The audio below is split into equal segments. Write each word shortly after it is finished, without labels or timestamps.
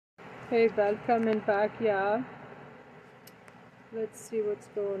Hey, Val, coming back, yeah. Let's see what's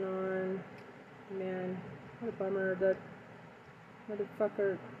going on. Man, what a bummer that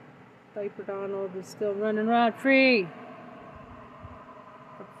motherfucker Diaper Donald is still running around free.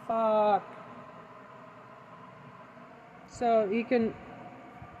 The fuck. So he can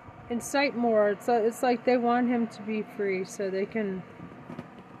incite more. It's like they want him to be free so he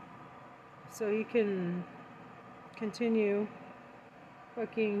can continue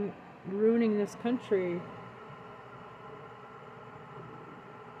fucking ruining this country.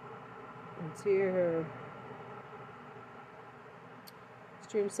 Let's see here.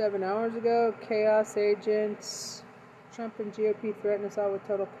 Stream 7 hours ago. Chaos agents. Trump and GOP threaten us all with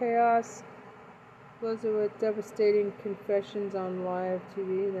total chaos. Close it with devastating confessions on live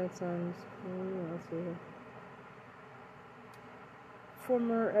TV. That sounds cool. I'll see here.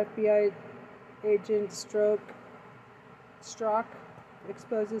 Former FBI agent Strzok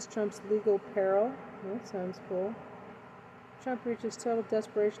exposes Trump's legal peril. That sounds cool. Trump reaches total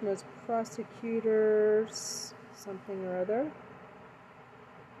desperation as prosecutors something or other.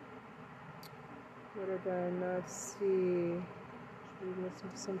 What did I not see? Should we listen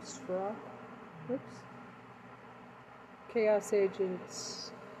to some Strzok? Oops. Chaos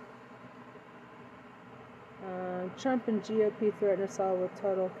agents. Trump and GOP threaten us all with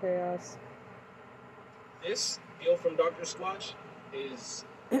total chaos. This deal from Dr. Squatch is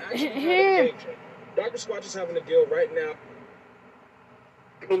actually kind of a game changer. Dr. Squatch is having a deal right now.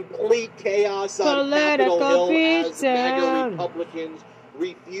 Complete chaos on Capitol Hill as MAGA Republicans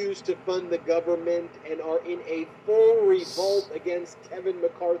refuse to fund the government and are in a full revolt against Kevin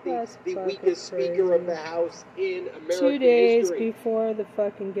McCarthy, the weakest speaker of the House in American history. 2 days before the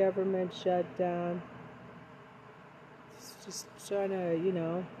fucking government shut down. Just trying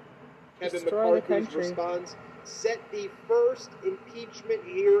to, Kevin destroy McCarthy's response set the first impeachment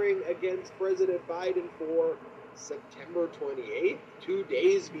hearing against President Biden for September 28th, 2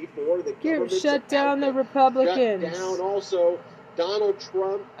 days before the government shut down the Republicans. Shut down also Donald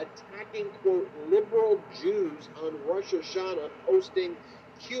Trump attacking, quote, liberal Jews on Rosh Hashanah, posting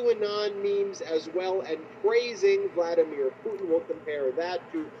QAnon memes as well, and praising Vladimir Putin. We'll compare that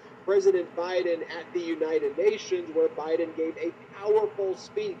to President Biden at the United Nations, where Biden gave a powerful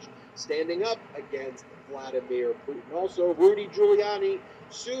speech standing up against Vladimir Putin. Also, Rudy Giuliani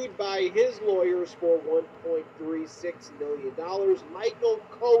sued by his lawyers for $1.36 million. Michael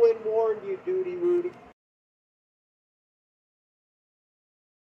Cohen warned you, Duty Rudy.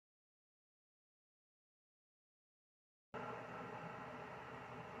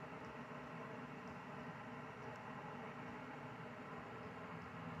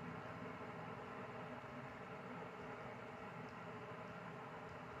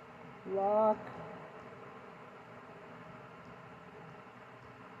 Lock.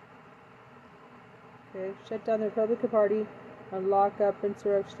 Okay, shut down the Republican Party and lock up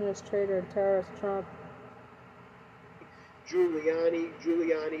insurrectionist, traitor, and terrorist Trump.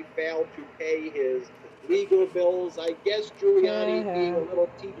 Giuliani failed to pay his legal bills. I guess Giuliani, being a little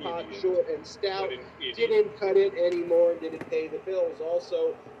teapot short and stout, didn't cut it anymore and didn't pay the bills.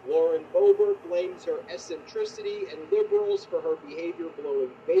 Also, Lauren Boebert blames her eccentricity and liberals for her behavior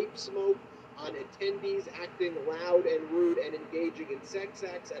blowing vape smoke on attendees, acting loud and rude and engaging in sex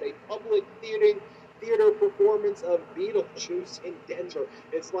acts at a public theater performance of Beetlejuice in Denver.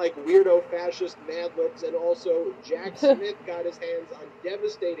 It's like weirdo fascist Mad Libs. And also Jack Smith got his hands on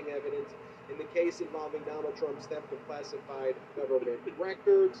devastating evidence in the case involving Donald Trump's theft of classified government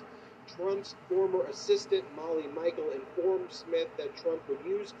records. Trump's former assistant, Molly Michael, informed Smith that Trump would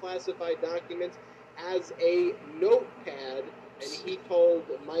use classified documents as a notepad, and he told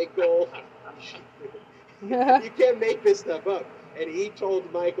Michael, you can't make this stuff up. And he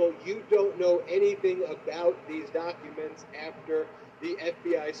told Michael, you don't know anything about these documents after the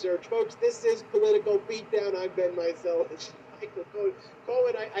FBI search. Folks, this is Political Beatdown. I'm Ben Meiselas. Michael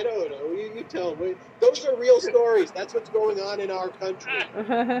Cohen, I don't know. You tell me. Those are real stories. That's what's going on in our country.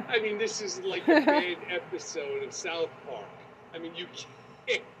 I mean, this is like a bad episode of South Park. I mean, you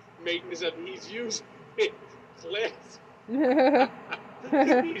can't make this up. He's using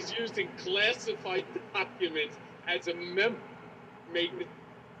he's using classified documents as a memo. In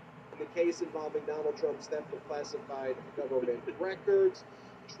the case involving Donald Trump's theft of classified government records,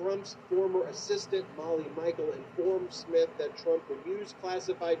 Trump's former assistant, Molly Michael, informed Smith that Trump would use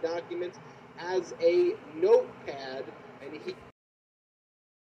classified documents as a notepad, and he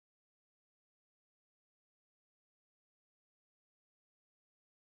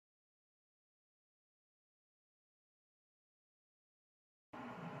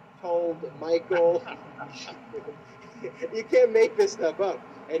told Michael, you can't make this stuff up.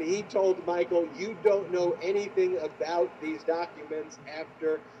 and he told Michael, "You don't know anything about these documents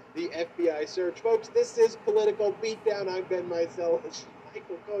after the FBI search." Folks, this is Political Beatdown. I'm Ben Meiselas.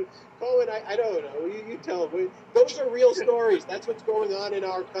 Michael Cohen, I don't know. You tell me. Those are real stories. That's what's going on in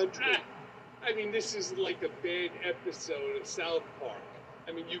our country. I mean, this is like a bad episode of South Park.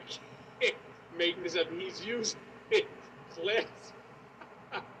 I mean, you can't make this up. He's using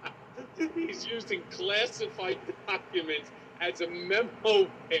He's using classified documents as a memo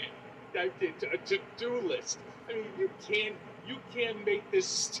pen, a to-do list. I mean, you can't make this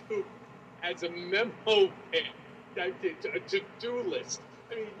stupid as a memo pen, a to-do list.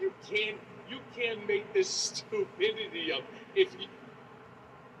 I mean, you can't make this stupidity up if you.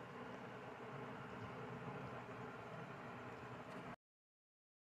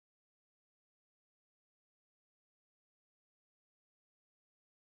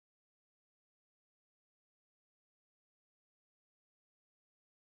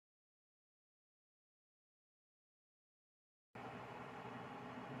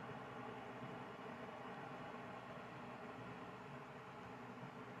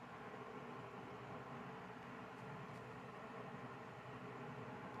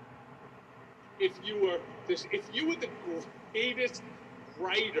 If you were the greatest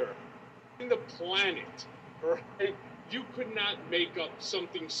writer in the planet, right, you could not make up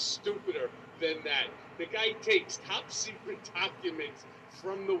something stupider than that. The guy takes top secret documents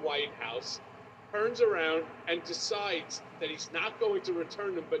from the White House, turns around and decides that he's not going to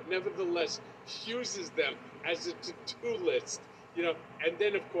return them, but nevertheless uses them as a to-do list, and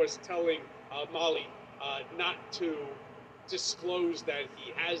then of course telling Molly not to disclose that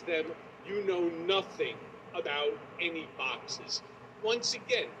he has them. You know nothing about any boxes. Once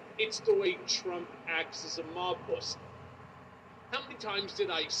again, it's the way Trump acts as a mob boss. How many times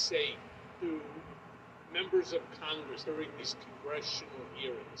did I say to members of Congress during these congressional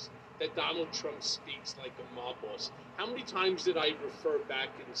hearings that Donald Trump speaks like a mob boss? How many times did I refer back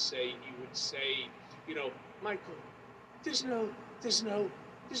and say he would say, Michael, there's no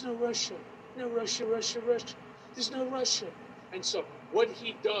Russia, no Russia. There's no Russia. And so what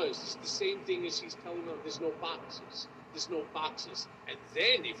he does is the same thing as he's telling them, there's no boxes. And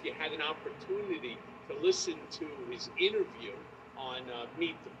then if you had an opportunity to listen to his interview on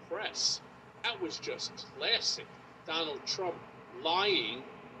Meet the Press, that was just classic. Donald Trump lying,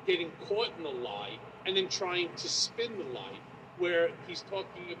 getting caught in a lie, and then trying to spin the lie, where he's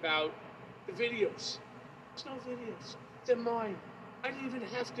talking about the videos. There's no videos. They're mine. I didn't even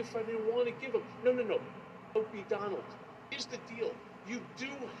have to if I didn't want to give them. No. Don't be Donald. Here's the deal. You do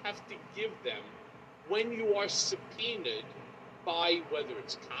have to give them when you are subpoenaed by whether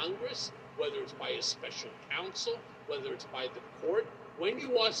it's Congress, whether it's by a special counsel, whether it's by the court. When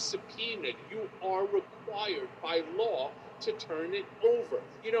you are subpoenaed, you are required by law to turn it over.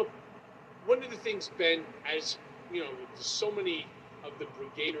 One of the things, Ben, as so many of the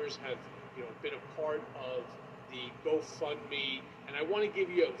brigaders have been a part of the GoFundMe, and I want to give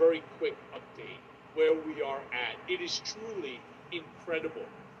you a very quick update where we are at. It is truly incredible.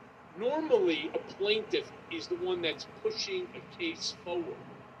 Normally, a plaintiff is the one that's pushing a case forward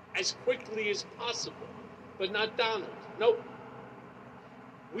as quickly as possible, but not Donald. Nope.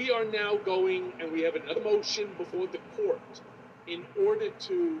 We are now going, and we have another motion before the court in order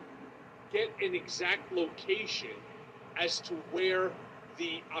to get an exact location as to where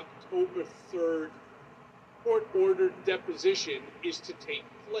the October 3rd court-ordered deposition is to take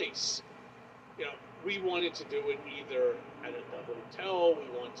place. We wanted to do it either at the hotel, we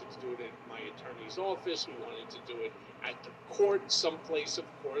wanted to do it at my attorney's office, we wanted to do it at the court, someplace, of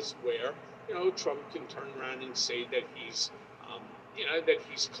course, where, Trump can turn around and say that he's, that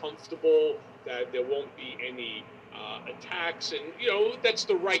he's comfortable, that there won't be any attacks, and, that's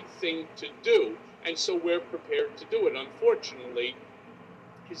the right thing to do, and so we're prepared to do it. Unfortunately,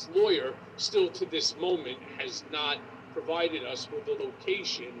 his lawyer, still to this moment, has not provided us with a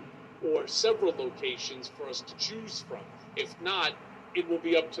location or several locations for us to choose from. If not, it will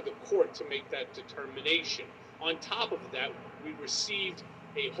be up to the court to make that determination. On top of that, we received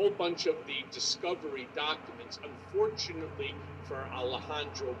a whole bunch of the discovery documents, unfortunately for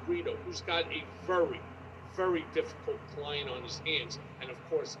Alejandro Brito, who's got a very, very difficult client on his hands. And of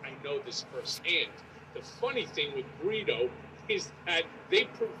course, I know this firsthand. The funny thing with Brito is that they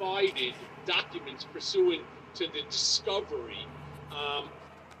provided documents pursuant to the discovery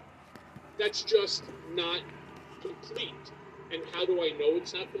that's just not complete. And how do I know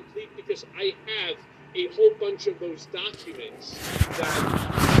it's not complete? Because I have a whole bunch of those documents that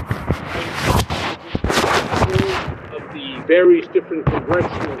of the various different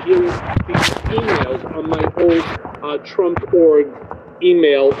congressional hearings, these emails on my old Trump.org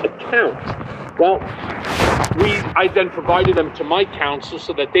email account. Well, I then provided them to my counsel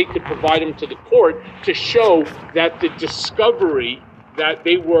so that they could provide them to the court to show that the discovery that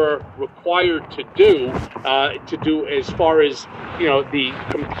they were required to do as far as, the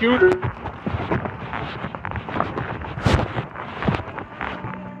computer.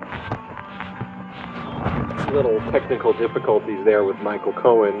 Little technical difficulties there with Michael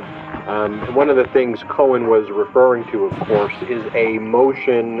Cohen. And one of the things Cohen was referring to, of course, is a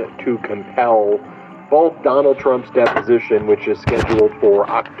motion to compel both Donald Trump's deposition, which is scheduled for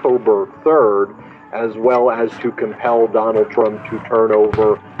October 3rd, as well as to compel Donald Trump to turn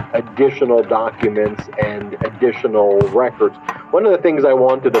over additional documents and additional records. One of the things I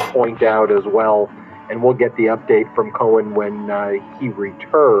wanted to point out as well, and we'll get the update from Cohen when he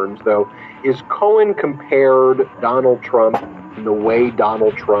returns, though, is Cohen compared Donald Trump and the way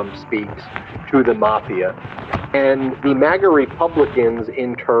Donald Trump speaks to the mafia. And the MAGA Republicans,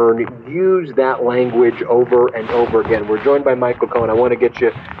 in turn, use that language over and over again. We're joined by Michael Cohen. I want to get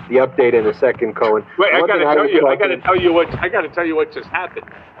you the update in a second, Cohen. Wait, I got to tell you what just happened.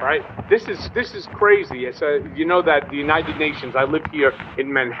 All right, this is crazy. It's you know that the United Nations. I live here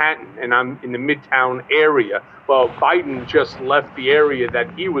in Manhattan, and I'm in the Midtown area. Well, Biden just left the area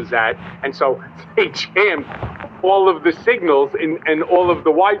that he was at, and so they jammed all of the signals and all of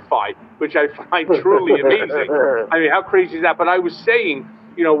the Wi-Fi, which I find truly amazing. I mean, how crazy is that? But I was saying,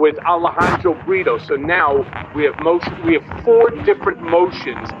 with Alejandro Brito, so now we have 4 different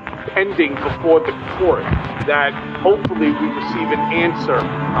motions pending before the court that hopefully we receive an answer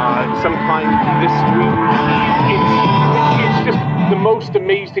sometime this week. It's just the most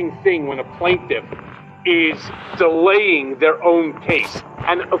amazing thing when a plaintiff is delaying their own case.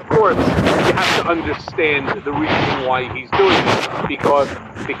 And of course, you have to understand the reason why he's doing this, because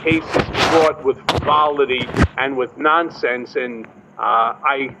the case is fraught with frivolity and with nonsense, and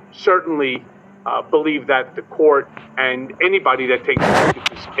I certainly believe that the court and anybody that takes a look at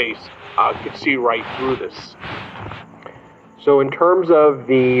this case could see right through this. So in terms of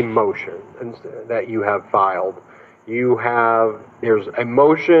the motion that you have filed, there's a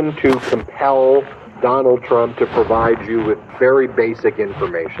motion to compel Donald Trump to provide you with very basic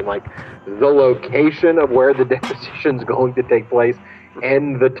information, like the location of where the deposition is going to take place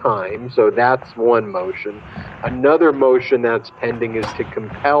and the time. So that's one motion. Another motion that's pending is to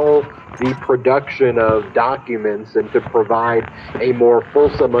compel the production of documents and to provide a more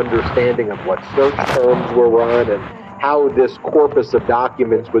fulsome understanding of what search terms were run and how this corpus of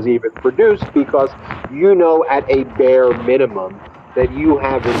documents was even produced, because at a bare minimum that you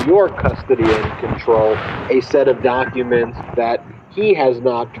have in your custody and control a set of documents that he has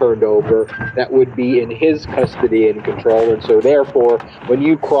not turned over that would be in his custody and control. And so therefore, when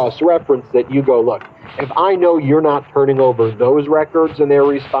you cross-reference that, you go, look, if I know you're not turning over those records and they're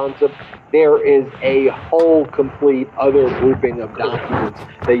responsive, there is a whole complete other grouping of documents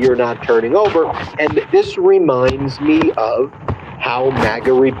that you're not turning over. And this reminds me of how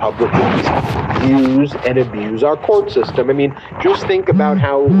MAGA Republicans use and abuse our court system. I mean, just think about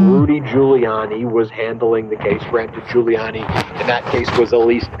how Rudy Giuliani was handling the case. Granted, Giuliani in that case was at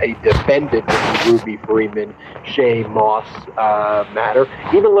least a defendant in the Ruby Freeman, Shea Moss matter.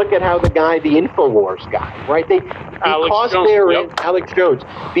 Even look at how the InfoWars guy, right? Alex Jones,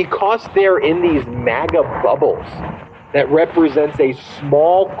 because they're in these MAGA bubbles that represents a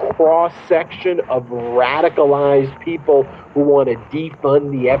small cross-section of radicalized people who want to defund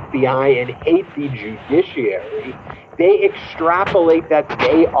the FBI and hate the judiciary, they extrapolate that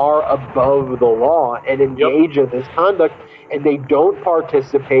they are above the law and engage in this conduct, and they don't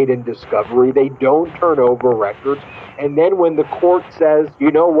participate in discovery, they don't turn over records, and then when the court says,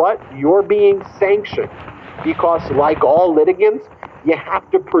 you know what, you're being sanctioned, because like all litigants, you have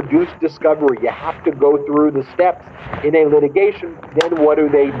to produce discovery. You have to go through the steps in a litigation. Then what do?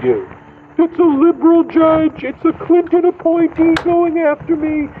 It's a liberal judge. It's a Clinton appointee going after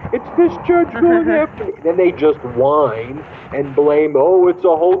me. It's this judge going after me. Then they just whine and blame, it's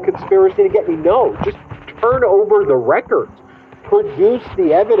a whole conspiracy to get me. No, just turn over the records. Produce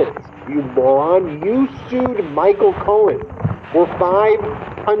the evidence. You moron. You sued Michael Cohen for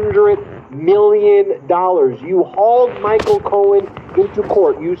 $500 million. You hauled Michael Cohen into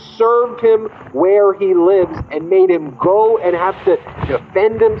court. You served him where he lives and made him go and have to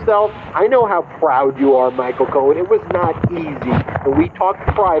defend himself. I know how proud you are, Michael Cohen. It was not easy, and we talked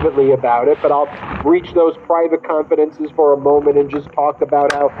privately about it, but I'll breach those private confidences for a moment and just talk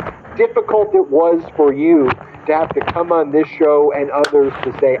about how difficult it was for you to have to come on this show and others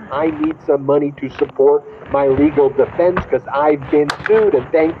to say, I need some money to support my legal defense because I've been sued. And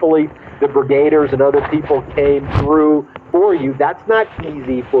thankfully, the brigaders and other people came through for you. That's not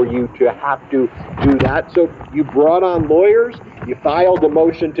easy for you to have to do that. So you brought on lawyers, you filed a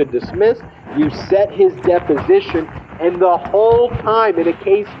motion to dismiss, you set his deposition, and the whole time in a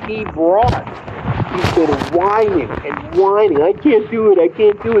case he brought, he's been whining and whining. I can't do it. I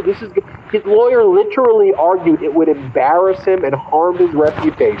can't do it. This is good. His lawyer literally argued it would embarrass him and harm his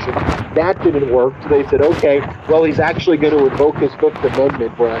reputation. That didn't work. So they said, okay, well, he's actually going to invoke his Fifth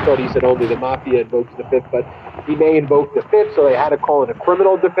Amendment, where I thought he said only the mafia invokes the Fifth, but he may invoke the Fifth, so they had to call in a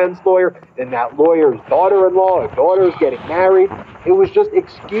criminal defense lawyer. Then that lawyer's daughter-in-law, her daughter's getting married. It was just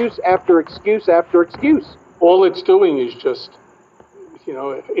excuse after excuse after excuse. All it's doing is just,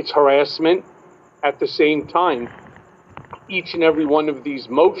 it's harassment. At the same time, each and every one of these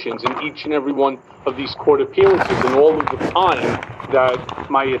motions and each and every one of these court appearances and all of the time that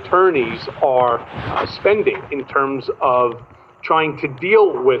my attorneys are spending in terms of trying to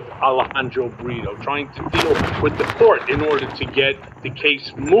deal with Alejandro Brito, trying to deal with the court in order to get the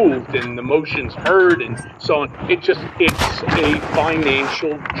case moved and the motions heard and so on. It's a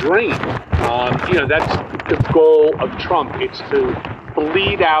financial drain. That's the goal of Trump. It's to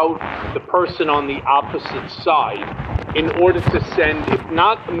bleed out the person on the opposite side in order to send, if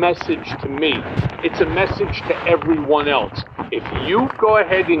not a message to me, it's a message to everyone else. If you go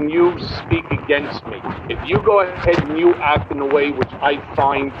ahead and you speak against me, if you go ahead and you act in a way which I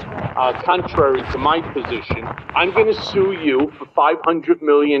find contrary to my position, I'm going to sue you for $500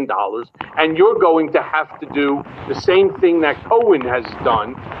 million, and you're going to have to do the same thing that Cohen has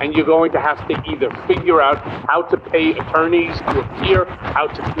done, and you're going to have to either figure out how to pay attorneys to appear, how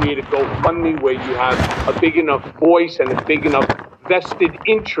to create a GoFundMe where you have a big enough voice and a big enough vested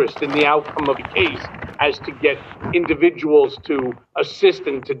interest in the outcome of a case as to get individuals to assist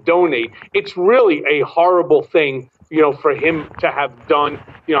and to donate. It's really a horrible thing, for him to have done.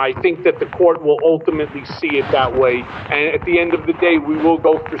 I think that the court will ultimately see it that way. And at the end of the day, we will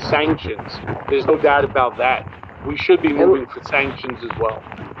go for sanctions. There's no doubt about that. We should be moving for sanctions as well.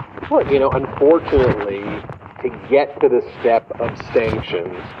 Well, unfortunately, to get to the step of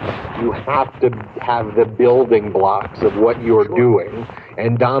sanctions, you have to have the building blocks of what you're doing.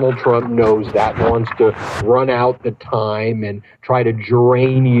 And Donald Trump knows that, wants to run out the time and try to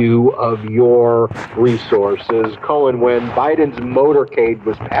drain you of your resources. Cohen, when Biden's motorcade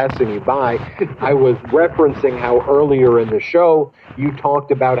was passing you by, I was referencing how earlier in the show you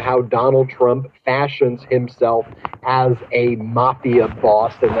talked about how Donald Trump fashions himself as a mafia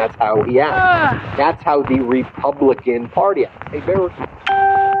boss, and that's how he acts. That's how the Republican Party acts.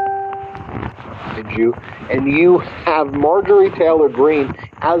 And you have Marjorie Taylor Greene,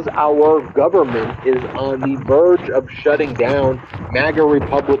 as our government is on the verge of shutting down MAGA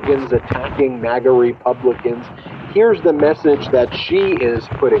Republicans, attacking MAGA Republicans. Here's the message that she is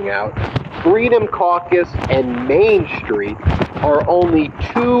putting out. Freedom Caucus and Main Street are only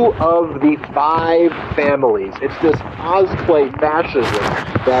 2 of the 5 families. It's this cosplay fascism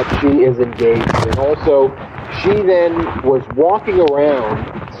that she is engaged in. Also, she then was walking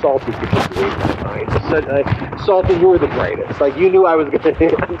around. Salty, Salty, you were the greatest. You knew I was going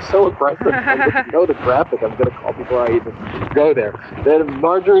to. I'm so impressed. I know the graphic I'm going to call before I even go there. Then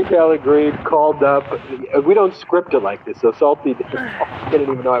Marjorie Taylor Greene called up. We don't script it like this, so Salty didn't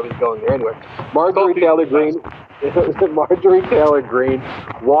even know I was going there anyway. Marjorie Taylor Greene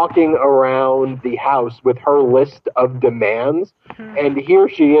walking around the house with her list of demands, and here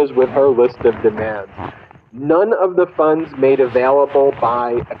she is with her list of demands. None of the funds made available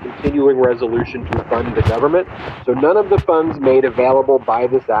by a continuing resolution to fund the government, so none of the funds made available by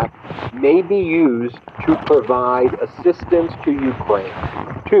this act may be used to provide assistance to Ukraine.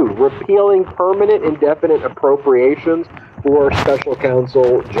 2, repealing permanent indefinite appropriations for Special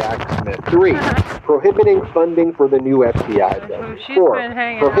Counsel Jack Smith. 3, prohibiting funding for the new FBI bill.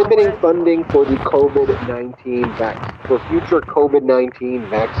 4, prohibiting funding for the for future COVID-19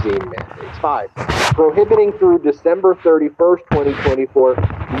 vaccine mandates. 5, prohibiting through December 31st, 2024,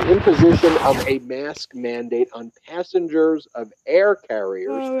 the imposition of a mask mandate on passengers of air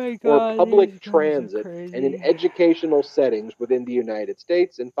carriers or public transit and in educational settings within the United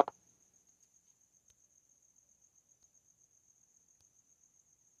States. And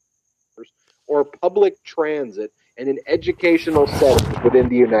or public transit and in educational settings within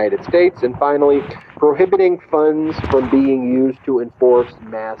the United States. And finally, prohibiting funds from being used to enforce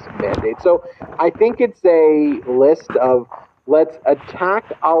mask mandates. So I think it's a list of let's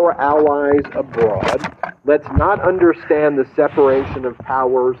attack our allies abroad. Let's not understand the separation of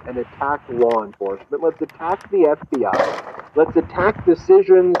powers and attack law enforcement. Let's attack the FBI. Let's attack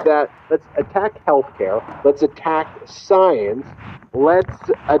decisions let's attack healthcare. Let's attack science. Let's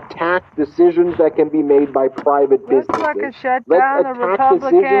attack decisions that can be made by private businesses. Let's shut Let's down the attack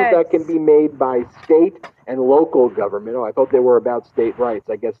Republicans. decisions that can be made by state and local government. Oh, I thought they were about state rights.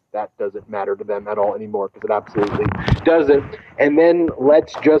 I guess that doesn't matter to them at all anymore because it absolutely doesn't. And then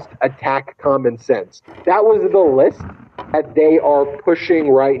let's just attack common sense. That was the list that they are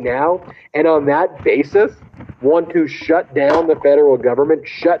pushing right now. And on that basis, want to shut down the federal government,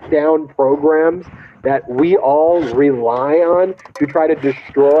 shut down programs that we all rely on to try to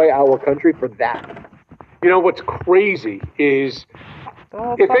destroy our country for that. You know, what's crazy is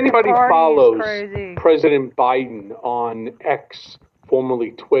if anybody follows President Biden on X,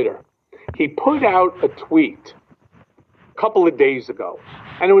 formerly Twitter, he put out a tweet a couple of days ago,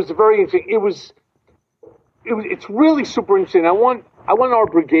 and it was very interesting. It's really super interesting. I want our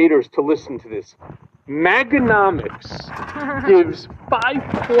brigaders to listen to this. Maganomics gives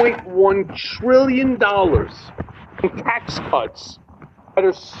 $5.1 trillion in tax cuts that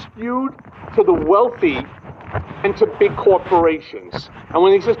are skewed to the wealthy and to big corporations. And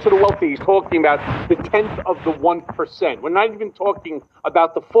when he says to the wealthy, he's talking about the 10th of the 1%. We're not even talking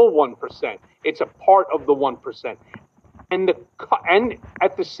about the full 1%. It's a part of the 1%. And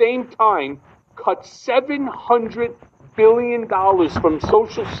at the same time, cut $700 billion from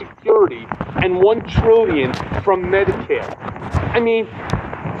Social Security and $1 trillion from Medicare. I mean,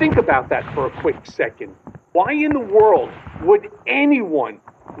 think about that for a quick second. Why in the world would anyone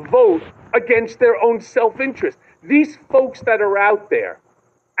vote against their own self-interest? These folks that are out there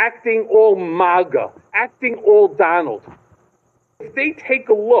acting all MAGA, acting all Donald, if they take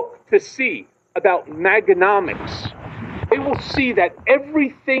a look to see about Maganomics, they will see that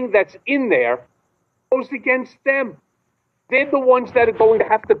everything that's in there goes against them. They're the ones that are going to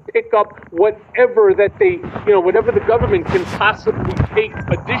have to pick up whatever that whatever the government can possibly take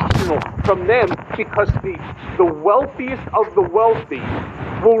additional from them, because the wealthiest of the wealthy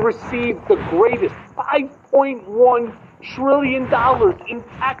will receive the greatest $5.1 trillion in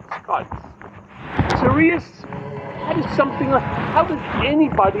tax cuts. Serious? That is something like, how does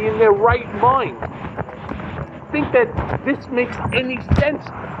anybody in their right mind think that this makes any sense?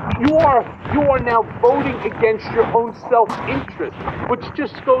 You are now voting against your own self-interest, which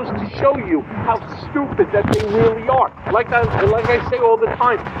just goes to show you how stupid that they really are. Like I say all the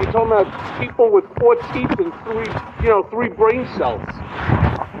time, you're talking about people with 4 teeth and 3 brain cells.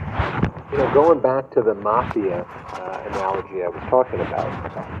 You know, going back to the mafia analogy I was talking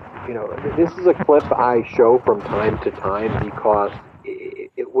about, you know, this is a clip I show from time to time because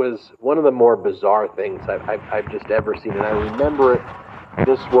it was one of the more bizarre things I've just ever seen, and I remember it.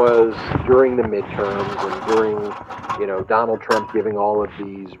 This was during the midterms and during, Donald Trump giving all of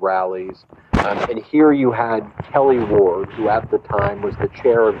these rallies. And here you had Kelly Ward, who at the time was the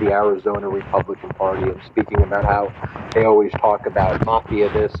chair of the Arizona Republican Party, and speaking about how they always talk about mafia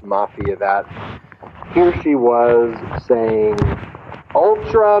this, mafia that. Here she was saying,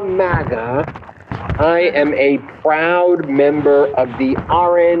 Ultra MAGA, I am a proud member of the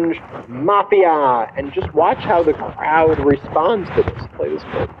Orange Mafia. And just watch how the crowd responds to this. Play this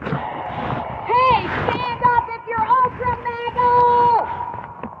clip. Hey, stand up if you're Ultra MAGA!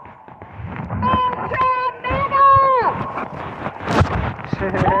 Ultra MAGA!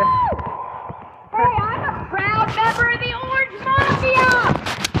 Hey, I'm a proud member of the Orange Mafia!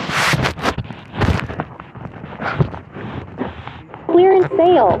 Clearance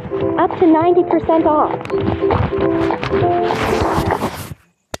sale, up to 90% off.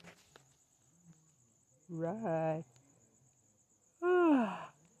 Right.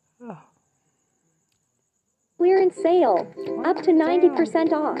 Clearance sale, up to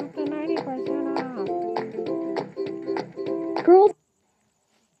 90% off. Up to 90% off. Girls.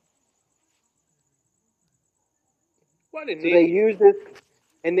 What an So idiot. they use this,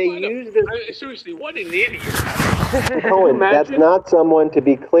 and they use this. Seriously, what an idiot. Cohen, that's not someone, to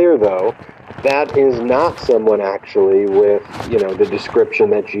be clear though, that is not someone actually with, the description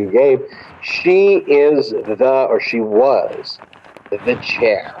that you gave. She is she was the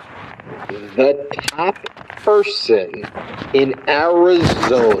chair, the top person in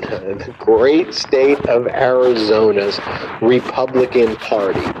Arizona, the great state of Arizona's Republican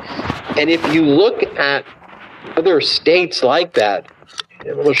Party. And if you look at other states like that,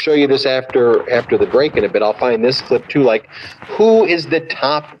 and we'll show you this after the break in a bit. I'll find this clip too. Like, who is the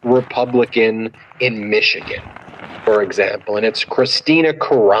top Republican in Michigan, for example? And it's Christina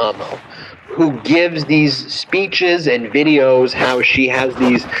Caramo, who gives these speeches and videos how she has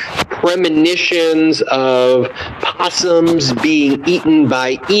these premonitions of possums being eaten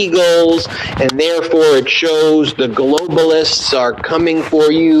by eagles, and therefore it shows the globalists are coming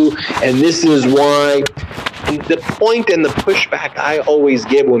for you, and this is why. And the point and the pushback I always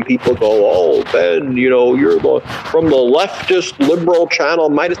give when people go, oh, Ben, you know, you're from the leftist liberal channel,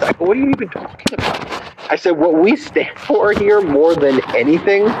 Meidastouch. I go, what are you even talking about? I said, what we stand for here more than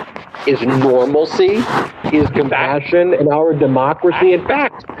anything is normalcy, is compassion, and our democracy. In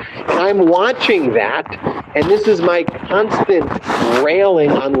fact, and I'm watching that, and this is my constant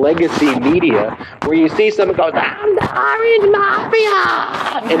railing on legacy media, where you see someone goes, I'm the Orange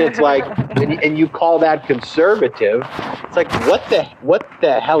Mafia, and it's like, and you call that conservative. It's like, what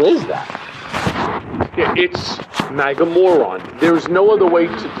the hell is that? Yeah, it's MAGA moron. There's no other way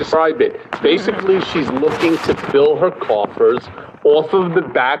to describe it. Basically, she's looking to fill her coffers off of the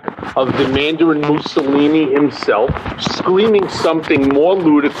back of the Mandarin Mussolini himself, screaming something more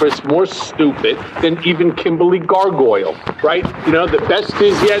ludicrous, more stupid than even Kimberly Gargoyle, right? You know, the best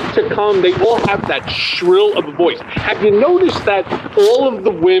is yet to come. They all have that shrill of a voice. Have you noticed that all of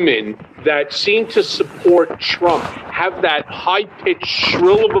the women that seem to support Trump have that high-pitched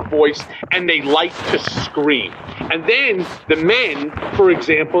shrill of a voice, and they like to scream? And then the men, for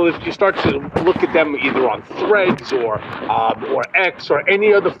example, if you start to look at them either on Threads or X or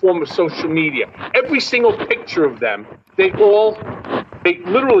any other form of social media, every single picture of them, they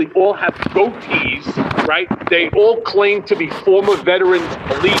literally all have goatees, right? They all claim to be former veterans,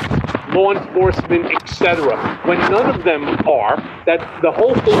 police, law enforcement, etc., when none of them are. That the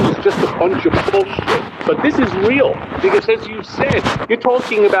whole thing is just a bunch of bullshit. But this is real, because as you said, you're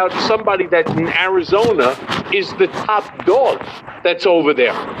talking about somebody that in Arizona is the top dog that's over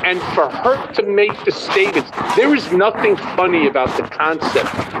there. And for her to make the statements, there is nothing funny about the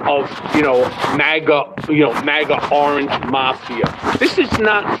concept of, MAGA orange mafia. This is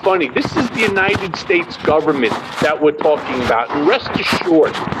not funny. This is the United States government that we're talking about. And rest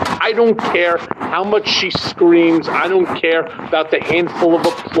assured, I don't care how much she screams. I don't care about the handful of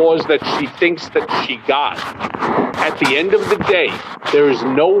applause that she thinks that she got. At the end of the day, there is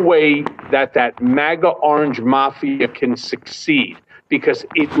no way that MAGA orange mafia can succeed, because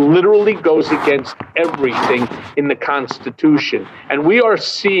it literally goes against everything in the Constitution. And we are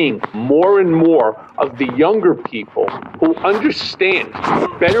seeing more and more of the younger people who understand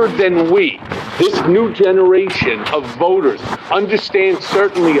better than we. This new generation of voters understands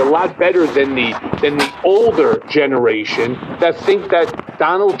certainly a lot better than the older generation that think that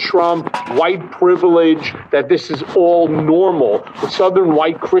Donald Trump, white privilege, that this is all normal. The Southern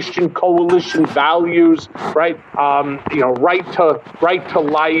White Christian Coalition values, right? Right to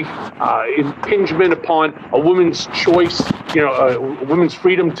life, impingement upon a woman's choice, a woman's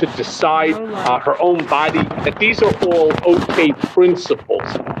freedom to decide her own body, that these are all okay principles.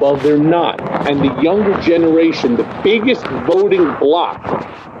 Well, they're not. And the younger generation, the biggest voting bloc,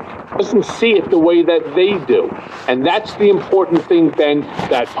 doesn't see it the way that they do. And that's the important thing, Ben,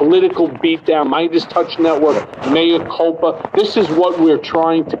 that political beatdown, Meidastouch Network, mea culpa. This is what we're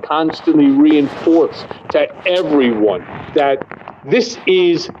trying to constantly reinforce to everyone, that this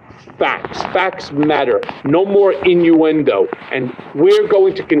is facts. Facts matter. No more innuendo. And we're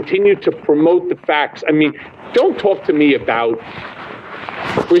going to continue to promote the facts. I mean, don't talk to me about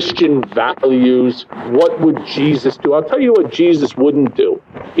Christian values. What would Jesus do? I'll tell you what Jesus wouldn't do.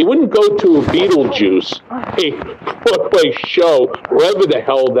 He wouldn't go to a Beetlejuice, a Broadway show, wherever the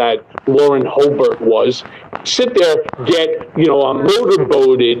hell that Lauren Hobart was, sit there, get,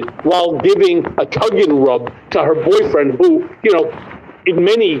 motorboated while giving a tug and rub to her boyfriend who, in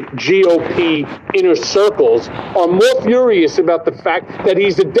many GOP inner circles are more furious about the fact that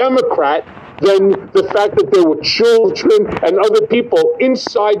he's a Democrat than the fact that there were children and other people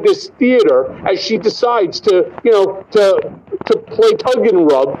inside this theater as she decides to play tug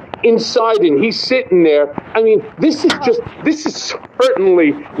and rub inside, and he's sitting there. I mean, this is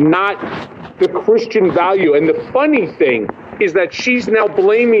certainly not the Christian value. And the funny thing is that she's now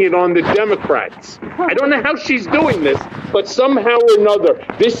blaming it on the Democrats. I don't know how she's doing this, but somehow or another,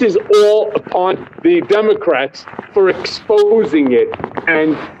 this is all upon the Democrats for exposing it.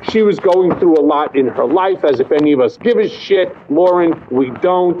 And she was going through a lot in her life, as if any of us give a shit. Lauren, we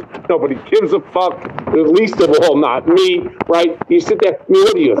don't. Nobody gives a fuck, at least of all not me, right? You sit there, I mean,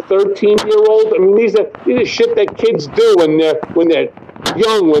 what are you, a 13-year-old? I mean, these are shit that kids do when they're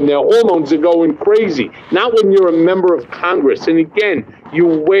young, when their hormones are going crazy. Not when you're a member of Congress. And again, you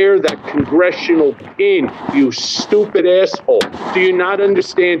wear that congressional pin, you stupid asshole. Do you not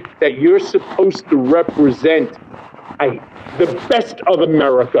understand that you're supposed to represent the best of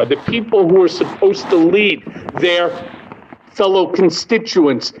America, the people who are supposed to lead their fellow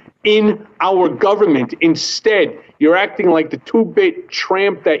constituents in our government. Instead, you're acting like the two-bit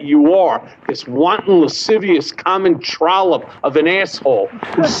tramp that you are, this wanton, lascivious, common trollop of an asshole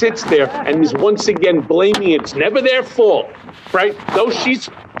who sits there and is once again blaming it's never their fault, right? Though she's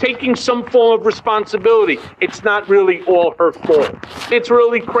taking some form of responsibility, it's not really all her fault. It's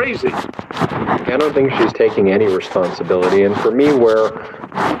really crazy. I don't think she's taking any responsibility. And for me, where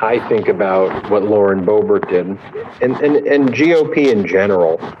I think about what Lauren Boebert did, and GOP in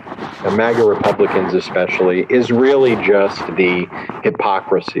general, and MAGA Republicans especially, is really just the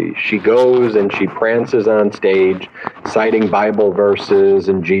hypocrisy. She goes and she prances on stage, citing Bible verses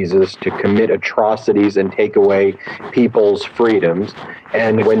and Jesus to commit atrocities and take away people's freedoms.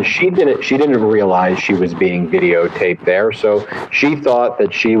 And when she didn't realize she was being videotaped there, so she thought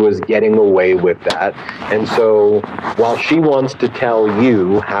that she was getting away with that. And so while she wants to tell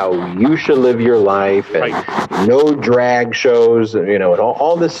you how you should live your life and no drag shows, you know, and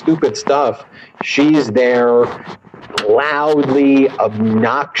all this stupid stuff, she's there loudly,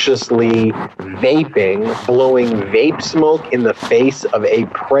 obnoxiously vaping, blowing vape smoke in the face of a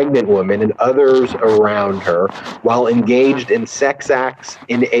pregnant woman and others around her while engaged in sex acts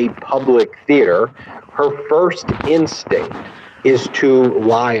in a public theater. Her first instinct is to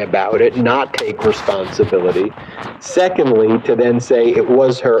lie about it, not take responsibility. Secondly, to then say it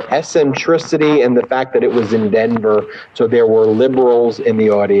was her eccentricity and the fact that it was in Denver, so there were liberals in the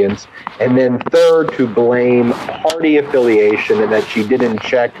audience. And then third, to blame party affiliation and that she didn't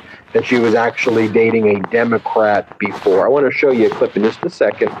check that she was actually dating a Democrat before. I want to show you a clip in just a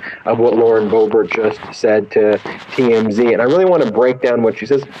second of what Lauren Boebert just said to TMZ. And I really want to break down what she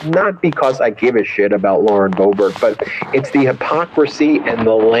says, not because I give a shit about Lauren Boebert, but it's the hypocrisy and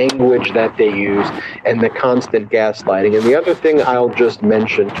the language that they use and the constant gaslighting. And the other thing I'll just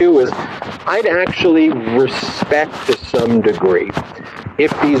mention, too, is I'd actually respect to some degree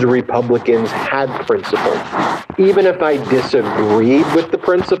if these Republicans had principles. Even if I disagreed with the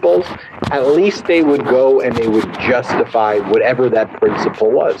principles, at least they would go and they would justify whatever that principle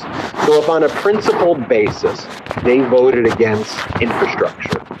was. So if on a principled basis they voted against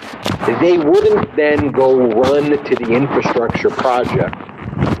infrastructure, they wouldn't then go run to the infrastructure project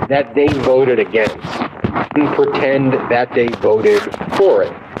that they voted against and pretend that they voted for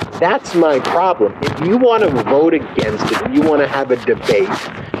it. That's my problem. If you want to vote against it, and you want to have a debate,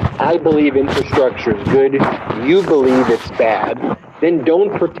 I believe infrastructure is good, you believe it's bad, then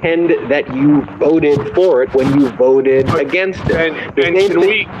don't pretend that you voted for it when you voted against it. Ben, can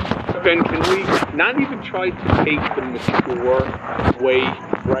we not even try to take the mature way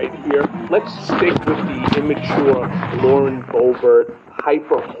right here? Let's stick with the immature Lauren Boebert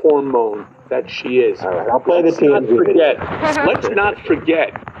hyper hormone that she is. All right, I'll play the TMZ video. Let's not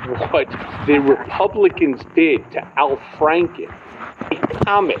forget what the Republicans did to Al Franken, a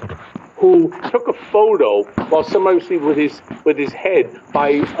comic who took a photo while somebody was sleeping with his head by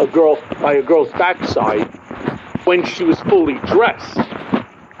a girl's backside when she was fully dressed.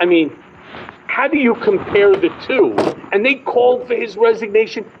 I mean, how do you compare the two? And they called for his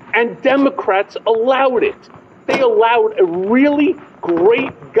resignation, and Democrats allowed it. They allowed a really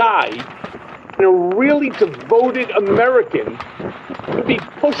great guy and a really devoted American to be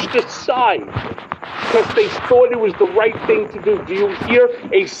pushed aside because they thought it was the right thing to do. Do you hear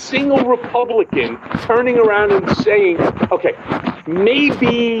a single Republican turning around and saying, okay,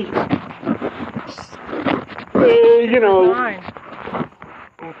 maybe,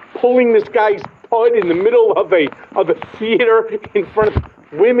 pulling this guy's pud in the middle of a theater in front of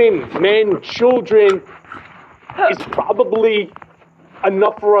women, men, children is probably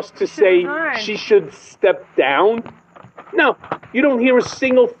enough for us to say she should step down? No, you don't hear a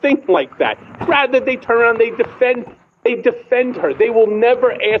single thing like that. Rather, they turn around, they defend her. They will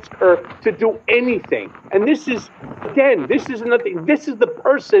never ask her to do anything. And this is nothing. This is the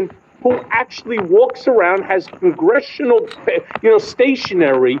person who actually walks around, has congressional,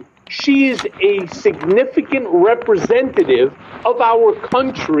 stationery. She is a significant representative of our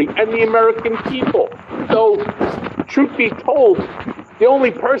country and the American people. So, truth be told, the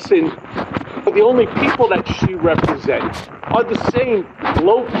only people that she represents are the same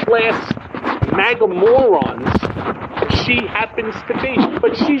low-class MAGA morons that she happens to be.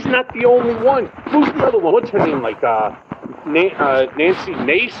 But she's not the only one. Who's the other one? What's her name? Like, Nancy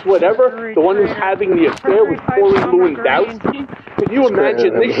Nace, whatever? The one who's having the affair with Corey Lewandowski? Can you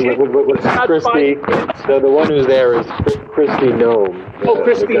imagine this shit? Christy, so the one who's there is Christy Nome.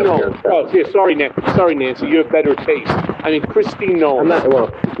 Christy Nome. Oh, yeah, sorry, Nancy. You have better taste. I mean, Christy Nome.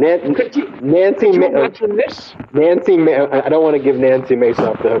 Nancy. Could you imagine this? I don't want to give Nancy Mace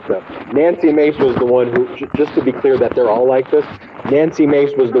off the hook, though. Nancy Mace was the one who, just to be clear that they're all like this, Nancy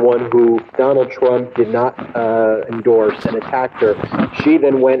Mace was the one who Donald Trump did not endorse and attacked her. She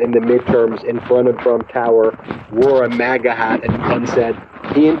then went in the midterms in front of Trump Tower, wore a MAGA hat, and said,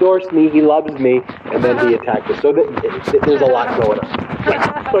 he endorsed me, he loves me, and then he attacked us. So there's a lot going on.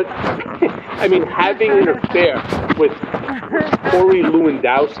 Right. But, I mean, having an affair with Corey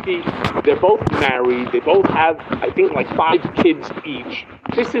Lewandowski, they're both married, they both have, I think, like 5 kids each.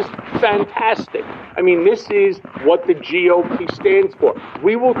 This is fantastic. I mean, this is what the GOP stands for.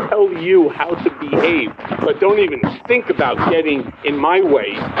 We will tell you how to behave, but don't even think about getting in my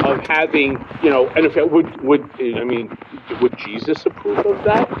way of having, an affair. Would Jesus approve of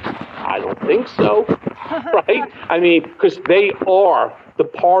that? I don't think so, right? I mean, because they are the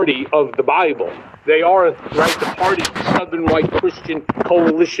party of the Bible. They are, right, the party of Southern White Christian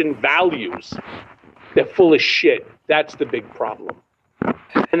Coalition values. They're full of shit. That's the big problem.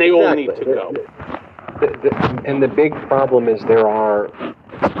 And they all need to go. And the big problem is there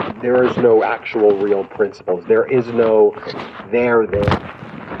is no actual real principles. There is no there.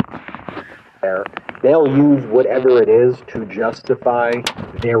 They'll use whatever it is to justify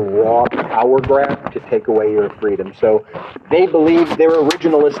their raw power grab to take away your freedom. So they believe their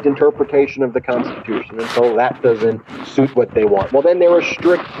originalist interpretation of the Constitution, and so that doesn't suit what they want. Well, then they're a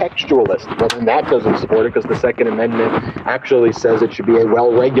strict textualist. Well, then that doesn't support it because the Second Amendment actually says it should be a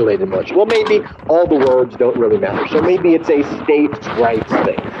well-regulated militia. Well, maybe all the words don't really matter. So maybe it's a states' rights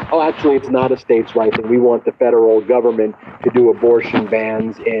thing. Oh, actually, it's not a states' rights thing. We want the federal government to do abortion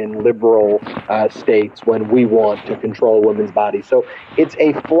bans in liberal states when we want to control women's bodies. So it's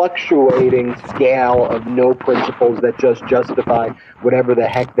a fluctuating scale of no principles that just justify whatever the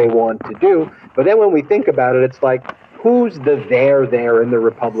heck they want to do. But then when we think about it, it's like, who's the there in the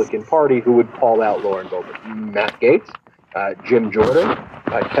Republican Party who would call out Lauren Boebert? Matt Gaetz, Jim Jordan,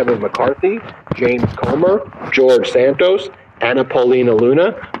 Kevin McCarthy, James Comer, George Santos, Anna Paulina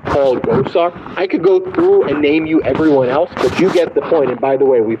Luna, Paul Gosar. I could go through and name you everyone else, but you get the point. And by the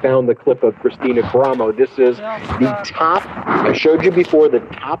way, we found the clip of Christina Caramo. This is the top, I showed you before, the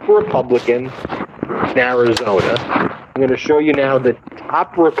top Republican in Arizona. I'm going to show you now the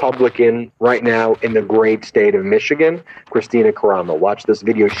top Republican right now in the great state of Michigan, Christina Caramo. Watch this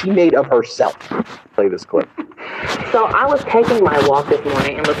video she made of herself. Play this clip. So I was taking my walk this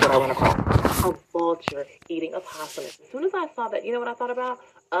morning, and look what I want to call a vulture eating a possum. As soon as I saw that, you know what I thought about?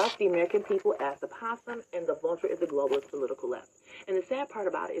 Us, the American people, as the possum, and the vulture is the globalist political left. And the sad part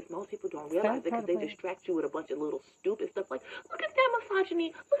about it is most people don't realize it because they distract you with a bunch of little stupid stuff like, look at that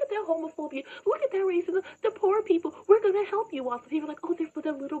misogyny, look at that homophobia, look at that racism, the poor people, we're going to help you all. So people are like, oh, they're for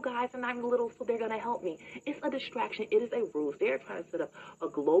the little guys and I'm little, so they're going to help me. It's a distraction. It is a ruse. They are trying to set up a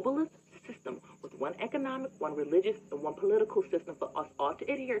globalist system with one economic, one religious, and one political system for us all to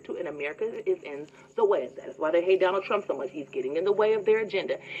adhere to, and America is in the way. That is why they hate Donald Trump so much. He's getting in the way of their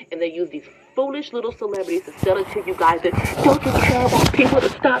agenda, and they use these foolish little celebrities to sell it to you guys that don't you care about people to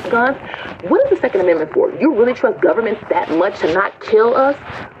stop guns? What is the Second Amendment for? You really trust governments that much to not kill us?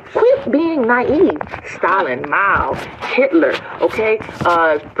 Quit being naive. Stalin, Mao, Hitler, okay,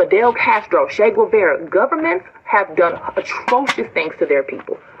 Fidel Castro, Che Guevara. Governments have done atrocious things to their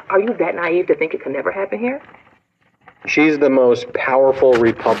people. Are you that naive to think it could never happen here? She's the most powerful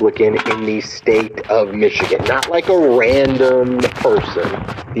Republican in the state of Michigan. Not like a random person,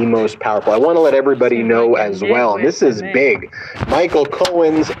 the most powerful. I want to let everybody know as well, and this is big, Michael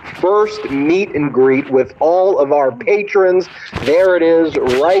Cohen's first meet and greet with all of our patrons. There it is,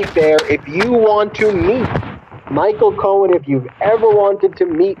 right there. If you want to meet Michael Cohen, if you've ever wanted to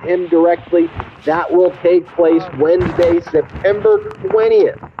meet him directly, that will take place Wednesday, September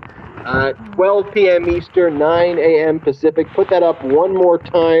 20th. 12 p.m. Eastern, 9 a.m. Pacific. Put that up one more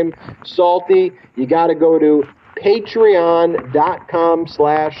time. Salty, you got to go to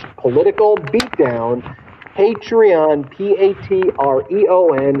patreon.com/political beatdown. Patreon,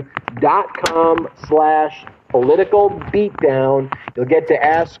 patreon.com/political beatdown. You'll get to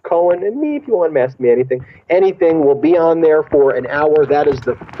ask Cohen and me if you want to ask me anything. Anything will be on there for an hour. That is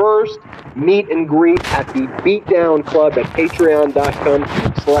the first meet and greet at the Beatdown Club at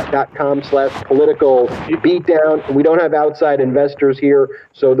patreon.com/political beatdown. We don't have outside investors here,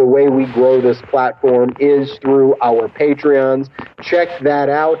 so the way we grow this platform is through our Patreons. Check that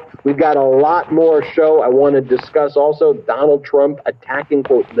out. We've got a lot more show. I want to discuss also Donald Trump attacking,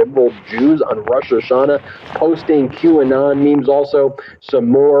 quote, liberal Jews on Rosh Hashanah, posting QAnon memes, also some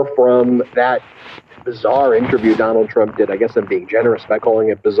more from that bizarre interview Donald Trump did. I guess I'm being generous by calling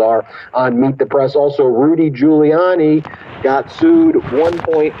it bizarre on Meet the Press. Also, Rudy Giuliani got sued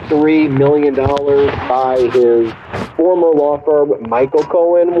 $1.3 million by his former law firm. Michael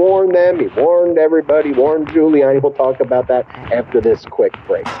Cohen warned them. He warned everybody, warned Giuliani. We'll talk about that after this quick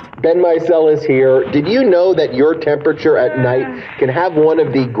break. Ben Mizell is here. Did you know that your temperature at night can have one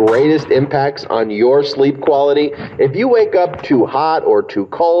of the greatest impacts on your sleep quality? If you wake up too hot or too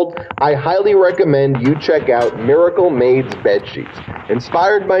cold, I highly recommend you check out Miracle Made's bed sheets.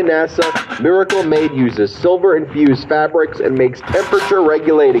 Inspired by NASA, Miracle Made uses silver-infused fabrics and makes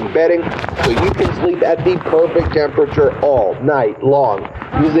temperature-regulating bedding so you can sleep at the perfect temperature all night long.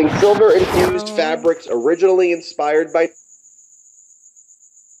 Using silver-infused fabrics originally inspired by...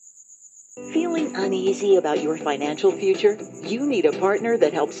 Feeling uneasy about your financial future? You need a partner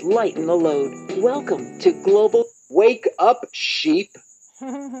that helps lighten the load. Welcome to Global... Wake up, sheep. It's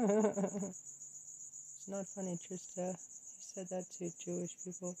not funny, Trista. You said that to Jewish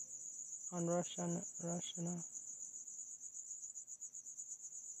people on Russia now.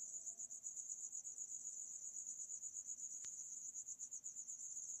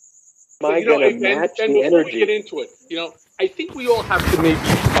 And before we get into it, I think we all have to maybe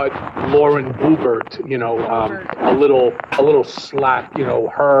cut Lauren Boebert, a little slack,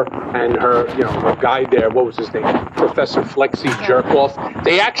 her and her, her guy there, what was his name? Professor Flexi Jerkoff.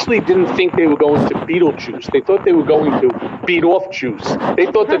 They actually didn't think they were going to Beetlejuice. They thought they were going to beat off juice. They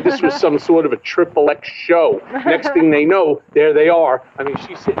thought that this was some sort of a XXX show. Next thing they know, there they are. I mean,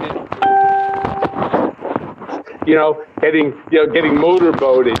 she's sitting in, getting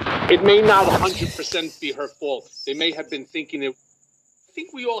motorboated. It may not 100% be her fault. They may have been thinking it. I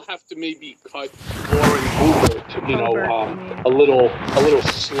think we all have to maybe cut Lauren Boebert, a little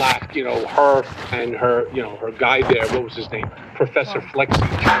slack, her and her, her guy there, what was his name? Professor Flexi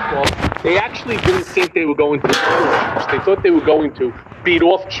Jerkoff. They actually didn't think they were going to Beetlejuice. They thought they were going to beat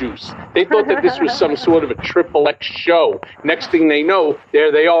off juice. They thought that this was some sort of a XXX show. Next thing they know, there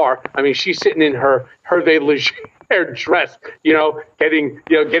they are. I mean, she's sitting in her Hervé dress, getting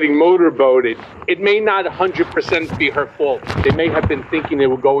motorboated. It may not 100% be her fault. They may have been thinking they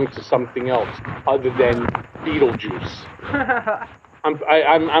were going to something else other than Beetlejuice. I'm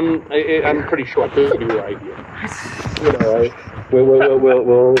pretty sure it could be right here.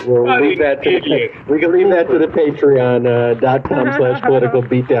 We'll leave that we can leave that to the Patreon.com/political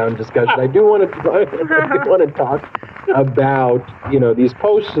beatdown discussion. I do want to talk about these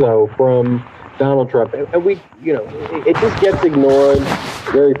posts though from Donald Trump, and we it just gets ignored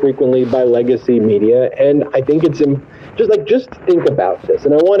very frequently by legacy media, and I think it's just think about this,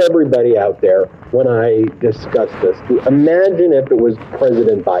 and I want everybody out there when I discuss this to imagine if it was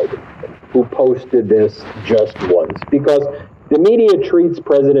President Biden who posted this just once, because the media treats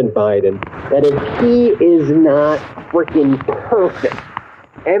President Biden that if he is not freaking perfect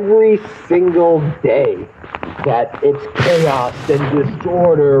every single day, that it's chaos and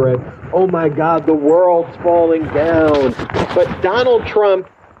disorder and, oh my God, the world's falling down. But Donald Trump,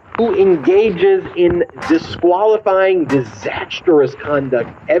 who engages in disqualifying, disastrous conduct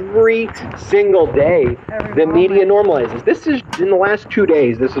every single day, the media normalizes. This is, in the last 2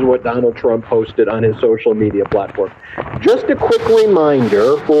 days, this is what Donald Trump posted on his social media platform. Just a quick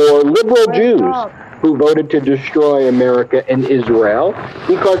reminder for liberal Jews who voted to destroy America and Israel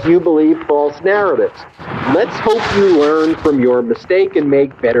because you believe false narratives. Let's hope you learn from your mistake and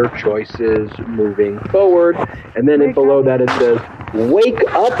make better choices moving forward. And then below that it says, wake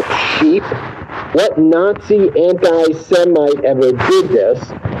up, sheep. What Nazi anti-Semite ever did this?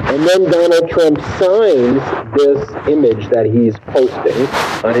 And then Donald Trump signs this image that he's posting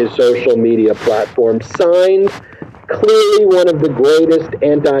on his social media platform, signs clearly one of the greatest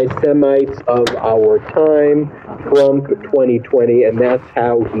anti-Semites of our time, Trump 2020, and that's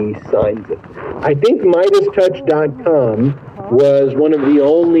how he signs it. I think Meidastouch.com was one of the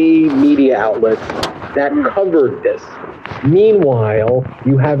only media outlets that covered this. Meanwhile,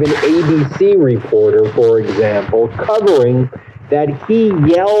 you have an ABC reporter, for example, covering that he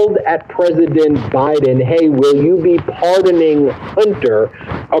yelled at President Biden, hey, will you be pardoning Hunter,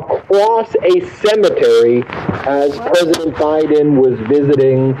 across a cemetery as President Biden was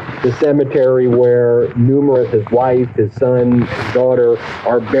visiting the cemetery where his wife, his son, his daughter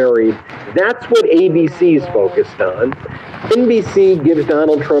are buried. That's what ABC is focused on. NBC gives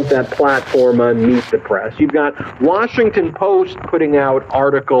Donald Trump that platform on Meet the Press. You've got Washington Post putting out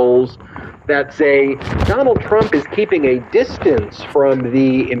articles that say Donald Trump is keeping a distance from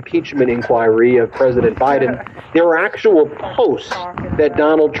the impeachment inquiry of President Biden. There are actual posts that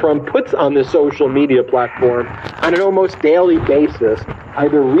Donald Trump puts on the social media platform on an almost daily basis,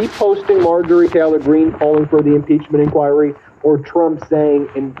 either reposting Marjorie Taylor Greene calling for the impeachment inquiry, or Trump saying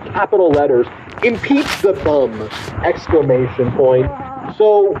in capital letters, "Impeach the bum!" exclamation point.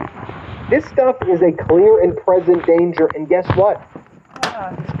 So this stuff is a clear and present danger, and guess what?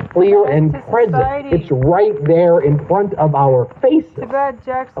 It's clear and present. It's right there in front of our faces. Too bad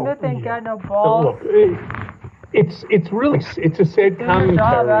Jack Smith ain't got no balls. Look, it's a sad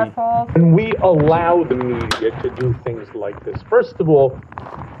commentary, and we allow the media to do things like this. First of all,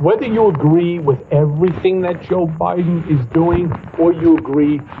 whether you agree with everything that Joe Biden is doing, or you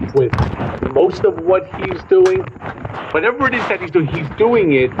agree with most of what he's doing, whatever it is that he's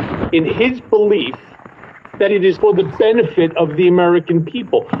doing it in his belief that it is for the benefit of the American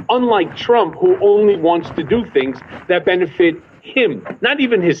people. Unlike Trump, who only wants to do things that benefit him, not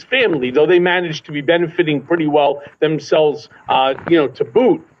even his family, though they manage to be benefiting pretty well themselves, to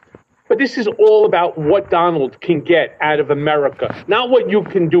boot. But this is all about what Donald can get out of America. Not what you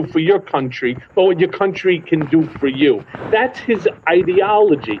can do for your country, but what your country can do for you. That's his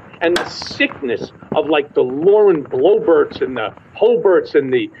ideology. And the sickness of like the Lauren Bloberts and the Hoberts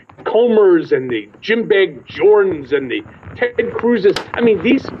and the Comers and the Jim Bag Jordans and the Ted Cruzes. I mean,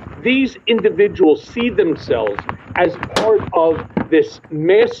 these individuals see themselves as part of this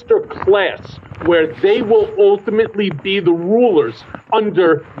master class where they will ultimately be the rulers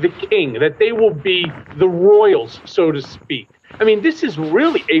under the king, that they will be the royals, so to speak. I mean, this is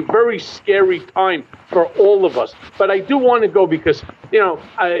really a very scary time for all of us. But I do want to go because,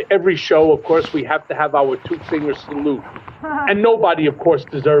 every show, of course, we have to have our two-finger salute. And nobody, of course,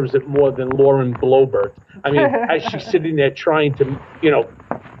 deserves it more than Lauren Blobert. I mean, as she's sitting there trying to,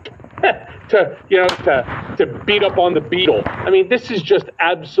 to beat up on the Beetle. I mean, this is just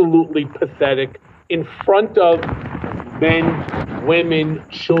absolutely pathetic in front of men, women,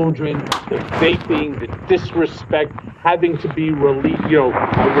 children, the vaping, the disrespect, having to be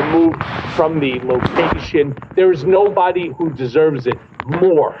removed from the location. There is nobody who deserves it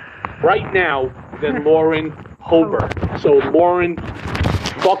more right now than Lauren Hobart. So, Lauren,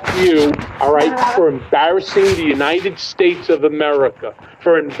 fuck you, all right, for embarrassing the United States of America,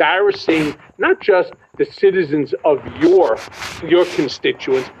 for embarrassing not just the citizens of your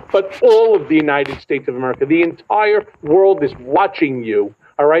constituents, but all of the United States of America. The entire world is watching you,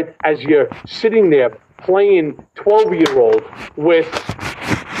 all right, as you're sitting there playing 12-year-old with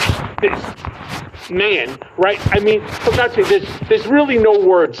this man, right? I mean, for God's sake, there's really no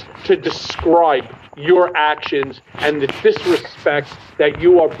words to describe your actions and the disrespect that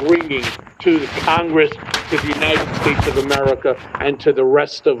you are bringing to the Congress, to the United States of America, and to the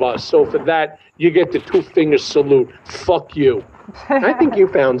rest of us. So for that, you get the two-finger salute. Fuck you. I think you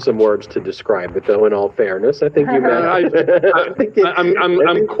found some words to describe it, though. In all fairness, I think you managed.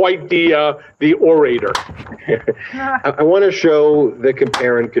 I'm quite the orator. I want to show the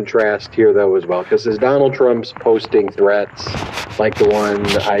compare and contrast here, though, as well, because as Donald Trump's posting threats like the one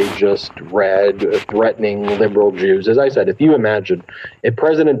I just read, threatening liberal Jews, as I said, if you imagine if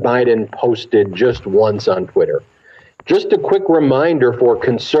President Biden posted just once on Twitter, just a quick reminder for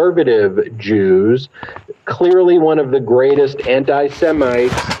conservative Jews, clearly one of the greatest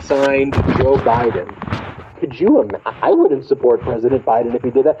anti-Semites signed Joe Biden. Could you imagine? I wouldn't support President Biden if he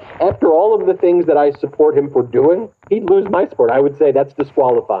did that. After all of the things that I support him for doing, he'd lose my support. I would say that's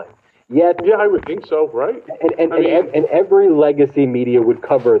disqualifying. Yet, yeah, I would think so, right? And every legacy media would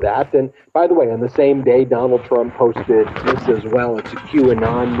cover that. And by the way, on the same day, Donald Trump posted this as well. It's a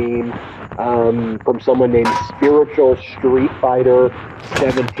QAnon meme from someone named Spiritual Street Fighter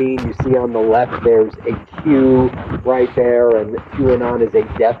 17. You see on the left, there's a Q right there, and QAnon is a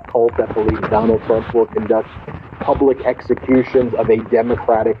death cult that believes Donald Trump will conduct public executions of a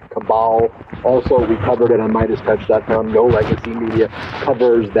democratic cabal. Also, we covered it on Meidastouch.com. No legacy media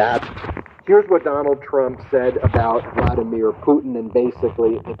covers that. Here's what Donald Trump said about Vladimir Putin, and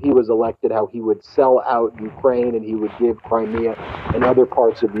basically, if he was elected, how he would sell out Ukraine and he would give Crimea and other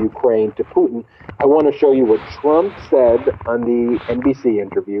parts of Ukraine to Putin. I want to show you what Trump said on the NBC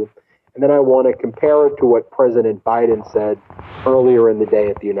interview, and then I want to compare it to what President Biden said earlier in the day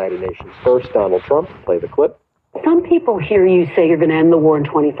at the United Nations. First, Donald Trump, play the clip. Some people hear you say you're going to end the war in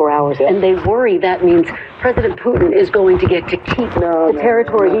 24 hours, and they worry that means President Putin is going to get to keep the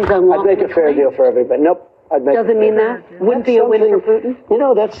territory he's unlocked. I'd make a fair deal for everybody. Nope. Doesn't mean that? Wouldn't be a win for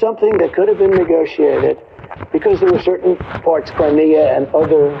Putin? That's something that could have been negotiated because there were certain parts, Crimea and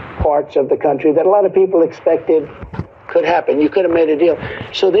other parts of the country, that a lot of people expected could happen. You could have made a deal.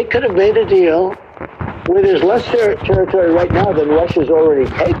 So they could have made a deal where there's less territory right now than Russia's already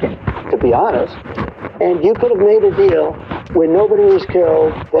taken, to be honest. And you could have made a deal where nobody was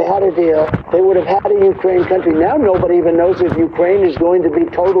killed. They had a deal. They would have had a Ukraine country. Now nobody even knows if Ukraine is going to be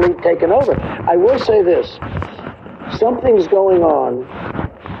totally taken over. I will say this. Something's going on,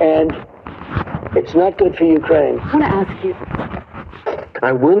 and it's not good for Ukraine. I want to ask you.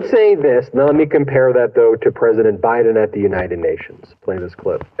 I will say this. Now let me compare that, though, to President Biden at the United Nations. Play this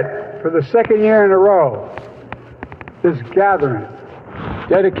clip. For the second year in a row, this gathering,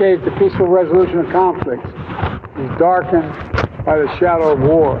 dedicated to peaceful resolution of conflicts, is darkened by the shadow of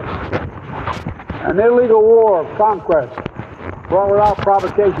war. An illegal war of conquest brought without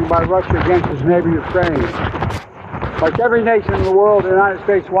provocation by Russia against its neighbor Ukraine. Like every nation in the world, the United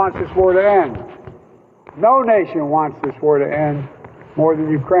States wants this war to end. No nation wants this war to end more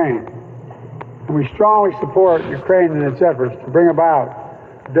than Ukraine. And we strongly support Ukraine in its efforts to bring about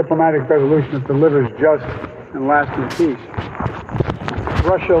a diplomatic resolution that delivers just and lasting peace.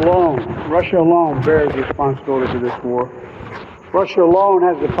 Russia alone bears responsibility for this war. Russia alone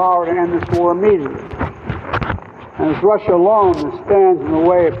has the power to end this war immediately. And it's Russia alone that stands in the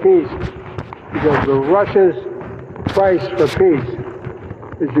way of peace, because Russia's price for peace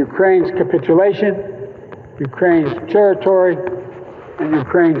is Ukraine's capitulation, Ukraine's territory, and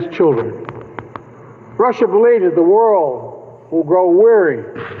Ukraine's children. Russia believes that the world will grow weary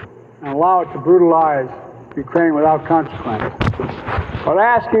and allow it to brutalize Ukraine without consequence. But I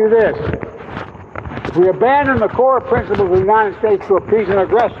ask you this: if we abandon the core principles of the United States to appease an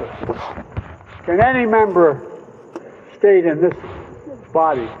aggressor, can any member state in this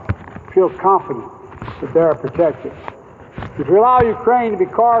body feel confident that they are protected? If we allow Ukraine to be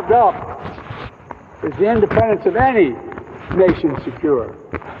carved up, is the independence of any nation secure?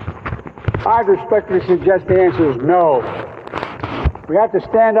 I'd respectfully suggest the answer is no. We have to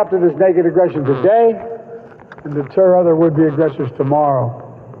stand up to this naked aggression today and deter other would-be aggressors tomorrow.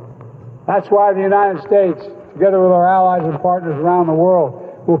 That's why the United States, together with our allies and partners around the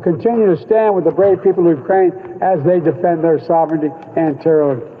world, will continue to stand with the brave people of Ukraine as they defend their sovereignty and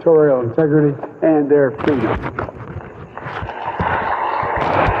territorial integrity and their freedom.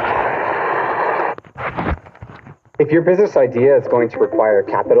 If your business idea is going to require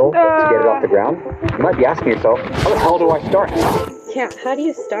capital to get it off the ground, you might be asking yourself, how the hell do I start? Yeah, how do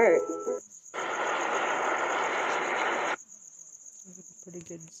you start? Pretty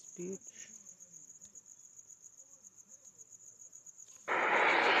good speech.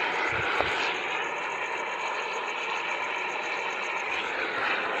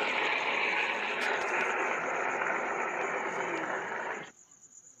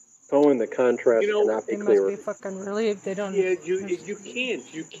 Following the contrast cannot be clearer. They must be fucking relieved they don't. Yeah, you can't.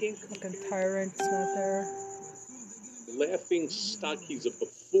 Fucking tyrant's not there. Laughing stock, he's a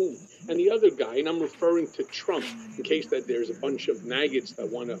buffoon. And the other guy, and I'm referring to Trump, in case that there's a bunch of maggots that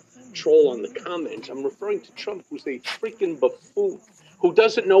want to troll on the comments, I'm referring to Trump, who's a freaking buffoon, who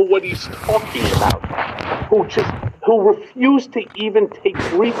doesn't know what he's talking about, who refused to even take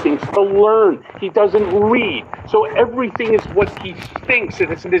briefings to learn. He doesn't read. So everything is what he thinks,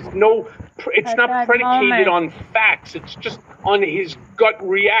 and it's not predicated on facts. It's just on his gut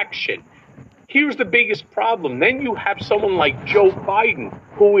reaction. Here's the biggest problem. Then you have someone like Joe Biden,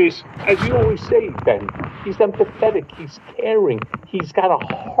 who is, as you always say, Ben, he's empathetic, he's caring, he's got a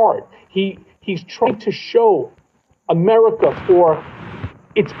heart. He's trying to show America for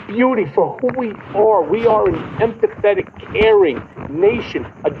its beauty, for who we are. We are an empathetic, caring nation,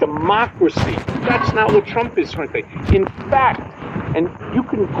 a democracy. That's not what Trump is trying to say. In fact, and you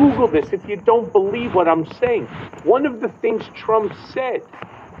can Google this if you don't believe what I'm saying, one of the things Trump said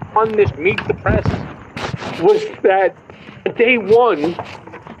on this Meet the Press was that day one,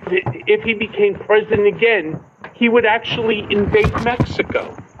 if he became president again, he would actually invade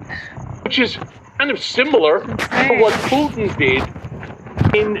Mexico, which is kind of similar to what Putin did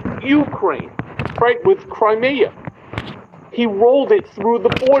in Ukraine, right, with Crimea. He rolled it through the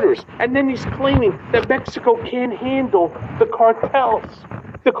borders, and then he's claiming that Mexico can't handle the cartels.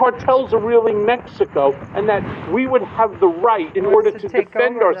 The cartels are really Mexico, and that we would have the right, in order to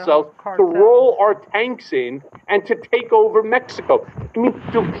defend ourselves, to roll our tanks in and to take over Mexico. I mean,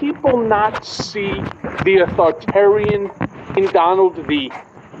 do people not see the authoritarian in Donald,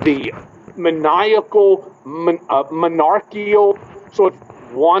 the maniacal, monarchical sort of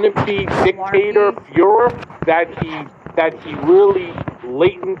wannabe dictator Führer that he really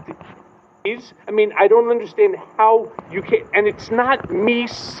latent is? I mean, I don't understand how you can, and it's not me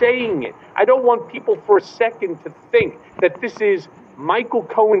saying it. I don't want people for a second to think that this is Michael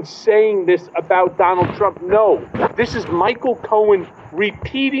Cohen saying this about Donald Trump. No, this is Michael Cohen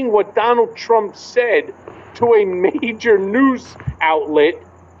repeating what Donald Trump said to a major news outlet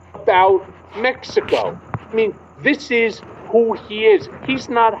about Mexico. I mean, this is who he is. He's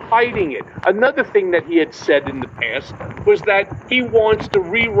not hiding it. Another thing that he had said in the past was that he wants to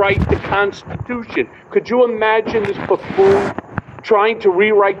rewrite the Constitution. Could you imagine this buffoon trying to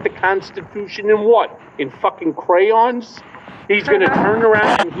rewrite the Constitution in what? In fucking crayons? He's going to turn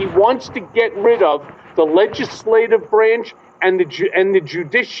around and he wants to get rid of the legislative branch and the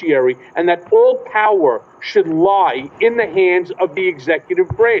judiciary, and that all power should lie in the hands of the executive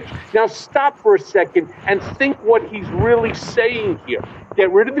branch. Now stop for a second and think what he's really saying here.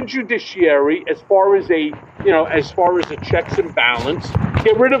 Get rid of the judiciary as far as a checks and balance.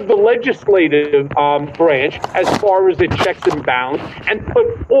 Get rid of the legislative branch as far as a checks and balance, and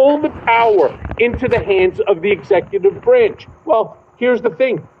put all the power into the hands of the executive branch. Well, here's the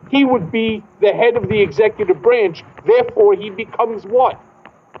thing. He would be the head of the executive branch, therefore he becomes what?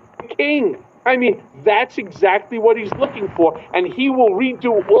 King. I mean, that's exactly what he's looking for, and he will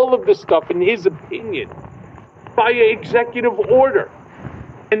redo all of this stuff, in his opinion, by executive order.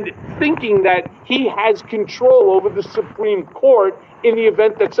 And thinking that he has control over the Supreme Court in the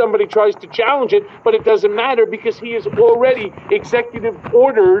event that somebody tries to challenge it, but it doesn't matter because he has already executive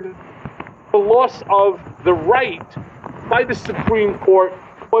ordered the loss of the right by the Supreme Court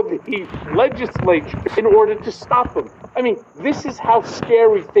or the legislature in order to stop him. I mean, this is how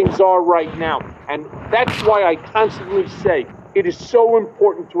scary things are right now. And that's why I constantly say it is so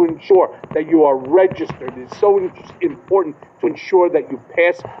important to ensure that you are registered. It is so important to ensure that you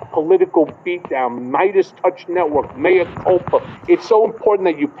pass political beatdown, Meidastouch Network, Mea Culpa. It's so important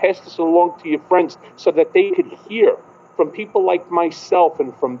that you pass this along to your friends so that they could hear from people like myself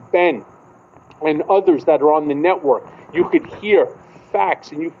and from Ben and others that are on the network. You could hear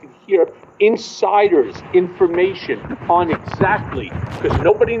facts and you could hear insiders' information on exactly, because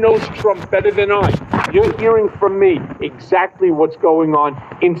nobody knows Trump better than I. You're hearing from me exactly what's going on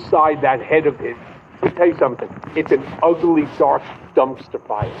inside that head of his. Let me tell you something. It's an ugly, dark dumpster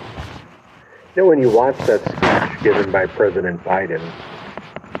fire. You know, when you watch that speech given by President Biden,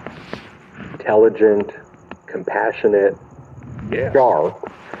 intelligent, compassionate, sharp,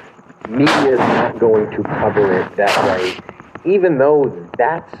 media is not going to cover it that way, even though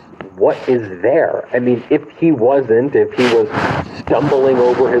that's what is there. I mean, if he was stumbling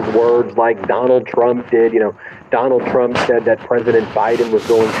over his words like Donald Trump did, Donald Trump said that President Biden was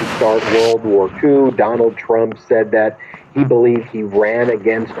going to start World War II. Donald Trump said that he believed he ran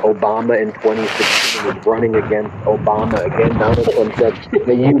against Obama in 2016 and was running against Obama again. Donald Trump said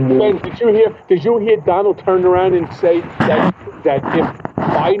that you knew. Ben, did you hear Donald turn around and say that if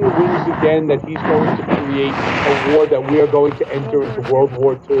Biden wins again, that he's going to create a war that we are going to enter into World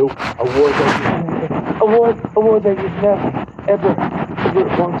War II, a war that you've never, ever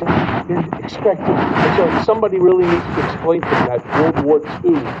want to expect. And so somebody really needs to explain to them that World War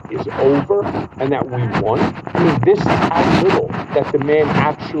II is over and that we won. I mean, this is how little that the man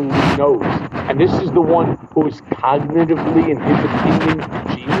actually knows. And this is the one who is cognitively, in his opinion,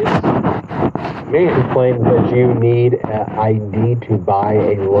 genius. Man, he claims that you need an ID to buy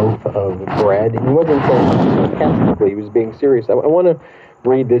a loaf of bread. He wasn't saying sarcastically, he was being serious. I want to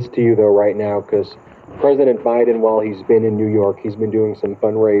read this to you, though, right now, because President Biden, while he's been in New York, he's been doing some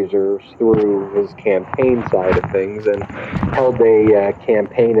fundraisers through his campaign side of things and held a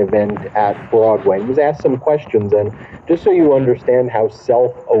campaign event at Broadway. He was asked some questions, and just so you understand how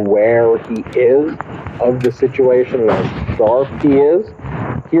self-aware he is of the situation and how sharp he is,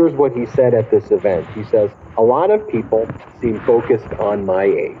 here's what he said at this event. He says, "A lot of people seem focused on my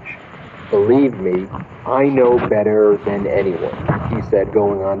age. Believe me, I know better than anyone," he said,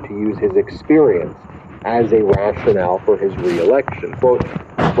 going on to use his experience as a rationale for his re-election. Quote,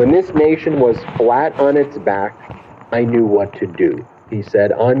 "When this nation was flat on its back, I knew what to do," he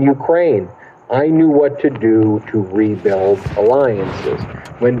said. "On Ukraine, I knew what to do to rebuild alliances.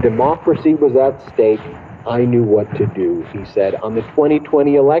 When democracy was at stake, I knew what to do," he said. "On the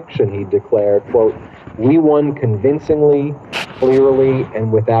 2020 election," he declared, quote, "we won convincingly, clearly,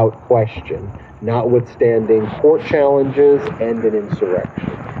 and without question, notwithstanding court challenges and an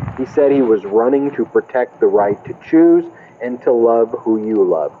insurrection." He said he was running to protect the right to choose and to love who you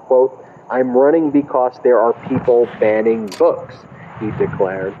love. Quote, "I'm running because there are people banning books," he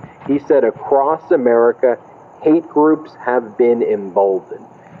declared. He said across America, hate groups have been emboldened.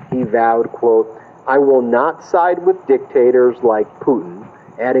 He vowed, quote, "I will not side with dictators like Putin,"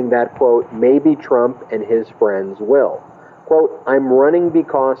 adding that, quote, "maybe Trump and his friends will." Quote, I'm running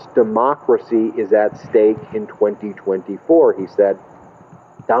because democracy is at stake in 2024, he said.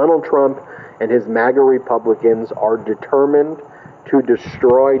 Donald Trump and his MAGA Republicans are determined to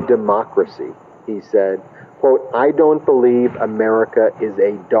destroy democracy, he said. Quote, I don't believe America is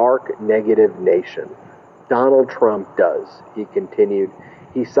a dark, negative nation. Donald Trump does, he continued.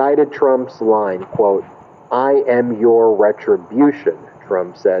 He cited Trump's line, quote, I am your retribution,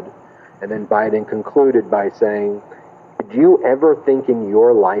 Trump said. And then Biden concluded by saying, did you ever think in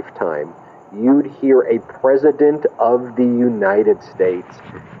your lifetime you'd hear a president of the United States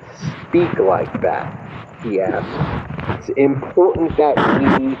speak like that? He asked. It's important that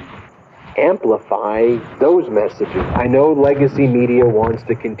we amplify those messages. I know legacy media wants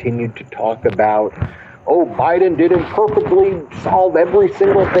to continue to talk about, oh, Biden didn't perfectly solve every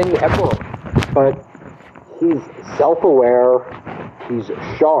single thing ever. But he's self-aware, he's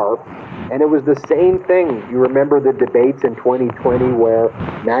sharp, and it was the same thing. You remember the debates in 2020 where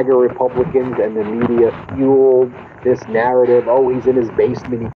MAGA Republicans and the media fueled this narrative, oh, he's in his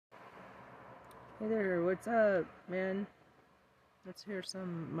basement. Hey there, what's up, man? Let's hear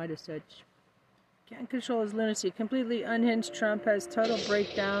some Meidastouch. Can't control his lunacy. Completely unhinged Trump has total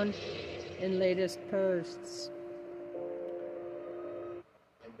breakdown in latest posts.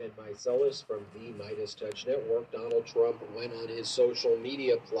 I'm Ben Mycelis from the Meidastouch Network. Donald Trump went on his social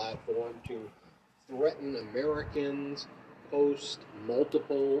media platform to threaten Americans, post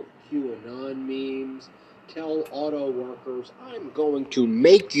multiple QAnon memes, tell auto workers, I'm going to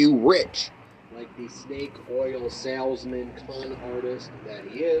make you rich, like the snake oil salesman, con artist that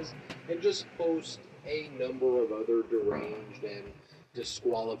he is, and just post a number of other deranged and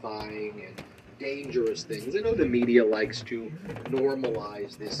disqualifying and dangerous things. I know the media likes to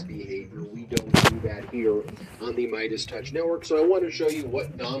normalize this behavior. We don't do that here on the Meidastouch Network. So I want to show you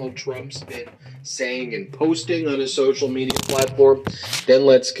what Donald Trump's been saying and posting on his social media platform. Then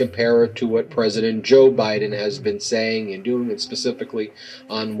let's compare it to what President Joe Biden has been saying and doing, and specifically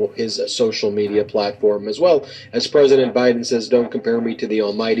on his social media platform as well. As President Biden says, don't compare me to the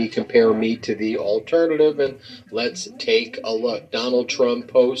almighty, compare me to the alternative. And let's take a look. Donald Trump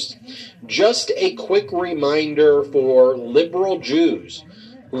posts, just a quick reminder for liberal Jews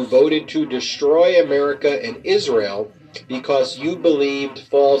who voted to destroy America and Israel because you believed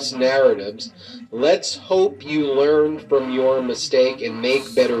false narratives. Let's hope you learned from your mistake and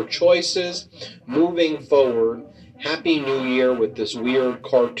make better choices moving forward. Happy New Year, with this weird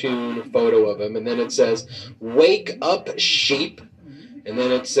cartoon photo of him. And then it says, wake up, sheep. And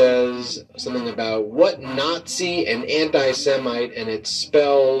then it says something about what Nazi and anti-Semite, and it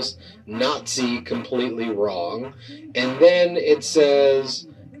spells Nazi completely wrong. And then it says,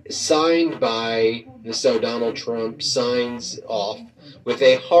 signed by, this is how Donald Trump signs off, with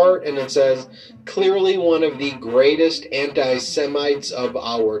a heart, and it says, clearly one of the greatest anti-Semites of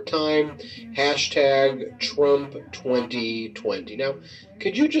our time, hashtag Trump 2020. Now,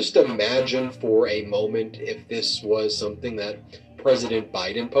 could you just imagine for a moment if this was something that President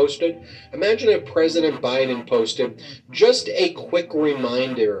Biden posted? Imagine if President Biden posted, just a quick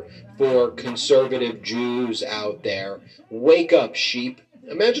reminder for conservative Jews out there, wake up, sheep.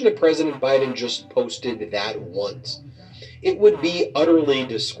 Imagine if President Biden just posted that once. It would be utterly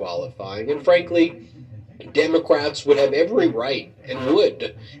disqualifying, and frankly, Democrats would have every right and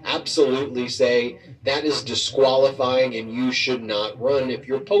would absolutely say that is disqualifying and you should not run if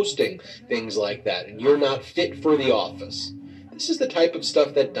you're posting things like that and you're not fit for the office. This is the type of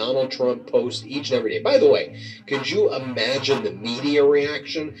stuff that Donald Trump posts each and every day. By the way, could you imagine the media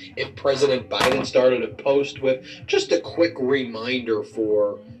reaction if President Biden started to post with just a quick reminder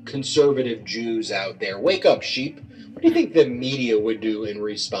for conservative Jews out there? Wake up, sheep. What do you think the media would do in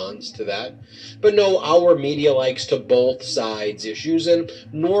response to that? But no, our media likes to both sides issues and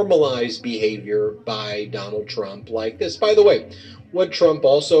normalize behavior by Donald Trump like this. By the way, what Trump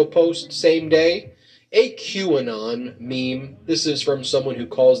also posts same day? A QAnon meme. This is from someone who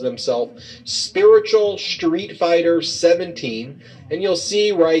calls themselves Spiritual Street Fighter 17. And you'll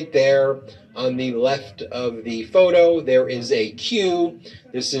see right there on the left of the photo, there is a Q.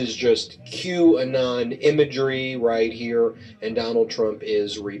 This is just QAnon imagery right here. And Donald Trump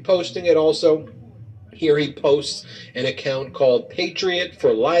is reposting it also. Here he posts an account called Patriot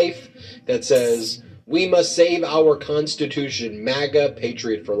for Life that says, We must save our Constitution. MAGA,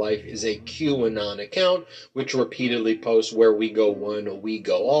 Patriot for Life, is a QAnon account, which repeatedly posts where we go one, we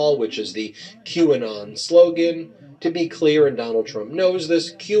go all, which is the QAnon slogan. To be clear, and Donald Trump knows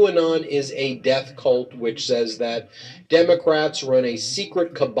this, QAnon is a death cult which says that Democrats run a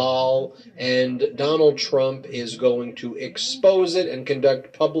secret cabal, and Donald Trump is going to expose it and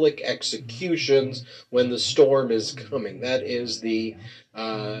conduct public executions when the storm is coming. That is the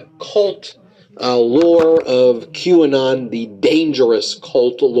cult lore of QAnon, the dangerous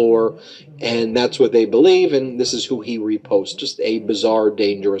cult lore, and that's what they believe, and this is who he reposts. Just a bizarre,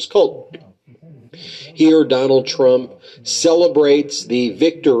 dangerous cult. Here, Donald Trump celebrates the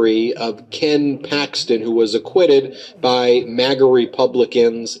victory of Ken Paxton, who was acquitted by MAGA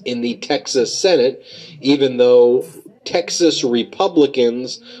Republicans in the Texas Senate, even though Texas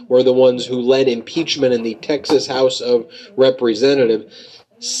Republicans were the ones who led impeachment in the Texas House of Representatives.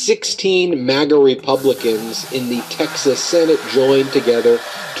 16 MAGA Republicans in the Texas Senate joined together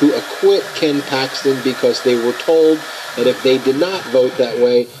to acquit Ken Paxton because they were told that if they did not vote that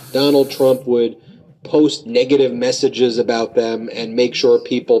way, Donald Trump would post negative messages about them and make sure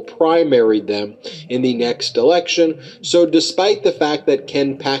people primaried them in the next election. So despite the fact that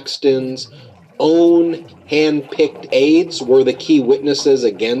Ken Paxton's own hand-picked aides were the key witnesses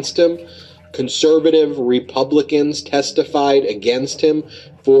against him, conservative Republicans testified against him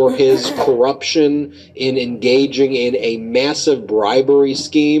for his corruption in engaging in a massive bribery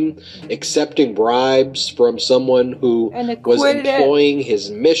scheme, accepting bribes from someone who was employing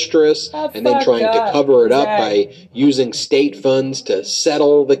his mistress and then trying to cover it up by using state funds to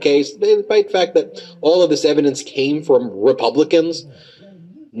settle the case. Despite the fact that all of this evidence came from Republicans,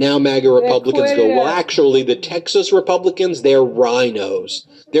 now MAGA Republicans go, well, actually, the Texas Republicans, they're rhinos.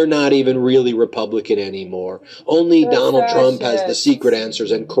 They're not even really Republican anymore. Only Donald Trump has the secret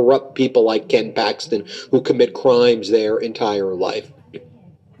answers and corrupt people like Ken Paxton who commit crimes their entire life.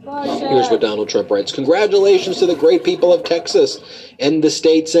 Here's what Donald Trump writes. Congratulations to the great people of Texas and the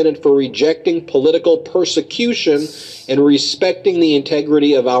state Senate for rejecting political persecution and respecting the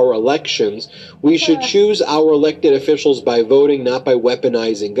integrity of our elections. We should choose our elected officials by voting, not by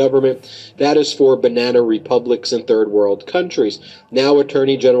weaponizing government. That is for banana republics and third world countries. Now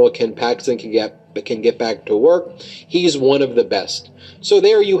Attorney General Ken Paxton can get back to work. He's one of the best. So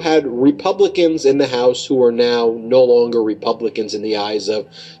there you had Republicans in the House who are now no longer Republicans in the eyes of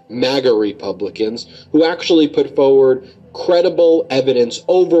MAGA Republicans, who actually put forward credible evidence,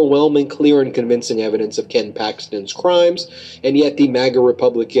 overwhelming, clear, and convincing evidence of Ken Paxton's crimes, and yet the MAGA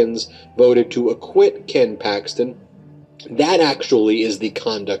Republicans voted to acquit Ken Paxton. That actually is the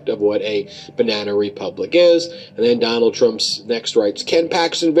conduct of what a banana republic is. And then Donald Trump next writes, Ken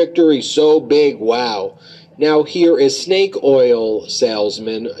Paxton victory, so big, wow. Now here is snake oil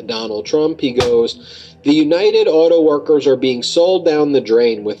salesman Donald Trump. He goes, the United Auto Workers are being sold down the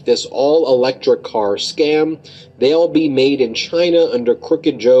drain with this all-electric car scam. They'll be made in China under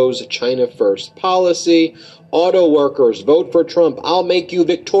Crooked Joe's China First policy. Auto workers, vote for Trump. I'll make you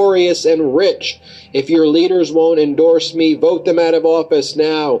victorious and rich. If your leaders won't endorse me, vote them out of office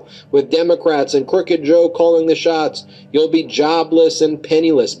now. With Democrats and Crooked Joe calling the shots, you'll be jobless and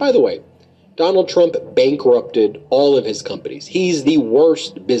penniless. By the way, Donald Trump bankrupted all of his companies. He's the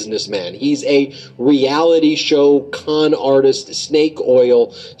worst businessman. He's a reality show con artist, snake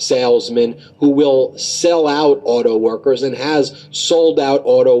oil salesman who will sell out auto workers and has sold out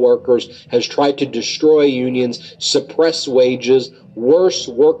auto workers, has tried to destroy unions, suppress wages, worse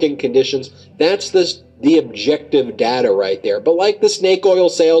working conditions. That's the objective data right there. But like the snake oil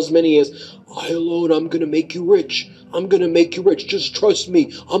salesman he is, I alone, I'm going to make you rich. I'm going to make you rich. Just trust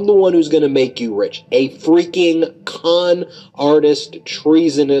me. I'm the one who's going to make you rich. A freaking con artist,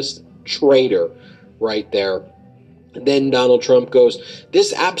 treasonous traitor right there. And then Donald Trump goes,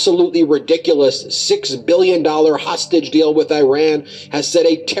 this absolutely ridiculous $6 billion hostage deal with Iran has set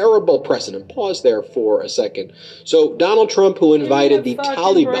a terrible precedent. Pause there for a second. So Donald Trump, who invited the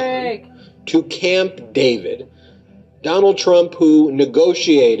Taliban to Camp David, Donald Trump, who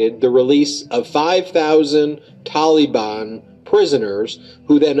negotiated the release of 5,000 Taliban prisoners,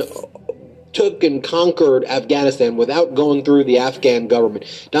 who then took and conquered Afghanistan without going through the Afghan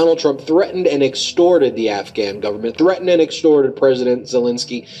government. Donald Trump threatened and extorted the Afghan government, threatened and extorted President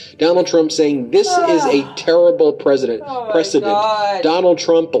Zelensky. Donald Trump saying this is a terrible precedent. Donald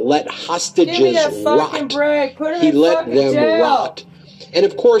Trump let hostages rot. He let them rot. And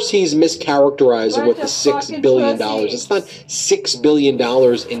of course, he's mischaracterizing what the $6 billion. It's not $6 billion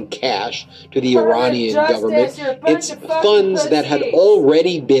in cash to the Iranian government. It's funds that had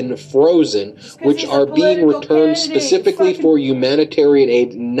already been frozen, which are being returned specifically for humanitarian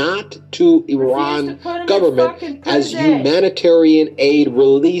aid, not to Iran government, as humanitarian aid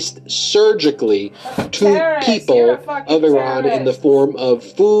released surgically to people of Iran in the form of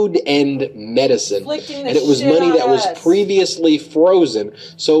food and medicine. And it was money that was previously frozen.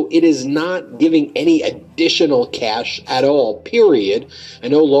 So it is not giving any additional cash at all, period. I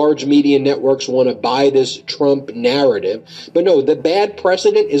know large media networks want to buy this Trump narrative, but no, the bad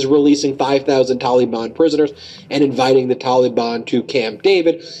precedent is releasing 5,000 Taliban prisoners and inviting the Taliban to Camp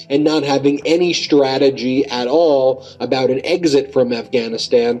David and not having any strategy at all about an exit from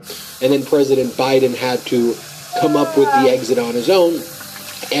Afghanistan. And then President Biden had to come up with the exit on his own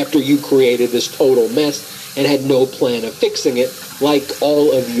after you created this total mess and had no plan of fixing it, like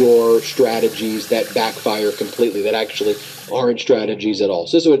all of your strategies that backfire completely, that actually aren't strategies at all.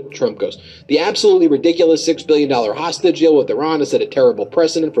 So this is what Trump goes. The absolutely ridiculous $6 billion hostage deal with Iran has set a terrible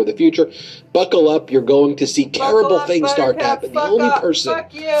precedent for the future. Buckle up, you're going to see terrible things start to happen. The only person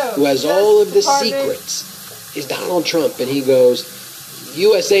who has all of the secrets is Donald Trump, and he goes,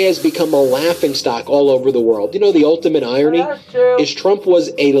 USA has become a laughingstock all over the world. You know, the ultimate irony is Trump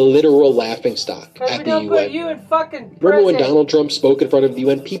was a literal laughingstock at the UN. Remember when Donald Trump spoke in front of the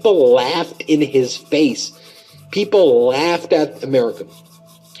UN? People laughed in his face. People laughed at America.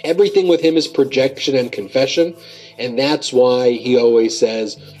 Everything with him is projection and confession, and that's why he always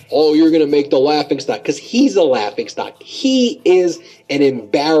says, oh, you're going to make the laughingstock, because he's a laughingstock. He is an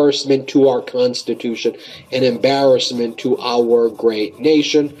embarrassment to our Constitution, an embarrassment to our great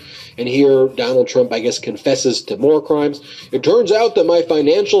nation. And here, Donald Trump, I guess, confesses to more crimes. It turns out that my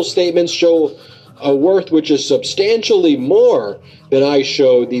financial statements show a worth which is substantially more than I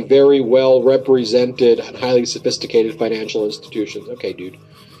show the very well-represented and highly sophisticated financial institutions. Okay, dude.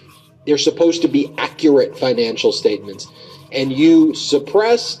 They're supposed to be accurate financial statements. And you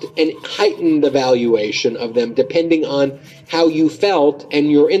suppressed and heightened the valuation of them depending on how you felt and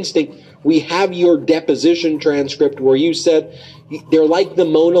your instinct. We have your deposition transcript where you said, they're like the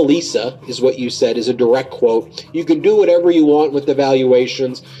Mona Lisa, is what you said, is a direct quote. You can do whatever you want with the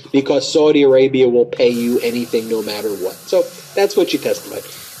valuations because Saudi Arabia will pay you anything no matter what. So that's what you testified.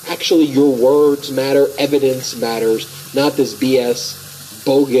 Actually, your words matter, evidence matters, not this BS,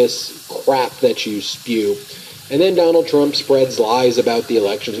 bogus crap that you spew. And then Donald Trump spreads lies about the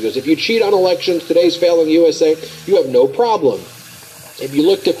elections. He goes, if you cheat on elections, today's failing USA, you have no problem. If you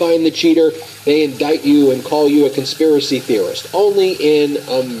look to find the cheater, they indict you and call you a conspiracy theorist. Only in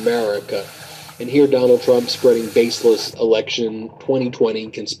America. And here Donald Trump spreading baseless election 2020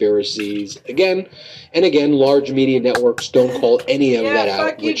 conspiracies again. And again, large media networks don't call any of that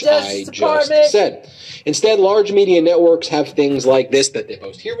out, which I just said. Instead, large media networks have things like this that they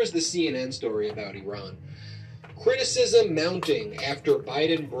post. Here was the CNN story about Iran. Criticism mounting after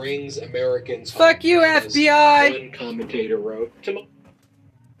Biden brings Americans home. Fuck you, FBI! One commentator wrote.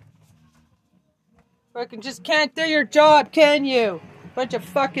 Fucking just can't do your job, can you? Bunch of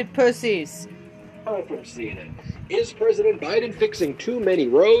fucking pussies. From CNN. Is President Biden fixing too many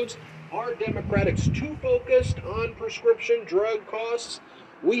roads? Are Democrats too focused on prescription drug costs?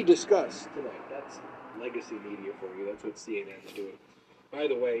 We discuss tonight. That's legacy media for you. That's what CNN's doing. By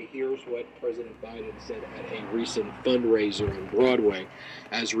the way, here's what President Biden said at a recent fundraiser on Broadway,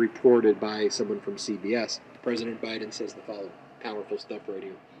 as reported by someone from CBS. President Biden says the following. Powerful stuff right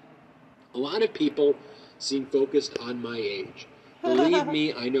here. A lot of people seem focused on my age. Believe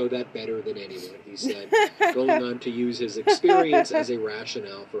me, I know that better than anyone, he said, going on to use his experience as a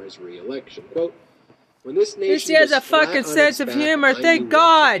rationale for his re-election. Quote, when this nation has a fucking sense of humor, thank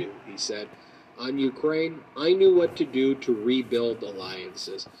God, he said. On Ukraine, I knew what to do to rebuild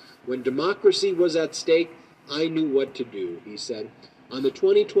alliances. When democracy was at stake, I knew what to do, he said. On the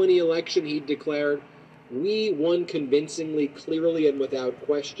 2020 election, he declared, we won convincingly, clearly, and without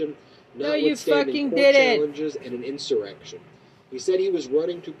question, notwithstanding court challenges and an insurrection. He said he was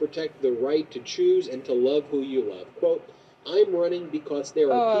running to protect the right to choose and to love who you love. Quote, I'm running because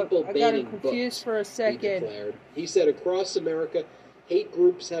there are people banning books, for a second. He declared. He said across America, hate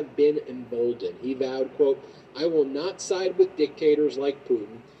groups have been emboldened. He vowed, quote, I will not side with dictators like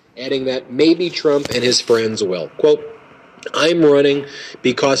Putin, adding that maybe Trump and his friends will. Quote, I'm running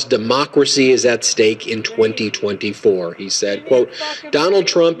because democracy is at stake in 2024, he said. Quote, Donald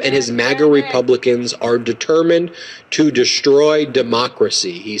Trump and his MAGA Republicans are determined to destroy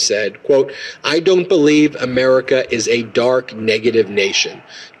democracy, he said. Quote, I don't believe America is a dark, negative nation.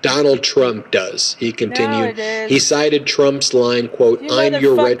 Donald Trump does, he continued. He cited Trump's line, quote, I'm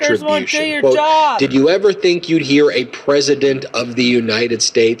your retribution. Quote, did you ever think you'd hear a president of the United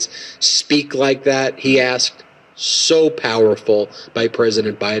States speak like that, he asked. So powerful by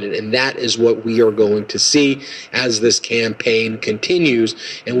President Biden, and that is what we are going to see as this campaign continues,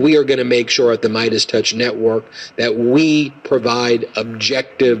 and we are going to make sure at the Meidastouch Network that we provide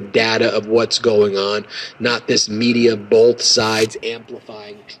objective data of what's going on, not this media both sides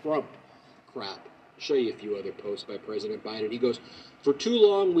amplifying Trump crap. I'll show you a few other posts by President Biden. He goes, for too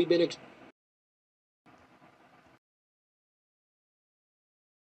long we've been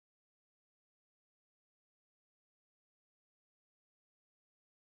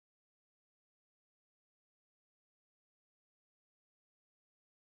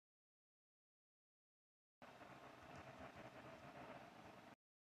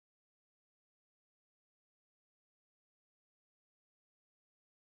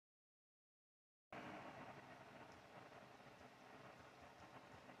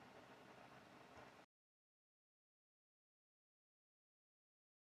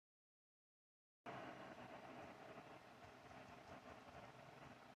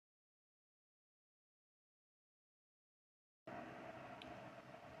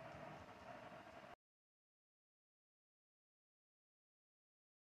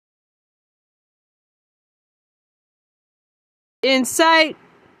incite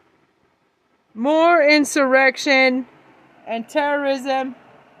more insurrection and terrorism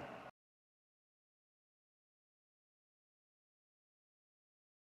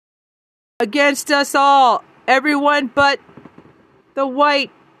against us all, everyone but the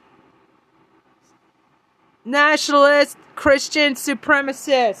white nationalist Christian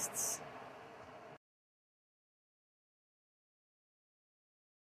supremacists.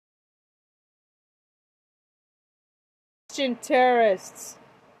 Christian terrorists.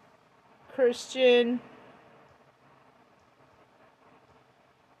 Christian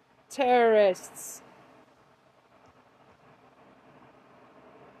terrorists.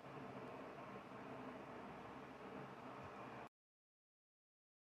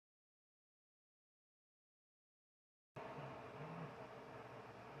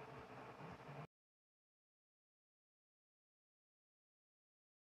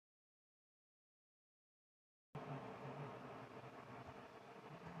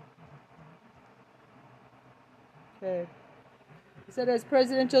 Okay. He said, as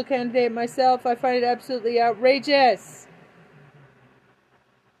presidential candidate myself, I find it absolutely outrageous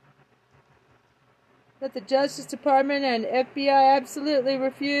that the Justice Department and FBI absolutely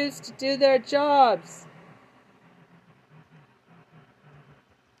refuse to do their jobs.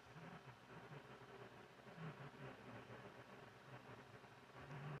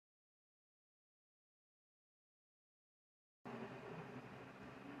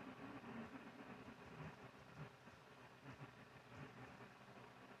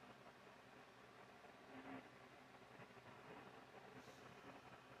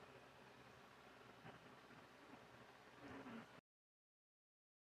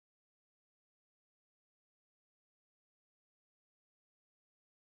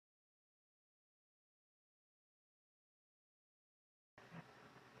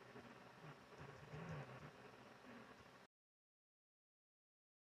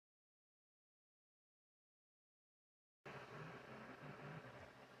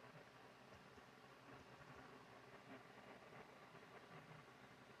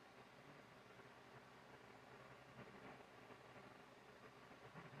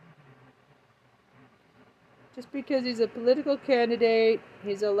 Just because he's a political candidate,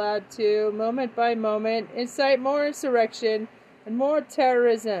 he's allowed to, moment by moment, incite more insurrection and more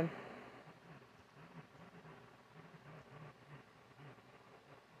terrorism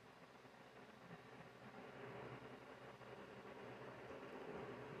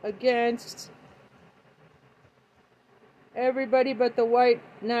against everybody but the white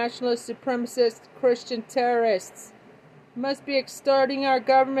nationalist supremacist Christian terrorists. He must be extorting our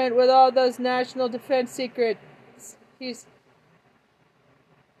government with all those national defense secrets. He's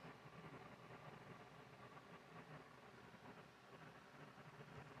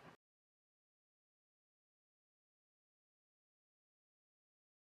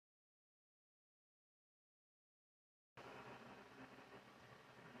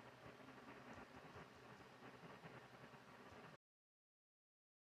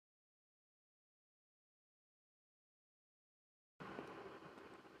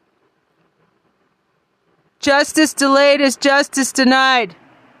Justice delayed is justice denied.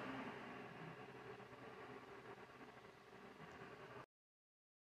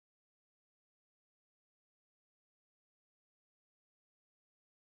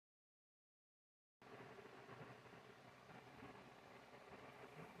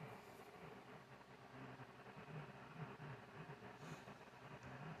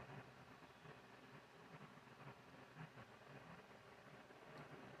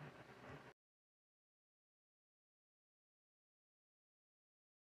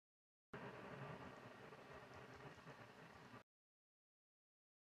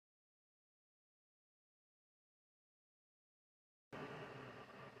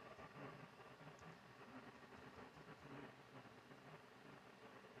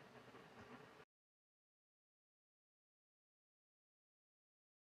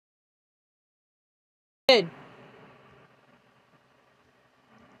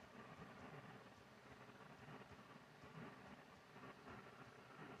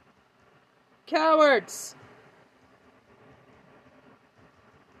 Cowards!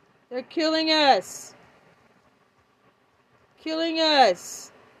 They're killing us! Killing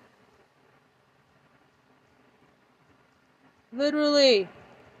us! Literally.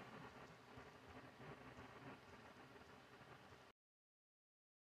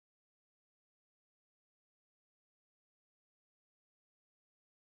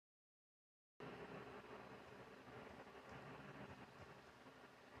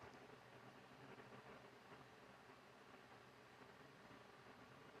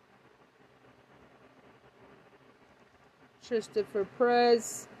 Christopher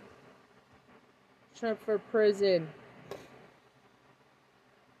Prez. Trump for prison.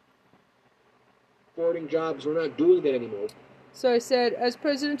 Supporting jobs, we're not doing that anymore. So I said, as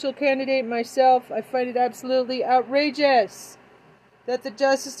presidential candidate myself, I find it absolutely outrageous that the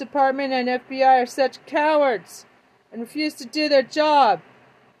Justice Department and FBI are such cowards and refuse to do their job.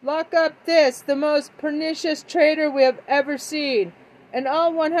 Lock up the most pernicious traitor we have ever seen, and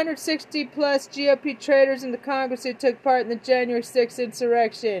all 160 plus GOP traitors in the Congress who took part in the January 6th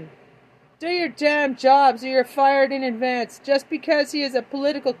insurrection. Do your damn jobs or you're fired in advance. Just because he is a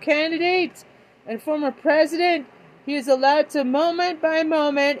political candidate and former president, he is allowed to moment by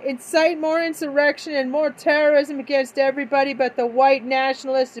moment incite more insurrection and more terrorism against everybody but the white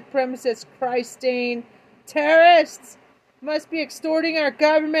nationalist supremacist Christine terrorists. Must be extorting our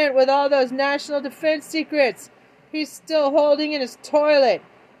government with all those national defense secrets he's still holding in his toilet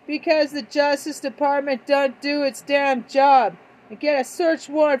because the Justice Department don't do its damn job and get a search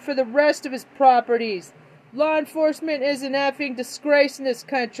warrant for the rest of his properties. Law enforcement is an effing disgrace in this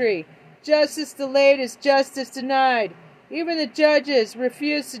country. Justice delayed is justice denied. Even the judges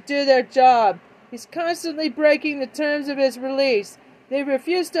refuse to do their job. He's constantly breaking the terms of his release. They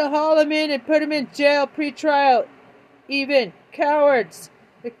refuse to haul him in and put him in jail pre-trial. Even cowards.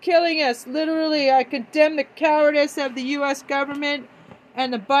 They're killing us. Literally, I condemn the cowardice of the U.S. government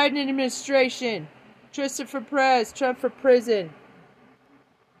and the Biden administration. Christopher Prez, Trump for prison.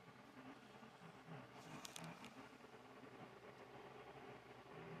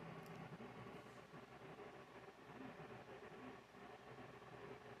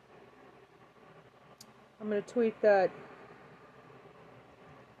 I'm going to tweet that.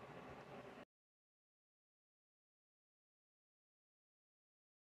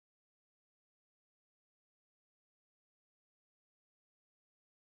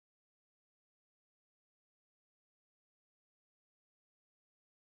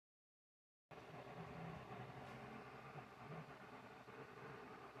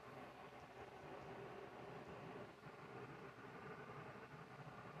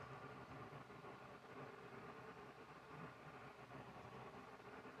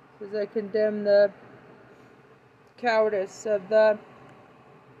 Because I condemn the cowardice of the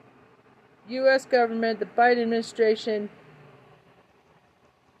U.S. government, the Biden administration,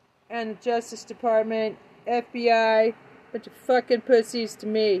 and the Justice Department, FBI, bunch of fucking pussies to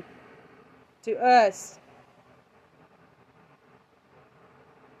me. To us.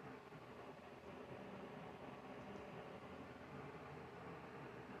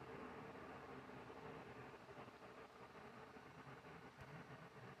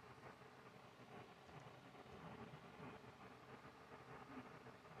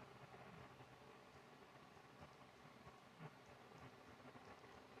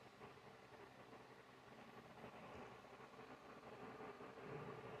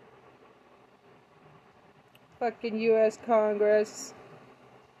 Fucking U.S. Congress.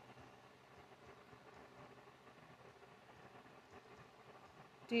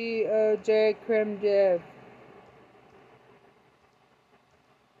 DOJ Crim Div.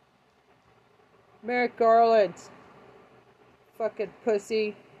 Merrick Garland. Fucking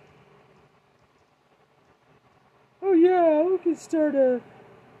pussy. Oh yeah, let's start a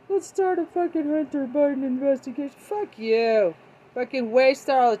fucking Hunter Biden investigation. Fuck you. Fucking waste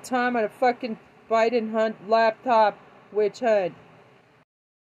all the time on a fucking Biden hunt laptop witch hunt.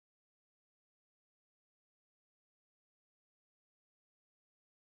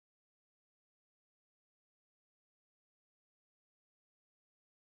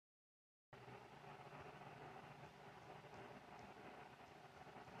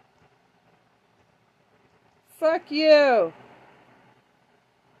 Fuck you.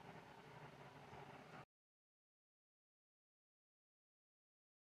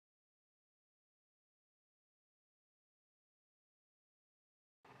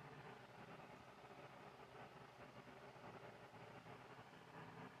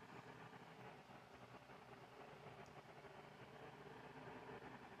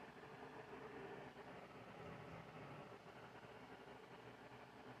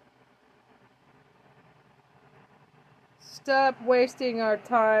 Stop wasting our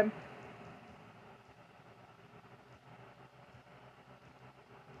time.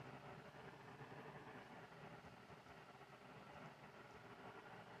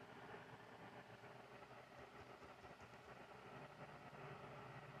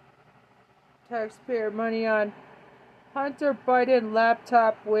 Taxpayer money on Hunter Biden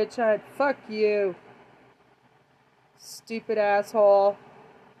laptop witch hunt. Fuck you. Stupid asshole.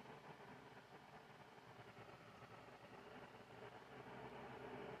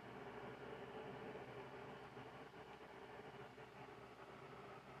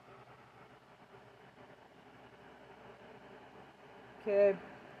 Okay.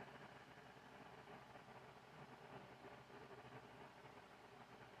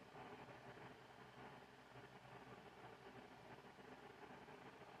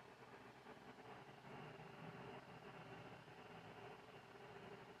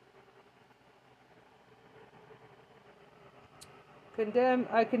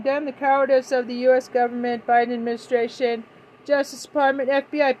 I condemn the cowardice of the U.S. government, Biden administration, Justice Department,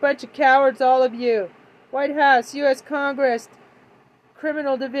 FBI, bunch of cowards, all of you. White House, U.S. Congress,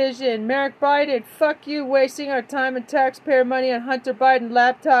 Criminal Division, Merrick Biden, fuck you, wasting our time and taxpayer money on Hunter Biden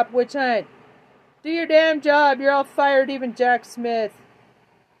laptop witch hunt. Do your damn job, you're all fired, even Jack Smith.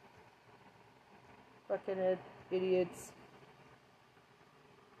 Fucking idiots.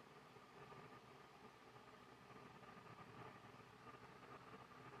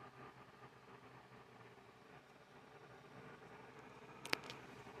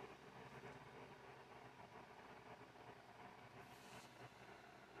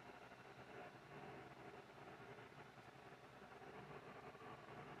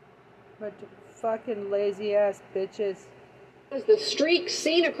 Bunch of fucking lazy ass bitches. As the streak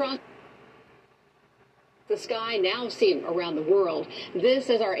seen across the sky, now seen around the world.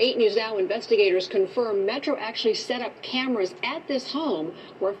 This, as our 8 News Now investigators confirm, Metro actually set up cameras at this home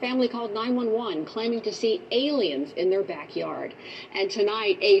where a family called 911 claiming to see aliens in their backyard. And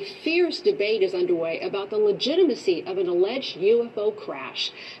tonight, a fierce debate is underway about the legitimacy of an alleged UFO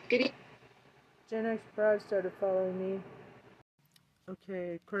crash. Gen X Brad started following me.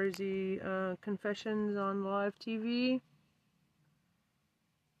 Okay, crazy confessions on live TV.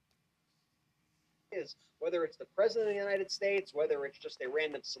 Whether it's the President of the United States, whether it's just a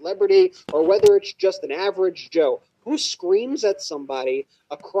random celebrity, or whether it's just an average Joe, who screams at somebody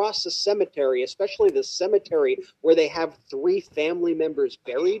across a cemetery, especially the cemetery where they have 3 family members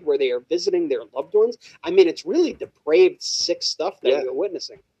buried, where they are visiting their loved ones? I mean, it's really depraved, sick stuff that we're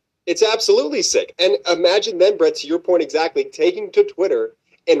witnessing. It's absolutely sick. And imagine then, Brett, to your point exactly, taking to Twitter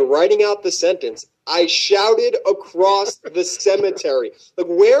and writing out the sentence, "I shouted across the cemetery." Like,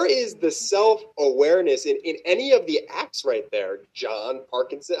 where is the self-awareness in any of the acts right there? John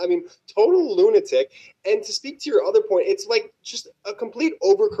Parkinson, I mean, total lunatic. And to speak to your other point, it's like just a complete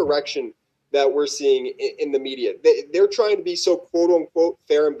overcorrection that we're seeing in the media. They're trying to be so quote-unquote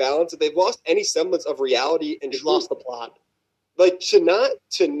fair and balanced that they've lost any semblance of reality and truth. Lost the plot. Like, to not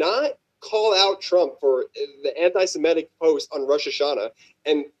call out Trump for the anti-Semitic post on Rosh Hashanah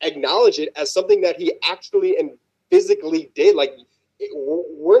and acknowledge it as something that he actually and physically did. Like,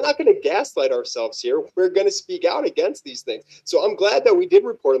 we're not going to gaslight ourselves here. We're going to speak out against these things. So I'm glad that we did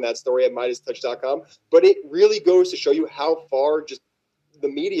report on that story at Meidastouch.com, but it really goes to show you how far just the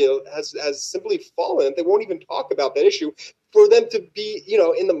media has simply fallen. They won't even talk about that issue for them to be,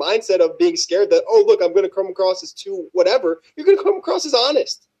 in the mindset of being scared that, oh, look, I'm going to come across as too whatever. You're going to come across as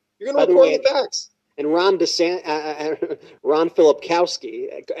honest. You're going to report the facts. And Ron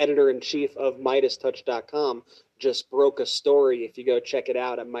Filipkowski, editor-in-chief of Meidastouch.com, just broke a story, if you go check it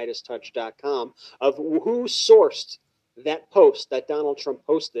out at Meidastouch.com, of who sourced that post that Donald Trump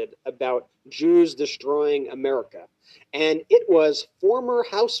posted about Jews destroying America. And it was former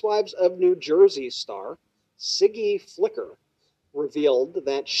Housewives of New Jersey star Siggy Flicker revealed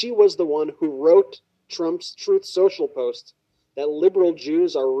that she was the one who wrote Trump's Truth Social post that liberal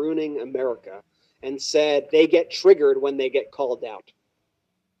Jews are ruining America, and said they get triggered when they get called out.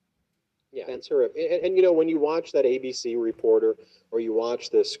 Yeah, that's horrific. And you know, when you watch that ABC reporter, or you watch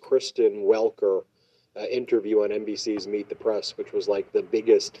this Kristen Welker interview on NBC's Meet the Press, which was like the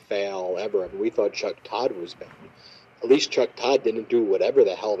biggest fail ever. I mean, we thought Chuck Todd was bad. At least Chuck Todd didn't do whatever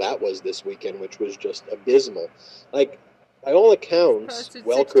the hell that was this weekend, which was just abysmal. Like, by all accounts,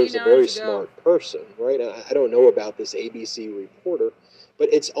 Welker's a very smart person, right? I don't know about this ABC reporter,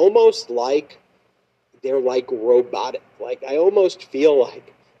 but it's almost like they're like robotic. Like, I almost feel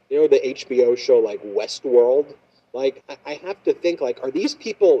like, you know, the HBO show like Westworld. Like, I have to think, like, are these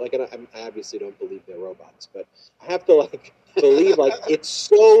people, like, and I obviously don't believe they're robots, but I have to, like, believe, like, it's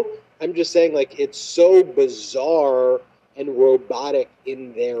so, I'm just saying, like, it's so bizarre and robotic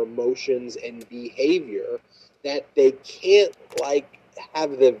in their motions and behavior that they can't, like,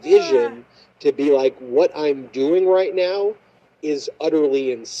 have the vision to be like, what I'm doing right now is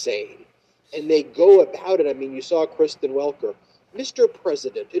utterly insane. And they go about it. I mean, you saw Kristen Welker. Mr.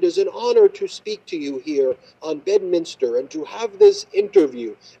 President, it is an honor to speak to you here on Bedminster and to have this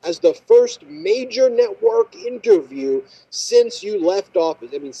interview as the first major network interview since you left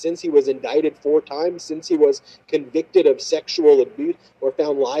office. I mean, since he was indicted 4 times, since he was convicted of sexual abuse or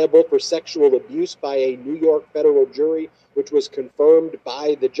found liable for sexual abuse by a New York federal jury, which was confirmed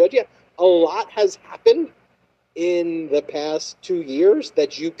by the judge. Yeah, a lot has happened in the past 2 years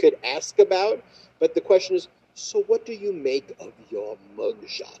that you could ask about, but the question is, so what do you make of your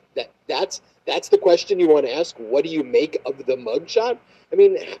mugshot? That's the question you want to ask. What do you make of the mugshot? I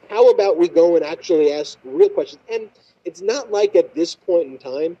mean, how about we go and actually ask real questions? And it's not like at this point in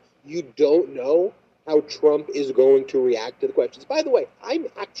time you don't know how Trump is going to react to the questions. By the way, I'm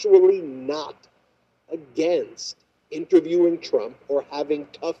actually not against interviewing Trump or having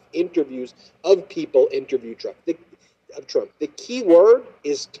tough interviews of people interview Trump. The key word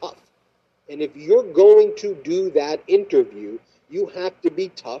is tough. And if you're going to do that interview, you have to be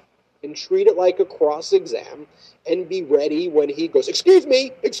tough and treat it like a cross-exam and be ready when he goes, excuse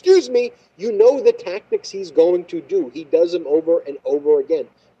me, you know the tactics he's going to do. He does them over and over again.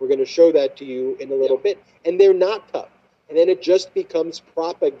 We're going to show that to you in a little bit. And they're not tough. And then it just becomes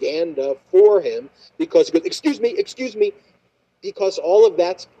propaganda for him because he goes, excuse me, because all of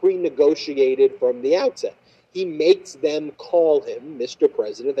that's pre-negotiated from the outset. He makes them call him Mr.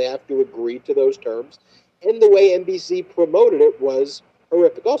 President. They have to agree to those terms. And the way NBC promoted it was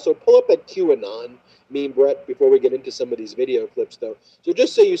horrific. Also, pull up that QAnon meme, Brett, before we get into some of these video clips, though. So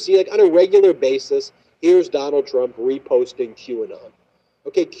just so you see, like, on a regular basis, here's Donald Trump reposting QAnon.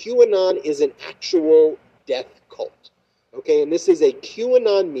 Okay, QAnon is an actual death cult. Okay, and this is a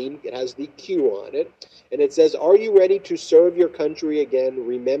QAnon meme. It has the Q on it. And it says, are you ready to serve your country again?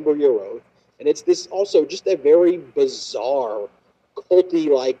 Remember your oath. And it's this also just a very bizarre,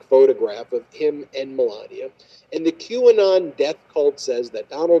 culty-like photograph of him and Melania. And the QAnon death cult says that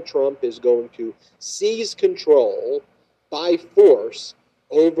Donald Trump is going to seize control by force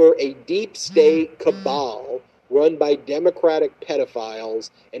over a deep state cabal run by Democratic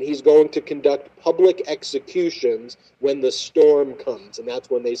pedophiles, and he's going to conduct public executions when the storm comes. And that's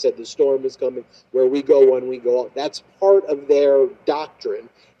when they said the storm is coming, where we go when we go out. That's part of their doctrine.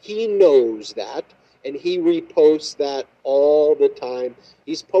 He knows that, and he reposts that all the time.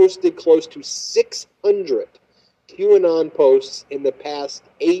 He's posted close to 600 QAnon posts in the past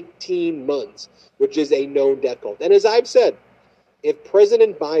 18 months, which is a known death cult. And as I've said, if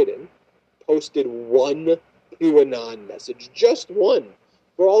President Biden posted one QAnon message, just one,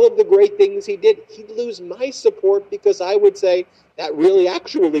 for all of the great things he did, he'd lose my support because I would say that really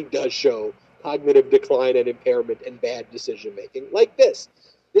actually does show cognitive decline and impairment and bad decision-making. Like this.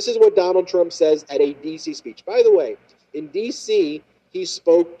 This is what Donald Trump says at a D.C. speech. By the way, in D.C., he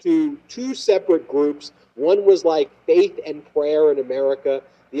spoke to 2 separate groups. One was like Faith and Prayer in America.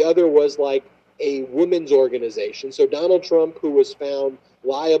 The other was like a women's organization. So Donald Trump, who was found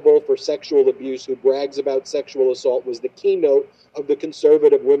liable for sexual abuse, who brags about sexual assault, was the keynote of the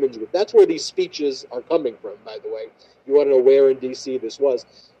conservative women's group. That's where these speeches are coming from, by the way. You want to know where in D.C. this was.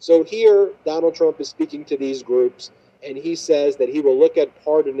 So here, Donald Trump is speaking to these groups, and he says that he will look at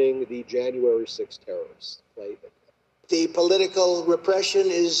pardoning the January 6th terrorists. The political repression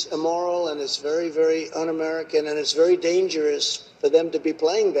is immoral, and it's very, very un-American, and it's very dangerous for them to be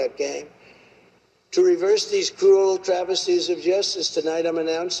playing that game. To reverse these cruel travesties of justice, tonight I'm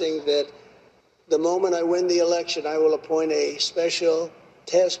announcing that the moment I win the election, I will appoint a special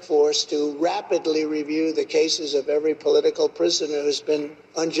task force to rapidly review the cases of every political prisoner who's been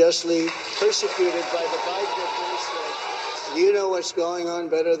unjustly persecuted by the Biden administration. You know what's going on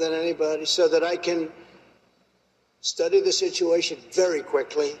better than anybody, so that I can study the situation very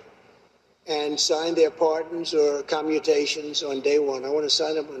quickly and sign their pardons or commutations on day one. I want to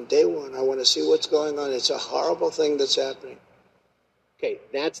sign them on day one. I want to see what's going on. It's a horrible thing that's happening. Okay,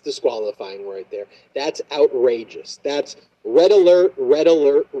 that's disqualifying right there. That's outrageous. That's red alert, red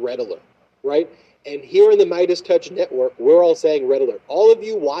alert, red alert, right? And here in the Meidastouch network, we're all saying red alert. All of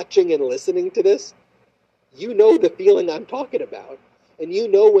you watching and listening to this, you know the feeling I'm talking about. And you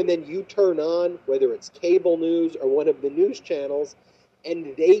know when then you turn on, whether it's cable news or one of the news channels,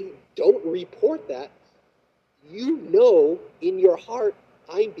 and they don't report that, you know in your heart,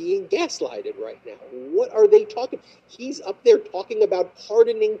 I'm being gaslighted right now. What are they talking? He's up there talking about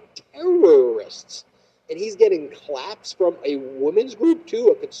pardoning terrorists. And he's getting claps from a women's group, too,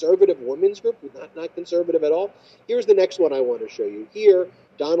 a conservative women's group, not conservative at all. Here's the next one I want to show you. Here,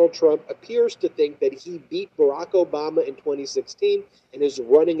 Donald Trump appears to think that he beat Barack Obama in 2016 and is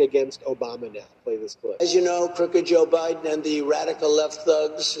running against Obama now. Play this clip. As you know, crooked Joe Biden and the radical left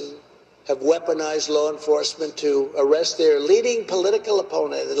thugs who have weaponized law enforcement to arrest their leading political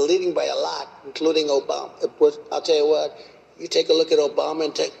opponent, they're leading by a lot, including Obama. I'll tell you what, you take a look at Obama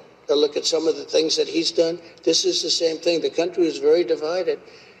and take a look at some of the things that he's done. This is the same thing. The country is very divided.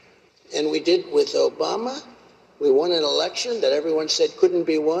 And we did with Obama. We won an election that everyone said couldn't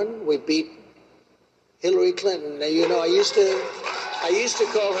be won. We beat Hillary Clinton. Now, you know, I used to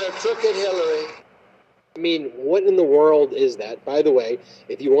call her Crooked Hillary. I mean, what in the world is that? By the way,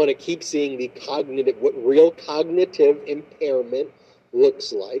 if you want to keep seeing what real cognitive impairment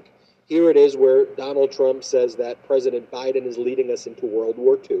looks like, here it is where Donald Trump says that President Biden is leading us into World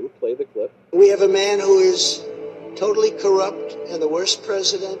War II. Play the clip. We have a man who is totally corrupt and the worst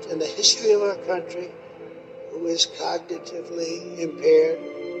president in the history of our country, who is cognitively impaired,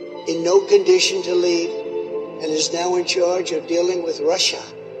 in no condition to lead, and is now in charge of dealing with Russia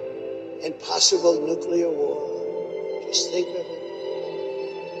and possible nuclear war. Just think of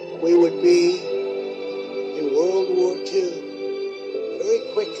it. We would be in World War II very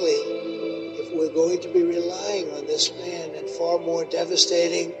quickly if we're going to be relying on this man, and far more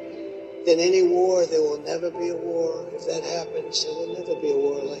devastating than any war. There will never be a war. If that happens, there will never be a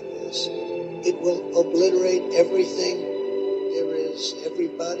war like this. It will obliterate everything there is,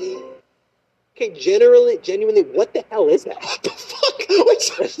 everybody. Okay, genuinely, what the hell is that? What the fuck?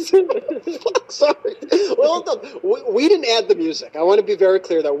 Sorry. Well, we didn't add the music. I want to be very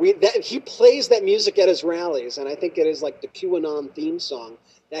clear that he plays that music at his rallies, and I think it is like the QAnon theme song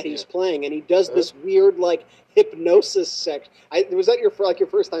that he's playing, and he does this weird like hypnosis section. Was that your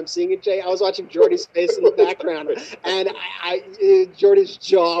first time seeing it, Jay? I was watching Jordy's face in the background, and Jordy's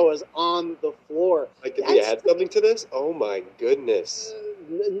jaw was on the floor. Like, did he add something to this? Oh my goodness.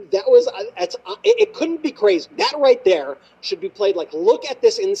 It couldn't be crazy. That right there should be played like, look at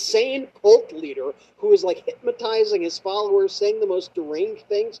this insane cult leader who is like hypnotizing his followers, saying the most deranged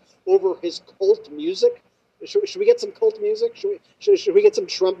things over his cult music. Should we get some cult music? Should we get some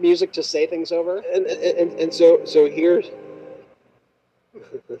Trump music to say things over? And so here's we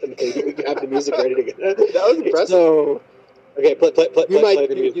have the music ready to go. That was impressive. So okay, play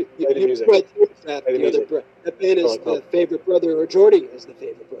the music. That Ben is the favorite brother, or Jordy is the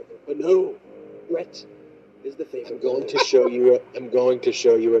favorite brother, but no, Brett is the favorite. I'm going to show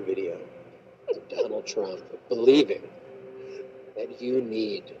you a video of Donald Trump believing that you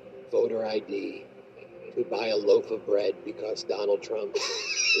need voter ID to buy a loaf of bread because Donald Trump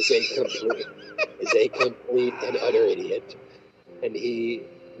is a complete and utter idiot, and he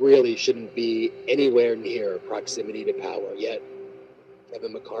really shouldn't be anywhere near proximity to power. Yet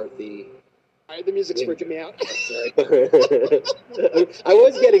Kevin McCarthy. The music's freaking me out. I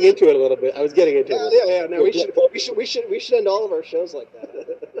was getting into it a little bit. Yeah. No, we should end all of our shows like that.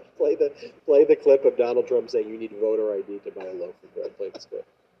 play the clip of Donald Trump saying you need voter ID to buy a loaf of bread. Play this clip.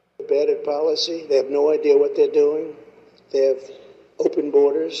 Bad at policy. They have no idea what they're doing. They have open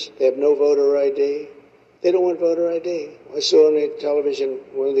borders. They have no voter ID. They don't want voter ID. I saw on the television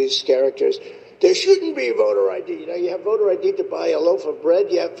one of these characters. There shouldn't be voter ID. Now, you have voter ID to buy a loaf of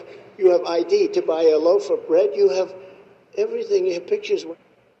bread. You have ID to buy a loaf of bread. You have everything. You have pictures.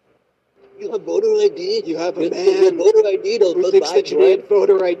 You have voter ID. You have a man voter ID who thinks that you need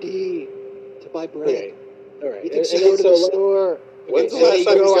voter ID to buy bread. Okay. All right. He thinks to go to the store. When's the last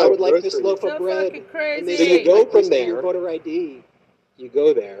time I would like this loaf of bread. Crazy. So you go from there. Your voter ID. you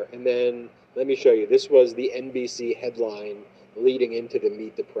go there, and then let me show you. This was the NBC headline leading into the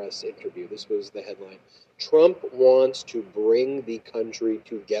Meet the Press interview. This was the headline. Trump wants to bring the country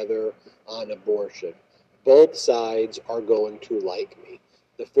together on abortion. Both sides are going to like me.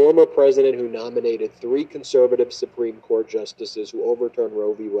 The former president who nominated 3 conservative Supreme Court justices who overturned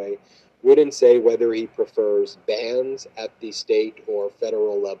Roe v. Wade wouldn't say whether he prefers bans at the state or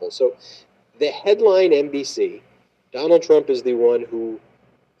federal level. So the headline NBC, Donald Trump is the one who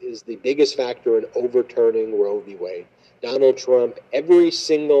is the biggest factor in overturning Roe v. Wade. Donald Trump, every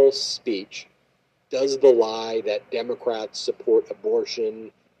single speech, does the lie that Democrats support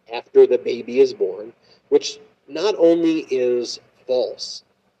abortion after the baby is born, which not only is false,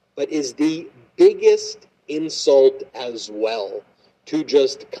 but is the biggest insult as well to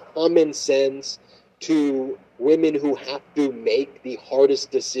just common sense, to women who have to make the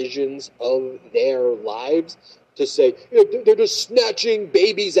hardest decisions of their lives, to say, they're just snatching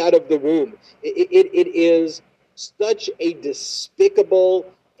babies out of the womb. It is such a despicable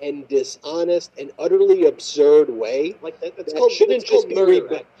and dishonest and utterly absurd way. Like that's that called shouldn't just be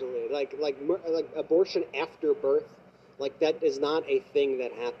murder, actually. Like abortion after birth. Like that is not a thing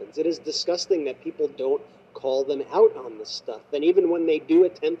that happens. It is disgusting that people don't call them out on this stuff. And even when they do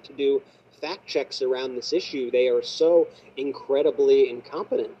attempt to do fact checks around this issue, they are so incredibly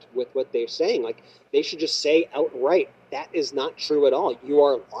incompetent with what they're saying. Like, they should just say outright, that is not true at all. You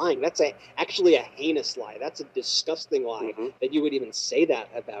are lying. That's actually a heinous lie. That's a disgusting lie that you would even say that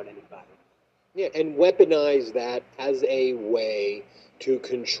about anybody. Yeah, and weaponize that as a way to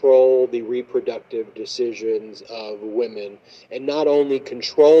control the reproductive decisions of women, and not only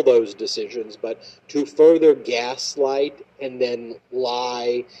control those decisions, but to further gaslight and then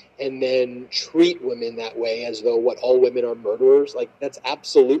lie and then treat women that way as though all women are murderers. Like, that's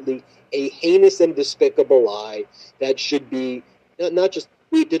absolutely a heinous and despicable lie that should be not just,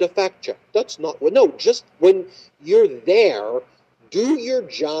 we did a fact check. That's not, no, just when you're there, do your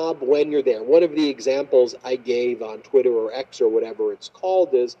job when you're there. One of the examples I gave on Twitter or X or whatever it's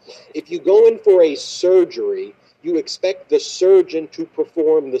called is, if you go in for a surgery, you expect the surgeon to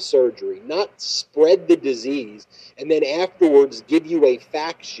perform the surgery, not spread the disease, and then afterwards give you a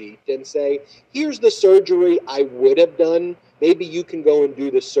fact sheet and say, here's the surgery I would have done. Maybe you can go and do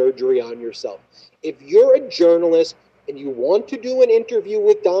the surgery on yourself. If you're a journalist and you want to do an interview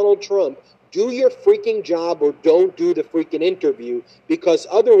with Donald Trump, do your freaking job or don't do the freaking interview, because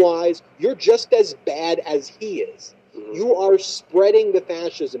otherwise you're just as bad as he is. You are spreading the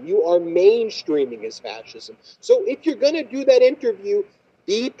fascism. You are mainstreaming his fascism. So if you're going to do that interview,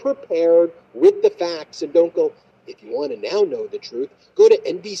 be prepared with the facts and don't go, if you want to now know the truth, go to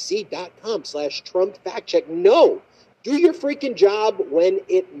NBC.com/Trump fact check. No, do your freaking job when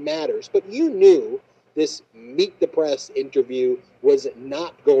it matters. But you knew this Meet the Press interview was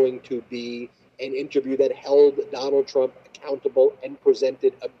not going to be an interview that held Donald Trump accountable and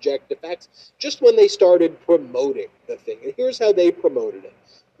presented objective facts just when they started promoting the thing. And here's how they promoted it.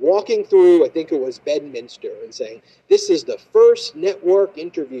 Walking through, I think it was Bedminster, and saying, this is the first network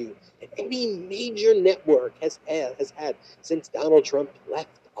interview that any major network has had since Donald Trump left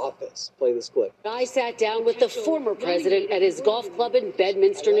office. Play this clip. I sat down with the former president at his golf club in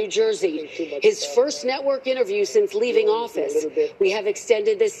Bedminster, New Jersey. His first network interview since leaving office. We have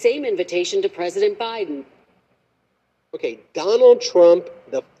extended the same invitation to President Biden. Okay, Donald Trump,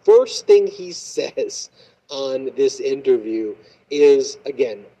 the first thing he says on this interview is,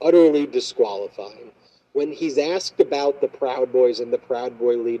 again, utterly disqualifying. When he's asked about the Proud Boys and the Proud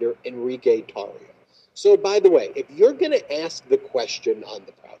Boy leader, Enrique Tarrio. So, by the way, if you're going to ask the question on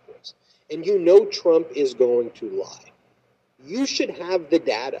the Proud Boys, and you know Trump is going to lie, you should have the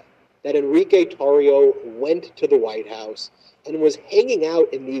data that Enrique Tarrio went to the White House and was hanging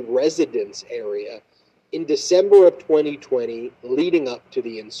out in the residence area in December of 2020 leading up to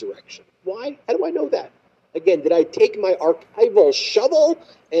the insurrection. Why? How do I know that? Again, did I take my archival shovel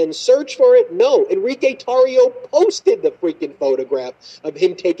and search for it? No. Enrique Tarrio posted the freaking photograph of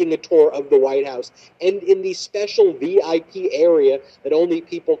him taking a tour of the White House and in the special VIP area that only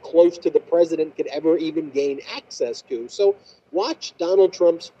people close to the president could ever even gain access to. So watch Donald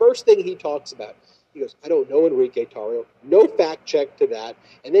Trump's first thing he talks about. He goes, I don't know Enrique Tarrio. No fact check to that.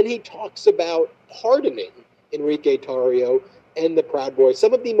 And then he talks about pardoning Enrique Tarrio and the Proud Boys,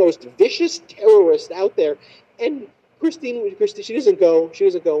 some of the most vicious terrorists out there. And Christine, she doesn't go,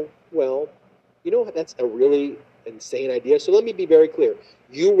 well, you know, that's a really insane idea. So let me be very clear.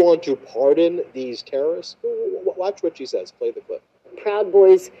 You want to pardon these terrorists? Watch what she says. Play the clip. Proud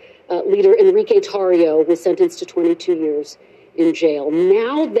Boys leader Enrique Tarrio was sentenced to 22 years in jail.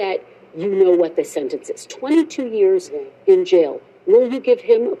 Now that you know what the sentence is, 22 years in jail, Will you give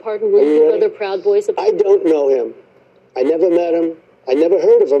him a pardon? Will you give other Proud Boys a pardon? I don't know him. I never met him. I never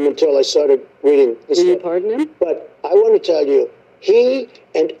heard of him until I started reading this Will you stuff. pardon him? But I want to tell you, he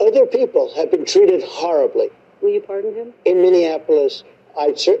and other people have been treated horribly. Will you pardon him? In Minneapolis,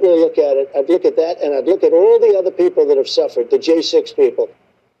 I'd certainly look at it. I'd look at that, and I'd look at all the other people that have suffered, the J6 people.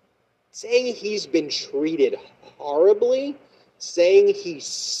 Saying he's been treated horribly, saying he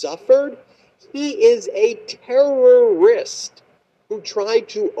suffered, he is a terrorist who tried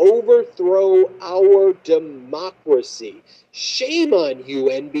to overthrow our democracy. Shame on you,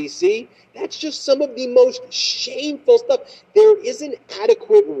 NBC. That's just some of the most shameful stuff. There isn't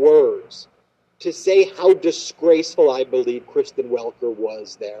adequate words to say how disgraceful I believe Kristen Welker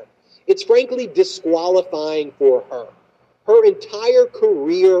was there. It's frankly disqualifying for her. Her entire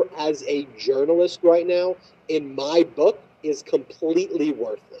career as a journalist right now, in my book, is completely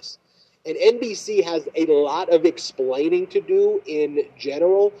worthless. And NBC has a lot of explaining to do in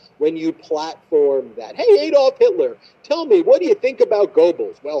general when you platform that. Hey, Adolf Hitler, tell me, what do you think about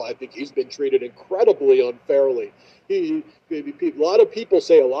Goebbels? Well, I think he's been treated incredibly unfairly. A lot of people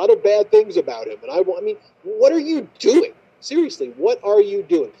say a lot of bad things about him. And I mean, what are you doing? Seriously, what are you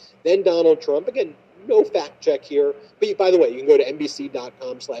doing? Then Donald Trump, again, no fact check here. But by the way, you can go to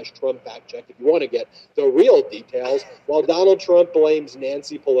NBC.com/Trump fact check if you want to get the real details, while Donald Trump blames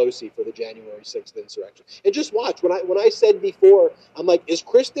Nancy Pelosi for the January 6th insurrection. And just watch, when I said before, I'm like, is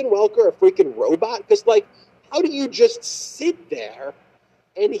Kristen Welker a freaking robot? Because, like, how do you just sit there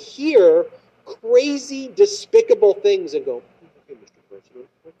and hear crazy, despicable things and go, okay, Mr. President,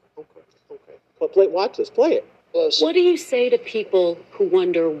 okay. Watch this, play it. What do you say to people who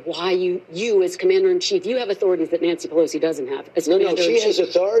wonder why you as Commander-in-Chief, you have authorities that Nancy Pelosi doesn't have as Commander-in-Chief? No, she has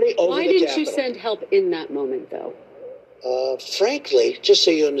authority over Why the didn't Capitol. you send help in that moment, though? Frankly, just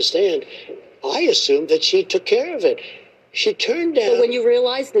so you understand, I assumed that she took care of it. She turned down... So when you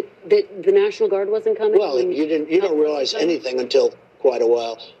realized that the National Guard wasn't coming? Well, you don't realize anything until quite a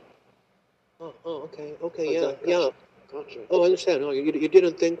while. Okay, yeah. Oh, I understand. No, you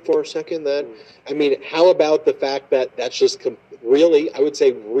didn't think for a second that... I mean, how about the fact that that's just really, I would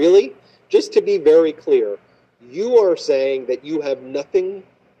say really, just to be very clear, you are saying that you have no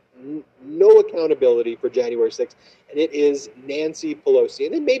accountability for January 6th, and it is Nancy Pelosi.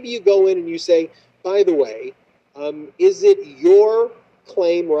 And then maybe you go in and you say, by the way, is it your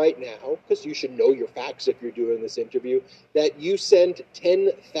claim right now, because you should know your facts if you're doing this interview, that you sent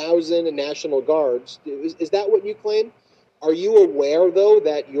 10,000 National Guards? Is that what you claim? Are you aware, though,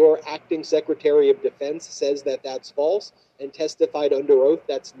 that your acting Secretary of Defense says that that's false and testified under oath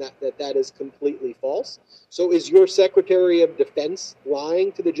that is completely false? So is your Secretary of Defense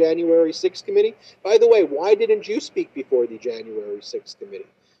lying to the January 6th committee? By the way, why didn't you speak before the January 6th committee?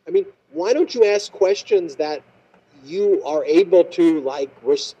 I mean, why don't you ask questions that you are able to,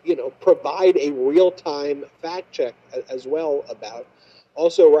 provide a real-time fact check as well about?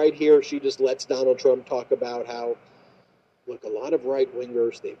 Also, right here, she just lets Donald Trump talk about how, look, a lot of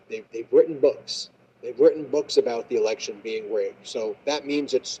right-wingers, they've written books. They've written books about the election being rigged. So that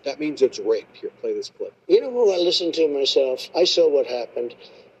means it's rigged. Here, play this clip. You know who I listened to myself? I saw what happened.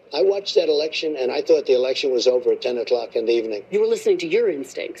 I watched that election, and I thought the election was over at 10 o'clock in the evening. You were listening to your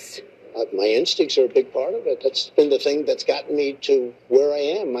instincts. My instincts are a big part of it. That's been the thing that's gotten me to where I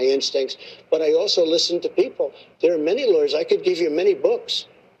am, my instincts. But I also listen to people. There are many lawyers. I could give you many books.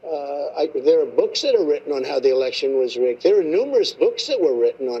 There are books that are written on how the election was rigged. There are numerous books that were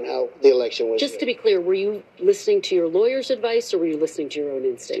written on how the election was rigged. Just to be clear, were you listening to your lawyer's advice or were you listening to your own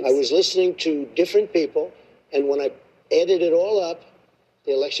instincts? I was listening to different people, and when I added it all up,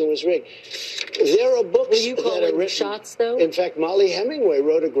 the election was rigged. There are books that are written. Were you calling the shots, though? In fact, Molly Hemingway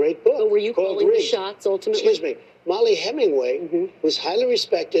wrote a great book. But were you calling the shots, ultimately? Excuse me. Molly Hemingway was highly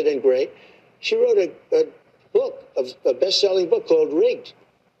respected and great. She wrote a book, a best-selling book called Rigged.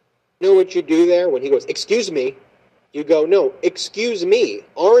 You know what you do there? When he goes, excuse me, you go, no, excuse me.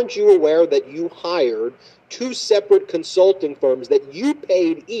 Aren't you aware that you hired two separate consulting firms that you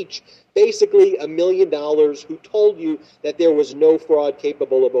paid each basically $1 million, who told you that there was no fraud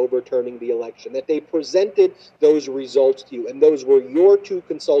capable of overturning the election, that they presented those results to you, and those were your two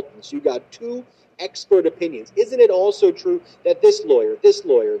consultants. You got two expert opinions. Isn't it also true that this lawyer,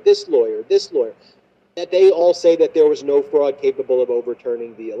 that they all say that there was no fraud capable of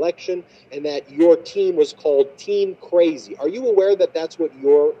overturning the election, and that your team was called Team Crazy? Are you aware that that's what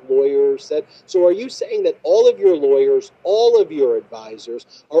your lawyer said? So are you saying that all of your lawyers, all of your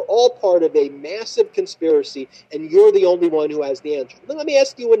advisors, are all part of a massive conspiracy, and you're the only one who has the answer? Let me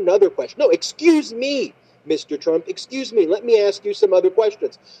ask you another question. No, excuse me. Mr. Trump. Excuse me, let me ask you some other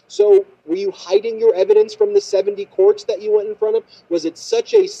questions. So, were you hiding your evidence from the 70 courts that you went in front of? Was it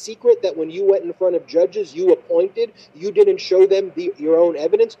such a secret that when you went in front of judges you appointed, you didn't show them your own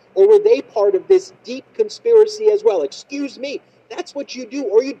evidence? Or were they part of this deep conspiracy as well? Excuse me, that's what you do,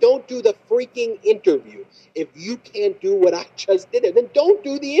 or you don't do the freaking interview. If you can't do what I just did, then don't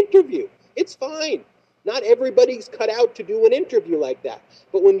do the interview. It's fine. Not everybody's cut out to do an interview like that.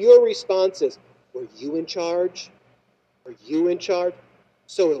 But when your response is, were you in charge? Were you in charge?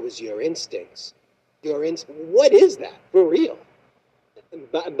 So it was your instincts. What is that, for real?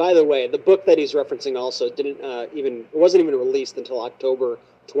 By the way, the book that he's referencing also wasn't even released until October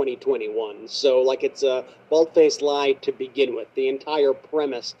 2021. So, it's a bald-faced lie to begin with. The entire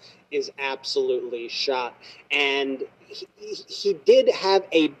premise is absolutely shot. And he did have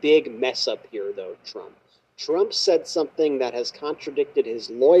a big mess up here, though, Trump. Trump said something that has contradicted his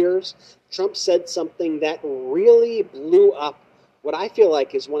lawyers. Trump said something that really blew up what I feel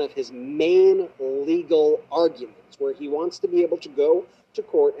like is one of his main legal arguments, where he wants to be able to go to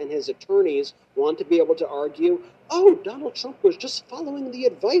court and his attorneys want to be able to argue, oh, Donald Trump was just following the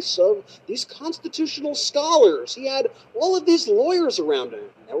advice of these constitutional scholars. He had all of these lawyers around him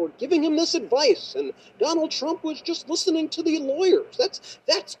that were giving him this advice, and Donald Trump was just listening to the lawyers.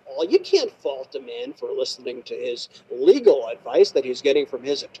 That's all. You can't fault a man for listening to his legal advice that he's getting from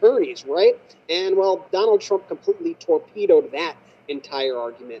his attorneys, right? And, well, Donald Trump completely torpedoed that entire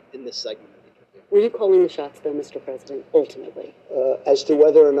argument in this segment. Were you calling the shots, though, Mr. President, ultimately? As to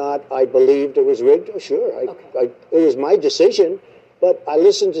whether or not I believed it was rigged, sure. It was my decision, but I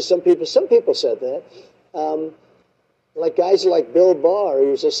listened to some people. Some people said that. Like guys like Bill Barr, he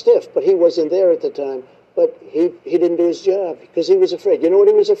was a stiff, but he wasn't there at the time. But he didn't do his job because he was afraid. You know what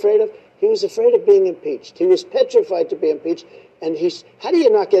he was afraid of? He was afraid of being impeached. He was petrified to be impeached. And how do you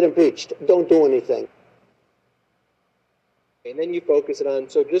not get impeached? Don't do anything. And then you focus it on,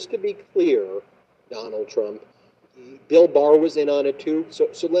 so just to be clear, Donald Trump, Bill Barr was in on it too. So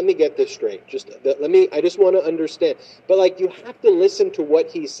let me get this straight. I just want to understand. But you have to listen to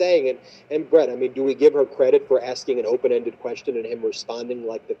what he's saying. And Brett, do we give her credit for asking an open-ended question and him responding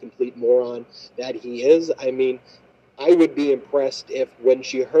like the complete moron that he is? I would be impressed if when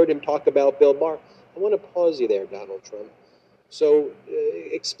she heard him talk about Bill Barr, I want to pause you there, Donald Trump. So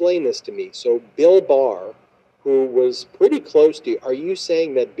explain this to me. So Bill Barr, who was pretty close to you, are you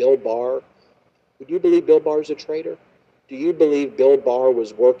saying that Bill Barr, would you believe Bill Barr is a traitor? Do you believe Bill Barr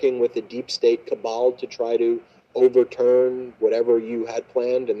was working with the deep state cabal to try to overturn whatever you had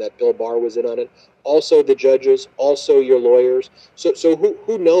planned and that Bill Barr was in on it? Also the judges, also your lawyers. So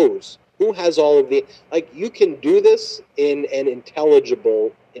who knows? Who has all of the... you can do this in an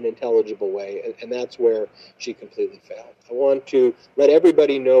intelligible way, and that's where she completely failed. I want to let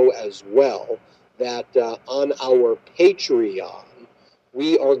everybody know as well that on our Patreon,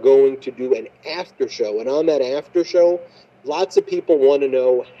 we are going to do an after show. And on that after show, lots of people want to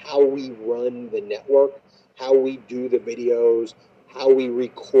know how we run the network, how we do the videos, how we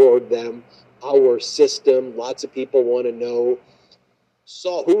record them, our system. Lots of people want to know,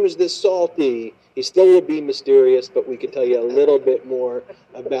 who is this Salty? He still will be mysterious, but we can tell you a little bit more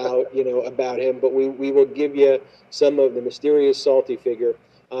about him. But we will give you some of the mysterious Salty figure.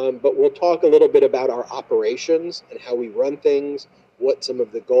 But we'll talk a little bit about our operations and how we run things, what some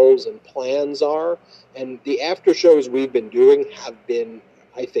of the goals and plans are. And the after shows we've been doing have been,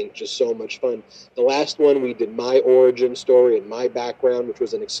 I think, just so much fun. The last one, we did my origin story and my background, which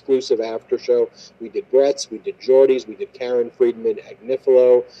was an exclusive after show. We did Brett's, we did Jordy's, we did Karen Friedman,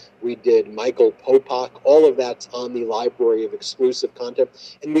 Agnifilo, we did Michael Popak. All of that's on the library of exclusive content.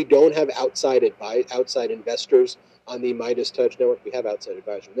 And we don't have outside investors on the Meidastouch network. We have outside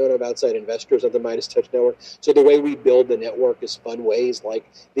advisors. We don't have outside investors on the Meidastouch network. So the way we build the network is fun ways like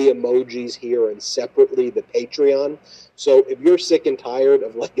the emojis here and separately the Patreon. So if you're sick and tired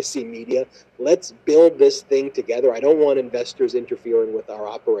of legacy media, let's build this thing together. I don't want investors interfering with our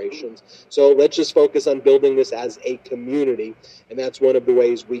operations. So let's just focus on building this as a community. And that's one of the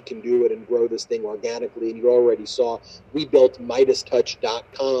ways we can do it and grow this thing organically. And you already saw we built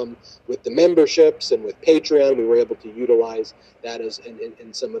Meidastouch.com with the memberships and with Patreon. We were able to utilize that as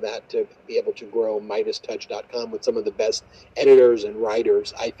in some of that to be able to grow Meidastouch.com with some of the best editors and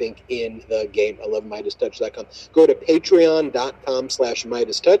writers, I think, in the game. I love Meidastouch.com. Go to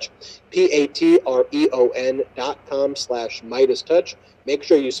patreon.com/Meidastouch, patreon.com/Meidastouch. Make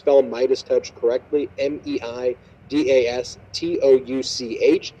sure you spell Meidastouch correctly, Meidastouch.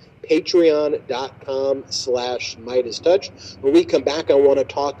 patreon.com/Meidastouch. When we come back, I want to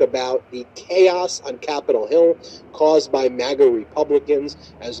talk about the chaos on Capitol Hill caused by MAGA Republicans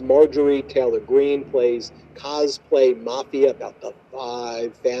as Marjorie Taylor Greene plays cosplay mafia about the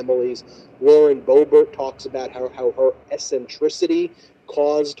 5 families. Lauren Boebert talks about how her eccentricity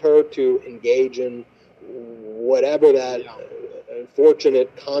caused her to engage in whatever that unfortunate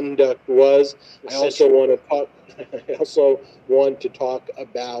conduct was. I also want to talk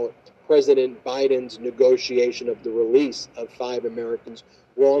about President Biden's negotiation of the release of 5 Americans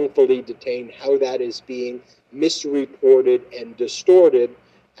wrongfully detained, how that is being misreported and distorted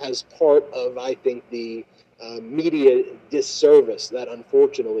as part of, I think, the media disservice that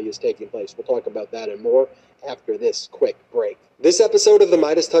unfortunately is taking place. We'll talk about that and more after this quick break. This episode of the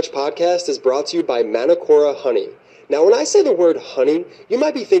Meidastouch podcast is brought to you by Manacora Honey. Now, when I say the word honey, you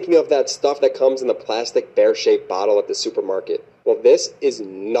might be thinking of that stuff that comes in the plastic bear-shaped bottle at the supermarket. Well, this is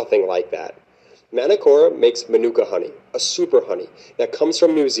nothing like that. Manacora makes Manuka honey, a super honey that comes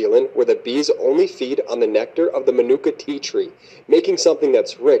from New Zealand where the bees only feed on the nectar of the Manuka tea tree, making something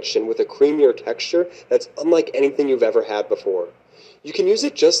that's rich and with a creamier texture that's unlike anything you've ever had before. You can use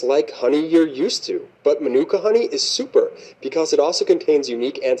it just like honey you're used to, but Manuka honey is super because it also contains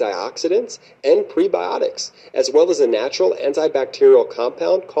unique antioxidants and prebiotics, as well as a natural antibacterial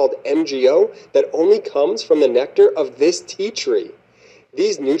compound called MGO that only comes from the nectar of this tea tree.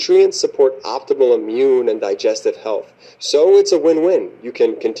 These nutrients support optimal immune and digestive health, so it's a win-win. You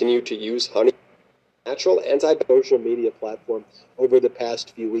can continue to use honey, natural social media platform over the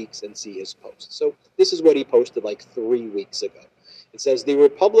past few weeks and see his posts. So this is what he posted like 3 weeks ago. It says, the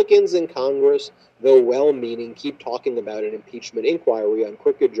Republicans in Congress, though well-meaning, keep talking about an impeachment inquiry on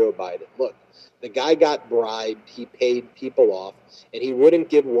crooked Joe Biden. Look, the guy got bribed, he paid people off, and he wouldn't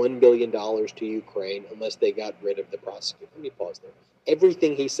give $1 billion to Ukraine unless they got rid of the prosecutor. Let me pause there.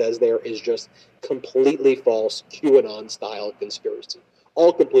 Everything he says there is just completely false QAnon-style conspiracy.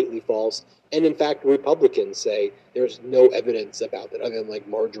 All completely false. And in fact, Republicans say there's no evidence about that, other than like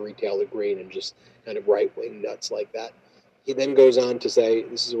Marjorie Taylor Greene and just kind of right-wing nuts like that. He then goes on to say,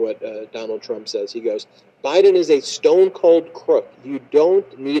 this is what Donald Trump says, he goes, Biden is a stone-cold crook. You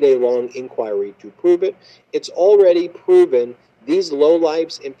don't need a long inquiry to prove it. It's already proven. These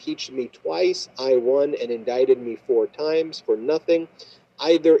lowlifes impeached me twice. I won and indicted me 4 times for nothing.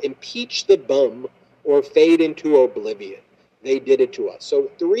 Either impeach the bum or fade into oblivion. They did it to us. So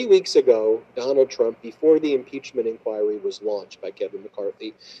 3 weeks ago, Donald Trump, before the impeachment inquiry was launched by Kevin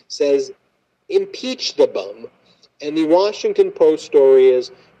McCarthy, says, impeach the bum. And the Washington Post story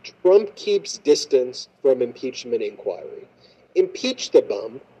is, Trump keeps distance from impeachment inquiry. Impeach the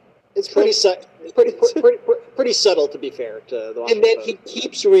bum. It's pretty subtle, to be fair, to the Washington And then Post. he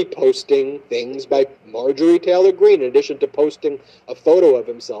keeps reposting things by Marjorie Taylor Greene, in addition to posting a photo of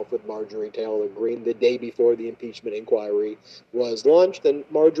himself with Marjorie Taylor Greene the day before the impeachment inquiry was launched, and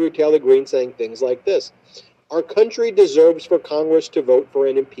Marjorie Taylor Greene saying things like this. Our country deserves for Congress to vote for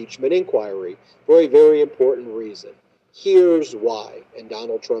an impeachment inquiry for a very important reason. Here's why. And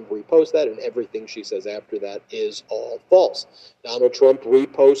Donald Trump reposts that, and everything she says after that is all false. Donald Trump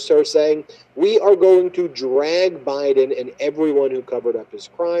reposts her saying, we are going to drag Biden and everyone who covered up his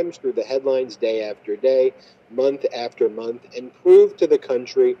crimes through the headlines day after day, month after month, and prove to the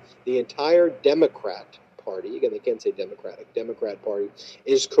country the entire Democrat Party, again, they can't say Democrat Party,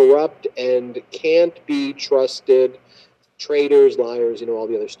 is corrupt and can't be trusted. Traitors, liars, all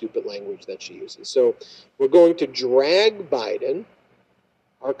the other stupid language that she uses. So we're going to drag Biden.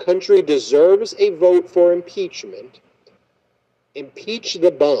 Our country deserves a vote for impeachment. Impeach the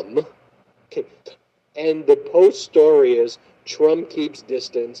bum. And the Post story is Trump keeps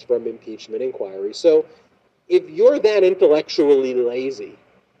distance from impeachment inquiry. So if you're that intellectually lazy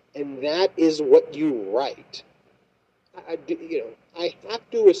and that is what you write, I have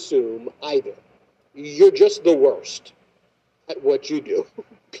to assume either you're just the worst at what you do,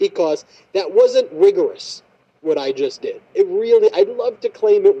 because that wasn't rigorous, what I just did. I'd love to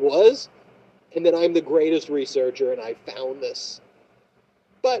claim it was, and that I'm the greatest researcher and I found this.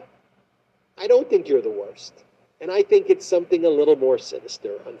 But I don't think you're the worst. And I think it's something a little more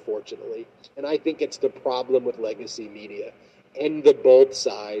sinister, unfortunately. And I think it's the problem with legacy media and the both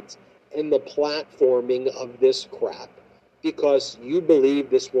sides and the platforming of this crap, because you believe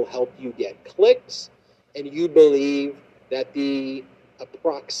this will help you get clicks, and you believe that the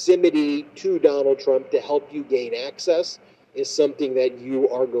proximity to Donald Trump to help you gain access is something that you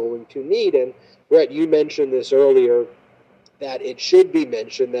are going to need. And Brett, you mentioned this earlier, that it should be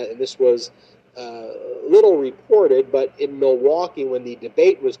mentioned that, and this was little reported, but in Milwaukee when the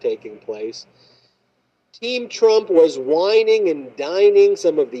debate was taking place, Team Trump was wining and dining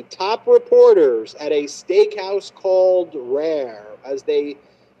some of the top reporters at a steakhouse called Rare as they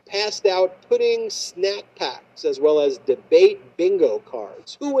passed out pudding snack packs as well as debate bingo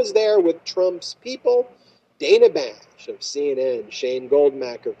cards. Who was there with Trump's people? Dana Bash of CNN, Shane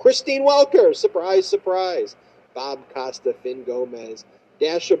Goldmacher, Christine Welker, surprise, surprise, Bob Costa, Finn Gomez,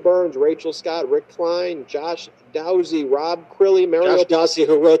 Dasha Burns, Rachel Scott, Rick Klein, Josh Dowsey, Rob Crilly, Mario... Josh Dowsey,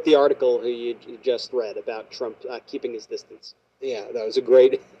 who wrote the article who you just read about Trump keeping his distance. Yeah, that was a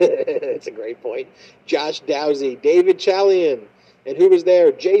great... it's a great point. Josh Dowsey, David Chalian, and who was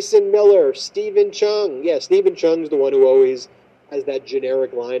there? Jason Miller, Stephen Chung. Yeah, Stephen Chung's the one who always has that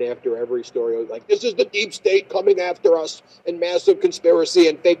generic line after every story, like, this is the deep state coming after us, and massive conspiracy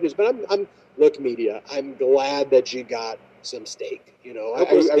and fake news. But I'm look, media, I'm glad that you got some steak. You know, I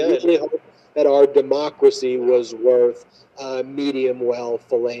really hope that our democracy was worth medium well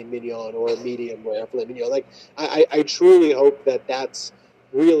filet mignon or medium rare filet mignon. Like, I truly hope that that's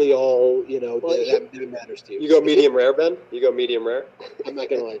really all, you know, that matters to you. You go medium rare, Ben? You go medium rare? I'm not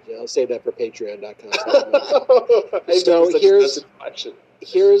going to lie to you. I'll save that for patreon.com. So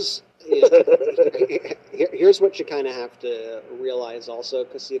here's what you kind of have to realize also,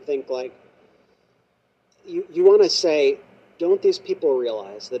 because you think, like, you want to say, don't these people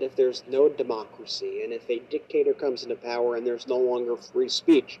realize that if there's no democracy and if a dictator comes into power and there's no longer free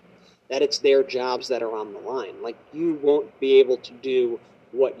speech, that it's their jobs that are on the line? Like, you won't be able to do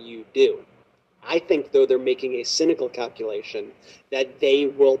what you do. I think, though, they're making a cynical calculation that they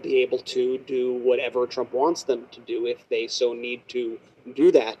will be able to do whatever Trump wants them to do if they so need to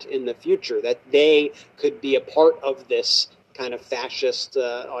do that in the future, that they could be a part of this kind of fascist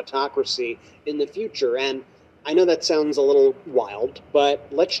autocracy in the future. And I know that sounds a little wild, but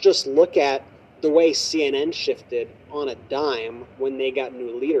let's just look at the way CNN shifted on a dime when they got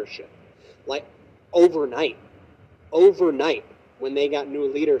new leadership. Like, overnight, when they got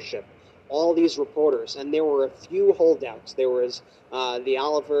new leadership, all these reporters, and there were a few holdouts. There was the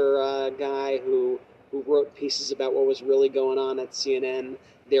Oliver guy who wrote pieces about what was really going on at CNN.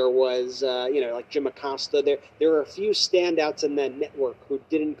 There was, like Jim Acosta. There were a few standouts in that network who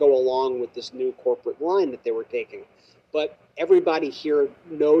didn't go along with this new corporate line that they were taking. But everybody here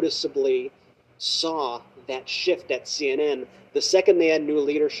noticeably saw that shift at CNN the second they had new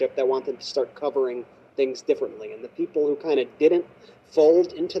leadership that wanted to start covering things differently. And the people who kind of didn't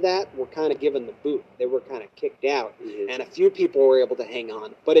fold into that were kind of given the boot. They were kind of kicked out. Mm-hmm. And a few people were able to hang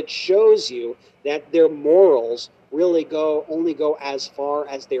on. But it shows you that their morals really only go as far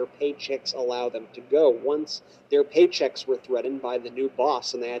as their paychecks allow them to go. Once their paychecks were threatened by the new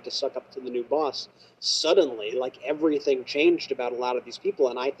boss and they had to suck up to the new boss, suddenly, like, everything changed about a lot of these people,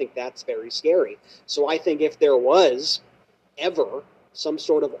 and I think that's very scary. So I think if there was ever some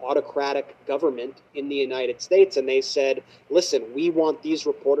sort of autocratic government in the United States and they said, listen, we want these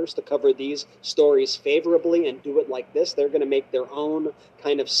reporters to cover these stories favorably and do it like this, they're going to make their own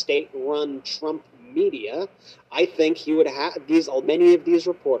kind of state-run Trump media, I think he would have many of these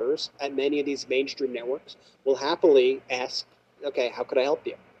reporters at many of these mainstream networks will happily ask, okay, how could I help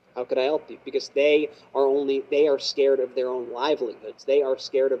you? How could I help you? Because they are scared of their own livelihoods. They are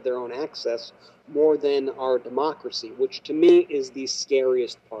scared of their own access more than our democracy, which to me is the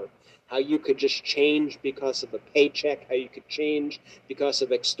scariest part. How you could just change because of a paycheck, how you could change because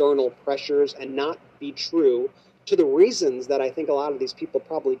of external pressures and not be true to the reasons that I think a lot of these people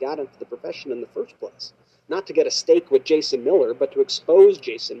probably got into the profession in the first place. Not to get a stake with Jason Miller, but to expose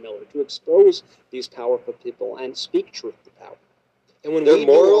Jason Miller, to expose these powerful people and speak truth to power. And when their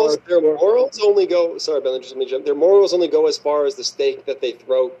morals only go. Sorry, Ben, just let me jump. Their morals only go as far as the stake that they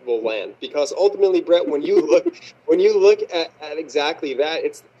throw will land. Because ultimately, Brett, when you look at exactly that,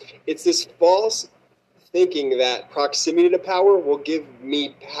 it's this false thinking that proximity to power will give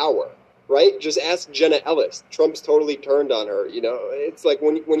me power. Right? Just ask Jenna Ellis. Trump's totally turned on her. You know, it's like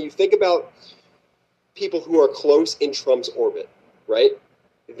when you think about people who are close in Trump's orbit, right?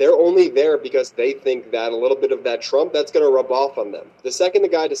 They're only there because they think that a little bit of that Trump, that's going to rub off on them. The second the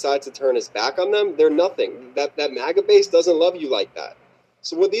guy decides to turn his back on them, they're nothing. That MAGA base doesn't love you like that.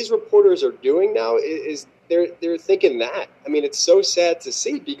 So what these reporters are doing now is they're thinking that. I mean, it's so sad to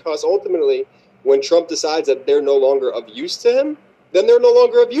see because ultimately when Trump decides that they're no longer of use to him, then they're no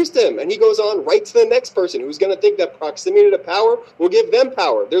longer of use to him. And he goes on right to the next person who's going to think that proximity to power will give them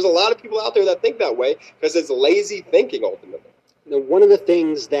power. There's a lot of people out there that think that way because it's lazy thinking ultimately. Now, one of the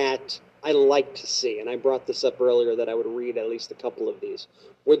things that I like to see, and I brought this up earlier that I would read at least a couple of these,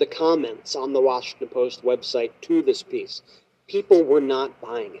 were the comments on the Washington Post website to this piece. People were not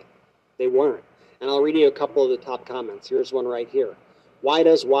buying it. They weren't. And I'll read you a couple of the top comments. Here's one right here. Why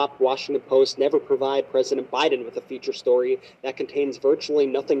does Washington Post never provide President Biden with a feature story that contains virtually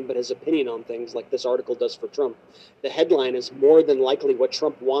nothing but his opinion on things like this article does for Trump? The headline is more than likely what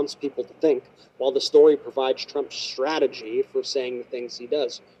Trump wants people to think, while the story provides Trump's strategy for saying the things he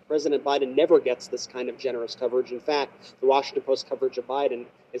does. President Biden never gets this kind of generous coverage. In fact, the Washington Post coverage of Biden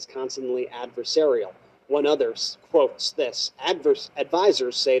is constantly adversarial. One other quotes this: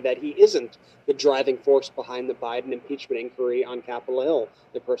 advisors say that he isn't the driving force behind the Biden impeachment inquiry on Capitol Hill.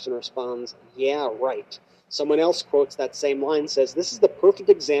 The person responds, yeah, right. Someone else quotes that same line, says, this is the perfect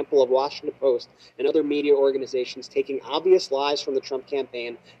example of Washington Post and other media organizations taking obvious lies from the Trump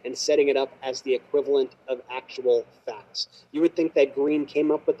campaign and setting it up as the equivalent of actual facts. You would think that Green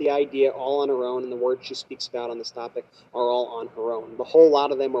came up with the idea all on her own, and the words she speaks about on this topic are all on her own. The whole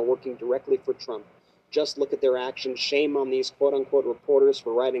lot of them are working directly for Trump. Just look at their actions. Shame on these quote-unquote reporters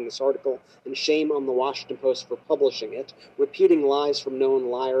for writing this article, and shame on the Washington Post for publishing it. Repeating lies from known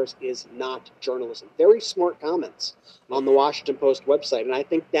liars is not journalism. Very smart comments on the Washington Post website, and I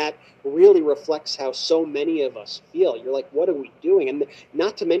think that really reflects how so many of us feel. You're like, what are we doing? And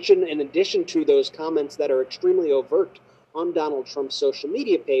not to mention, in addition to those comments that are extremely overt on Donald Trump's social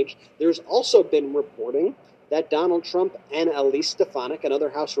media page, there's also been reporting that Donald Trump and Elise Stefanik and other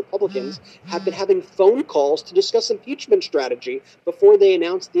House Republicans have been having phone calls to discuss impeachment strategy before they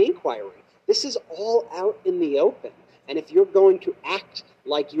announced the inquiry. This is all out in the open. And if you're going to act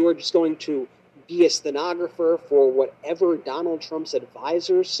like you're just going to be a stenographer for whatever Donald Trump's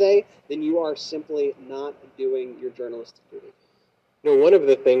advisors say, then you are simply not doing your journalistic duty. You know, one of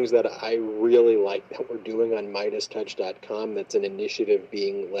the things that I really like that we're doing on Meidastouch.com, that's an initiative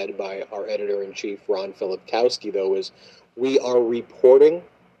being led by our editor-in-chief, Ron Filipkowski, though, is we are reporting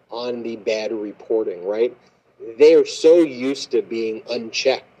on the bad reporting, right? They are so used to being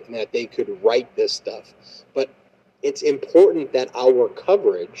unchecked and that they could write this stuff. But it's important that our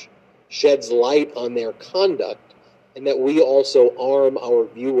coverage sheds light on their conduct and that we also arm our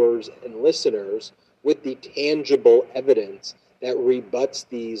viewers and listeners with the tangible evidence that rebuts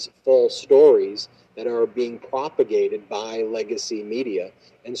these false stories that are being propagated by legacy media.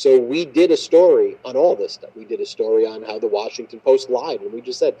 And so we did a story on all this stuff. We did a story on how the Washington Post lied. And we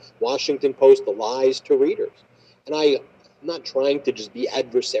just said, Washington Post lies to readers. And I'm not trying to just be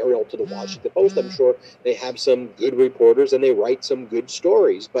adversarial to the Washington Post. I'm sure they have some good reporters and they write some good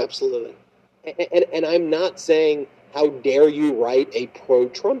stories. But absolutely. And I'm not saying, how dare you write a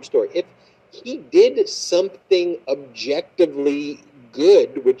pro-Trump story. If he did something objectively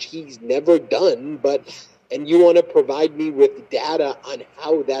good, which he's never done, and you want to provide me with data on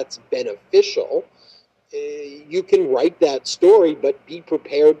how that's beneficial, you can write that story, but be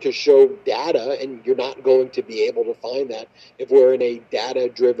prepared to show data, and you're not going to be able to find that if we're in a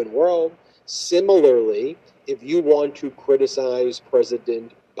data-driven world. Similarly, if you want to criticize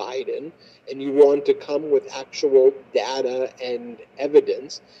President Biden and you want to come with actual data and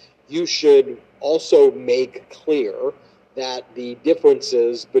evidence, you should also make clear that the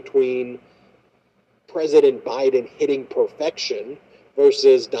differences between President Biden hitting perfection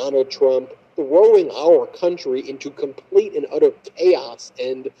versus Donald Trump throwing our country into complete and utter chaos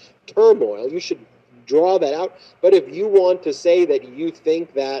and turmoil, you should draw that out. But if you want to say that you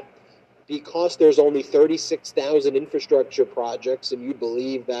think that because there's only 36,000 infrastructure projects and you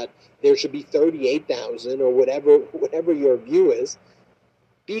believe that there should be 38,000 or whatever your view is,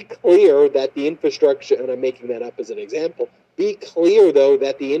 be clear that the infrastructure, and I'm making that up as an example, be clear, though,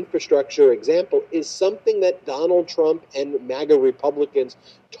 that the infrastructure example is something that Donald Trump and MAGA Republicans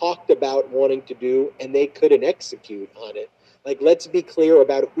talked about wanting to do, and they couldn't execute on it. Like, let's be clear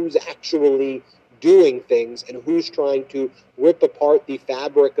about who's actually doing things and who's trying to rip apart the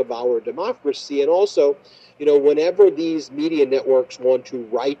fabric of our democracy. And also, you know, whenever these media networks want to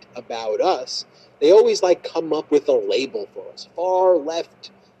write about us, they always come up with a label for us. Far left,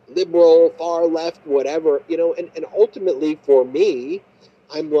 liberal, far left, whatever, you know, and ultimately for me,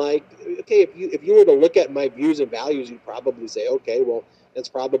 I'm like, okay, if you were to look at my views and values, you'd probably say, okay, well, that's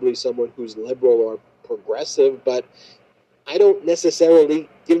probably someone who's liberal or progressive, but I don't necessarily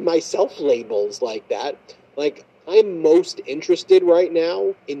give myself labels like that. Like, I'm most interested right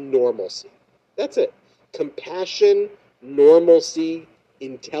now in normalcy. That's it. Compassion, normalcy,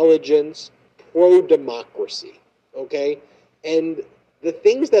 intelligence, pro-democracy, okay? And the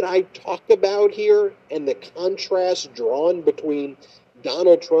things that I talk about here and the contrast drawn between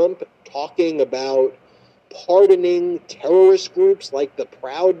Donald Trump talking about pardoning terrorist groups like the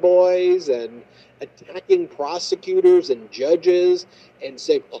Proud Boys and attacking prosecutors and judges and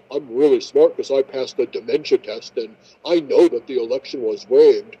saying, oh, I'm really smart because I passed the dementia test and I know that the election was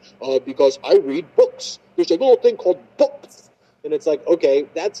rigged because I read books. There's a little thing called books. And it's like, okay,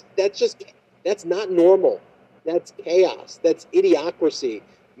 that's not normal. That's chaos. That's idiocracy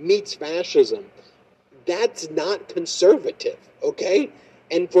meets fascism. That's not conservative, okay?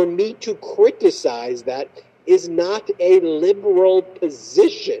 And for me to criticize that is not a liberal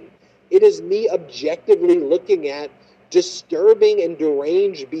position. It is me objectively looking at disturbing and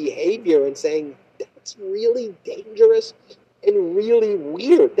deranged behavior and saying that's really dangerous and really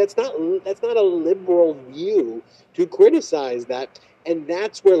weird. That's not a liberal view to criticize that. And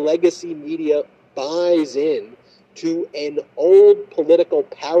that's where legacy media buys in to an old political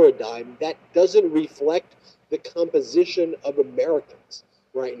paradigm that doesn't reflect the composition of Americans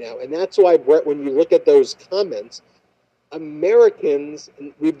right now. And that's why, Brett, when you look at those comments, Americans,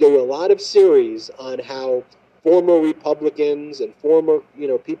 and we've done a lot of series on how former Republicans and former,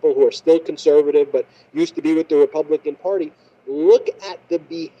 people who are still conservative but used to be with the Republican Party, look at the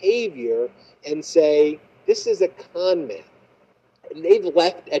behavior and say, this is a con man. And they've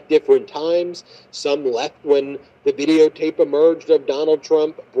left at different times. Some left when the videotape emerged of Donald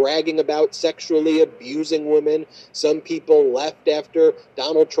Trump bragging about sexually abusing women. Some people left after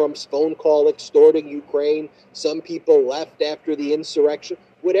Donald Trump's phone call extorting Ukraine. Some people left after the insurrection.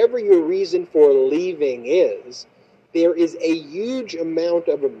 Whatever your reason for leaving is, there is a huge amount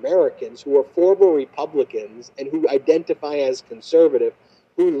of Americans who are former Republicans and who identify as conservative,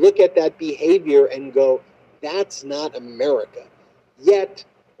 who look at that behavior and go, that's not America. Yet,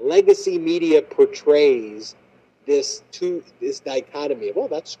 legacy media portrays this dichotomy of, well,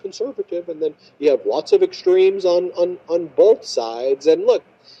 that's conservative, and then you have lots of extremes on both sides. And look,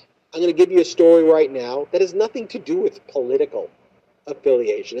 I'm going to give you a story right now that has nothing to do with political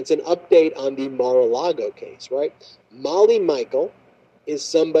affiliation. It's an update on the Mar-a-Lago case, right? Molly Michael is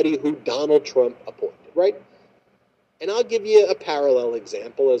somebody who Donald Trump appointed, right? And I'll give you a parallel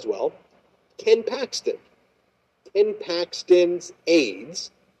example as well. Ken Paxton. Ken Paxton's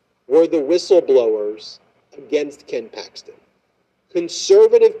aides were the whistleblowers against Ken Paxton.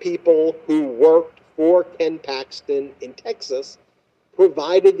 Conservative people who worked for Ken Paxton in Texas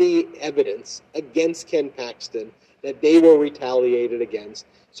provided the evidence against Ken Paxton that they were retaliated against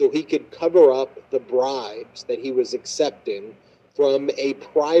so he could cover up the bribes that he was accepting from a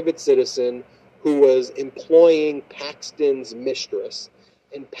private citizen who was employing Paxton's mistress.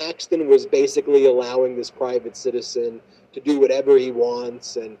 And Paxton was basically allowing this private citizen to do whatever he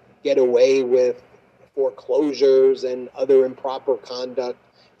wants and get away with foreclosures and other improper conduct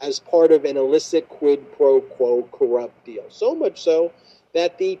as part of an illicit quid pro quo corrupt deal. So much so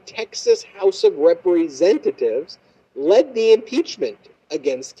that the Texas House of Representatives led the impeachment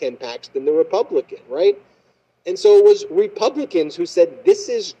against Ken Paxton, the Republican, right? And so it was Republicans who said, this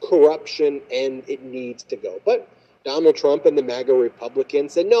is corruption and it needs to go. But Donald Trump and the MAGA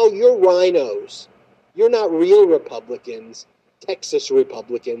Republicans said, no, you're rhinos. You're not real Republicans, Texas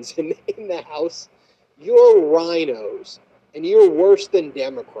Republicans in the House. You're rhinos, and you're worse than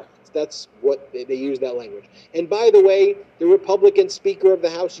Democrats. That's what they use that language. And by the way, the Republican Speaker of the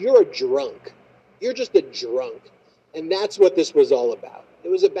House, you're a drunk. You're just a drunk. And that's what this was all about. It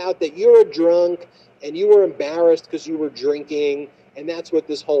was about that you're a drunk, and you were embarrassed because you were drinking, and that's what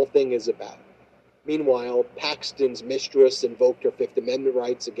this whole thing is about. Meanwhile, Paxton's mistress invoked her Fifth Amendment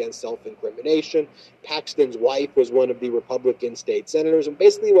rights against self-incrimination. Paxton's wife was one of the Republican state senators. And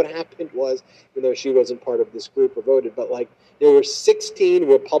basically what happened was, even though she wasn't part of this group or voted, but there were 16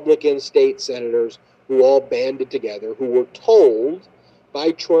 Republican state senators who all banded together, who were told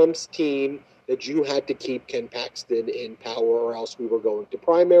by Trump's team that you had to keep Ken Paxton in power or else we were going to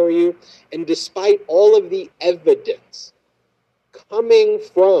primary you. And despite all of the evidence coming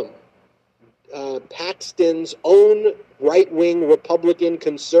from Paxton's own right-wing Republican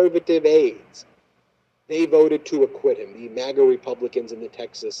conservative aides, they voted to acquit him, the MAGA Republicans in the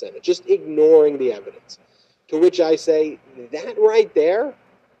Texas Senate, just ignoring the evidence. To which I say, that right there,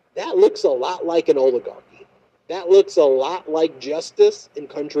 that looks a lot like an oligarchy. That looks a lot like justice in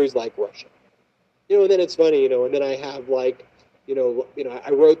countries like Russia. And then it's funny, and then I have I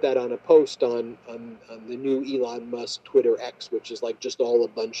wrote that on a post on the new Elon Musk Twitter X, which is just all a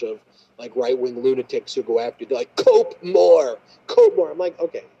bunch of right-wing lunatics who go after, they're like, cope more. I'm like,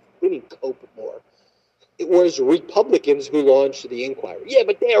 okay, we need cope more. It was Republicans who launched the inquiry. Yeah,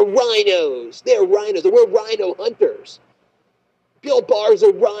 but they're rhinos. They're rhinos. We're rhino hunters. Bill Barr's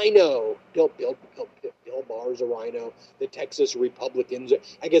a rhino. Bill Barr's a rhino. The Texas Republicans,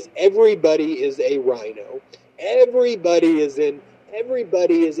 I guess everybody is a rhino. Everybody is in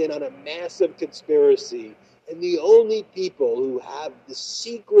on a massive conspiracy. And the only people who have the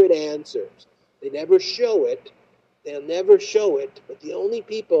secret answers, they never show it, they'll never show it, but the only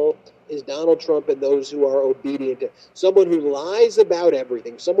people is Donald Trump and those who are obedient to someone who lies about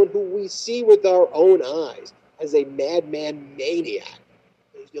everything, someone who we see with our own eyes as a madman maniac.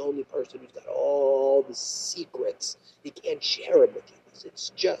 He's the only person who's got all the secrets. He can't share it with you.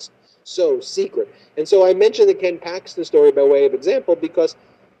 It's just so secret. And so I mentioned the Ken Paxton story by way of example because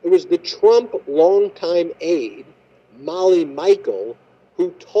it was the Trump longtime aide, Molly Michael,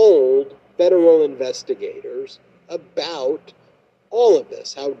 who told federal investigators about all of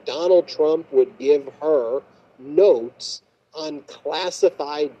this, how Donald Trump would give her notes on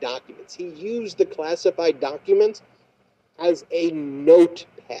classified documents. He used the classified documents as a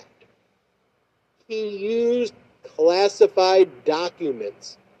notepad. He used classified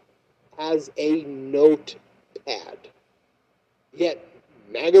documents as a notepad. Yet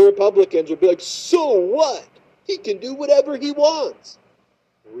MAGA Republicans would be like, so what? He can do whatever he wants.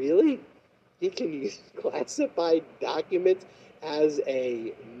 Really? He can use classified documents as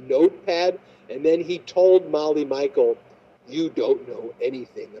a notepad? And then he told Molly Michael, you don't know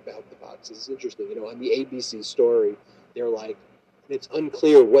anything about the boxes. It's interesting. On the ABC story, they're like, it's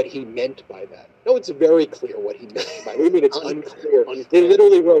unclear what he meant by that. No, it's very clear what he meant by that. What do you mean it's unclear? They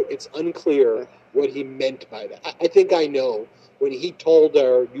literally wrote, it's unclear what he meant by that. I think I know. When he told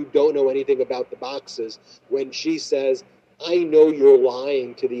her, you don't know anything about the boxes, when she says, I know you're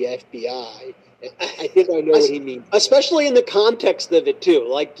lying to the FBI, I think I know what he means. Especially in the context of it, too.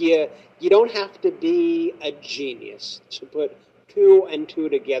 Like, you don't have to be a genius to put 2 and 2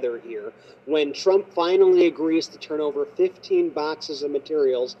 together here. When Trump finally agrees to turn over 15 boxes of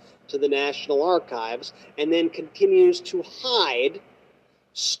materials to the National Archives and then continues to hide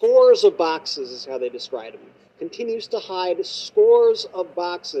scores of boxes, is how they describe them, continues to hide scores of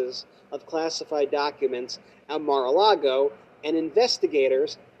boxes of classified documents at Mar-a-Lago, and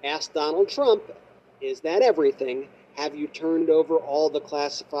investigators asked Donald Trump, is that everything? Have you turned over all the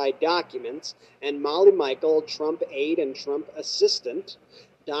classified documents? And Molly Michael, Trump aide and Trump assistant,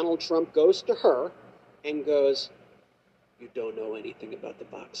 Donald Trump goes to her and goes, you don't know anything about the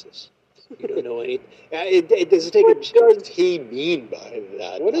boxes. You don't know anything. It does take what does he mean by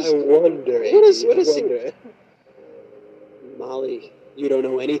that? I wonder. What is he? Molly, you don't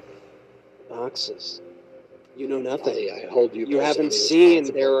know anything. Boxes. You know nothing. I hold you. You haven't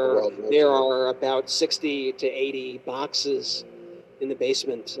seen there are about 60 to 80 boxes in the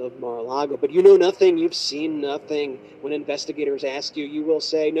basement of Mar-a-Lago, but you know nothing. You've seen nothing. When investigators ask you, you will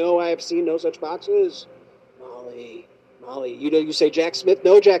say, "No, I have seen no such boxes." Molly, you say Jack Smith.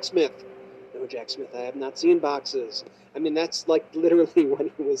 No, Jack Smith. No, Jack Smith. I have not seen boxes. I mean, that's like literally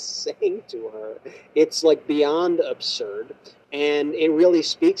what he was saying to her. It's like beyond absurd. And it really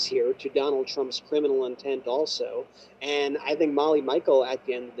speaks here to Donald Trump's criminal intent also. And I think Molly Michael, at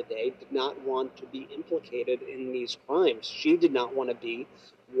the end of the day, did not want to be implicated in these crimes. She did not want to be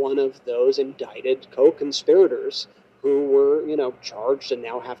one of those indicted co-conspirators who were, charged and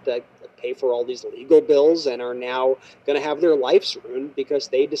now have to pay for all these legal bills and are now going to have their lives ruined because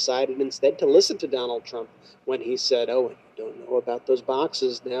they decided instead to listen to Donald Trump when he said, oh, you don't know about those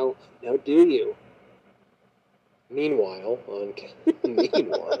boxes, now do you? Meanwhile,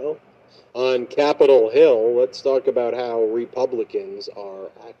 on Capitol Hill, let's talk about how Republicans are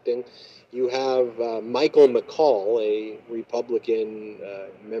acting. You have Michael McCall, a Republican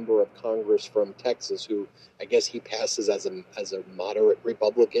member of Congress from Texas, who I guess he passes as a moderate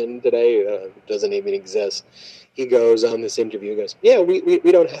Republican today. Doesn't even exist. He goes on this interview. He goes, "Yeah, we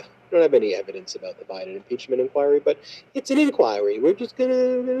don't have any evidence about the Biden impeachment inquiry, but it's an inquiry. We're just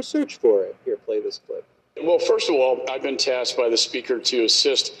gonna search for it." Here, play this clip. Well, first of all, I've been tasked by the Speaker to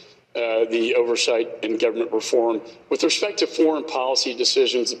assist the oversight and government reform with respect to foreign policy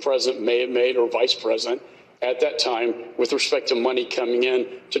decisions the President may have made or Vice President at that time with respect to money coming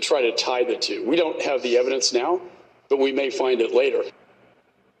in to try to tie the two. We don't have the evidence now, but we may find it later.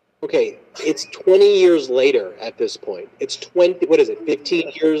 Okay, it's 20 years later at this point. It's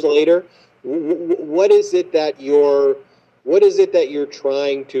 15 years later? What is it that you're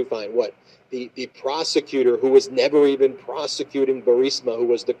trying to find? What? The prosecutor who was never even prosecuting Burisma, who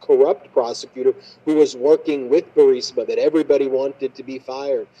was the corrupt prosecutor who was working with Burisma that everybody wanted to be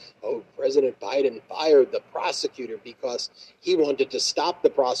fired. Oh, President Biden fired the prosecutor because he wanted to stop the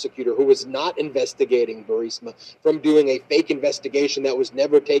prosecutor who was not investigating Burisma from doing a fake investigation that was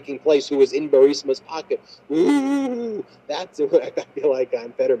never taking place, who was in Burisma's pocket. Ooh, that's what I feel like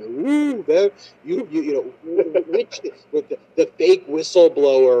I'm Fetterman. Ooh, which with the fake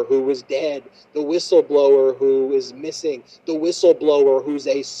whistleblower who was dead, the whistleblower who is missing, the whistleblower who's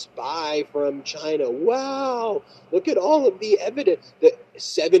a spy from China. Wow, look at all of the evidence. The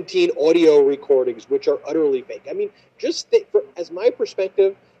 17 audio recordings, which are utterly fake. I mean, just as my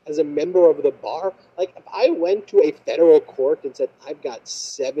perspective as a member of the bar. Like, if I went to a federal court and said, I've got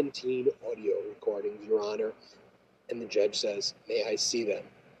 17 audio recordings, Your Honor, and the judge says, may I see them?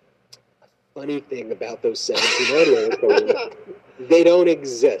 Funny thing about those 17 audio recordings, they don't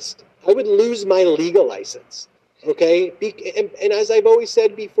exist. I would lose my legal license, okay? And as I've always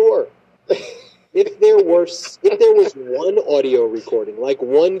said before, if there was one audio recording, like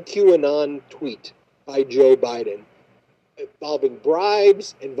one QAnon tweet by Joe Biden involving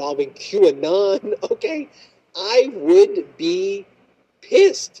bribes, involving QAnon, okay, I would be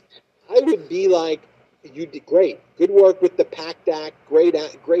pissed. I would be like, you did great. Good work with the PACT Act.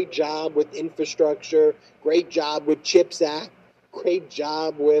 Great job with infrastructure. Great job with CHIPS Act. Great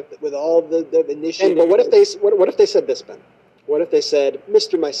job with all the initiatives. But what if they said this, Ben? What if they said,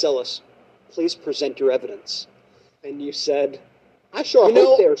 Mr. Mycelis, please present your evidence? And you said, I sure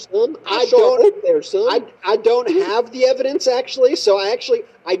hope there's some. I don't have the evidence, actually. So I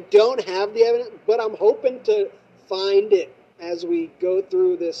don't have the evidence, but I'm hoping to find it as we go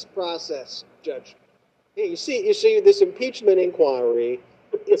through this process, Judge. Yeah, you see this impeachment inquiry,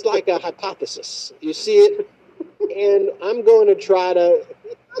 it's like a hypothesis. You see it, and I'm going to try to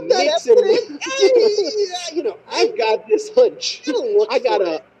mix and I've got this hunch. I got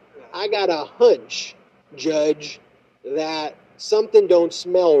a hunch, Judge, that something don't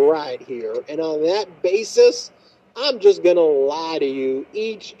smell right here, and on that basis, I'm just going to lie to you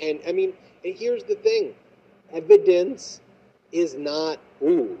and here's the thing. Evidence is not,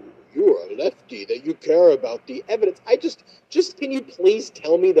 ooh, you're a lefty, that you care about the evidence. I just can you please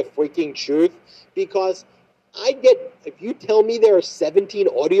tell me the freaking truth? Because if you tell me there are 17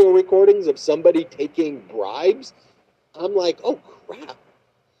 audio recordings of somebody taking bribes, I'm like, oh crap.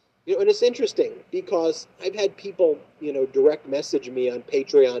 And it's interesting because I've had people, direct message me on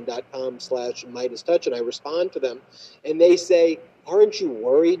patreon.com/Meidastouch, and I respond to them, and they say, aren't you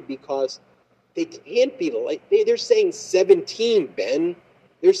worried? Because they can't be they're saying 17, Ben.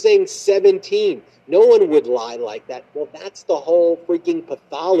 They're saying 17. No one would lie like that. Well, that's the whole freaking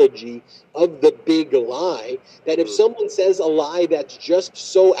pathology of the big lie, that if someone says a lie that's just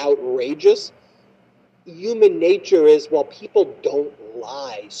so outrageous, human nature is, well, people don't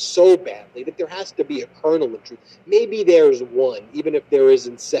lie so badly that there has to be a kernel of truth. Maybe there's one, even if there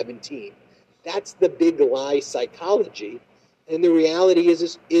isn't 17. That's the big lie psychology. And the reality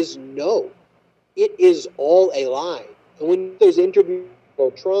is no. It is all a lie. And when those interviews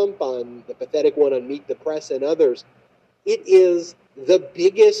with Trump, on the pathetic one on Meet the Press and others, it is the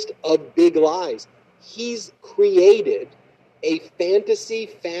biggest of big lies. He's created a fantasy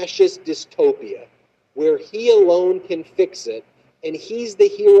fascist dystopia where he alone can fix it, and he's the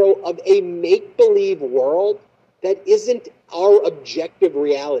hero of a make-believe world that isn't our objective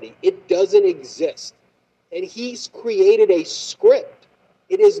reality. It doesn't exist. And he's created a script.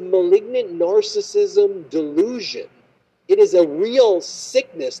 It is malignant narcissism delusion. It is a real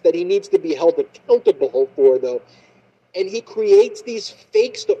sickness that he needs to be held accountable for, though. And he creates these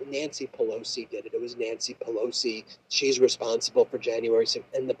fake stories. Nancy Pelosi did it. It was Nancy Pelosi. She's responsible for January 6th.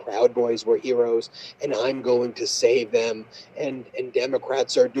 And the Proud Boys were heroes. And I'm going to save them. And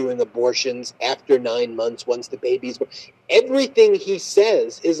Democrats are doing abortions after 9 months once the baby's born. Everything he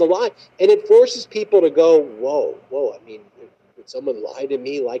says is a lie. And it forces people to go, whoa. I mean, would someone lie to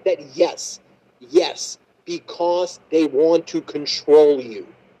me like that? Yes. Because they want to control you.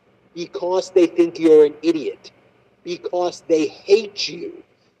 Because they think you're an idiot. Because they hate you.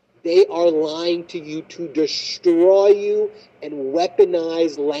 They are lying to you to destroy you and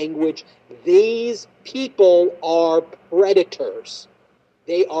weaponize language. These people are predators.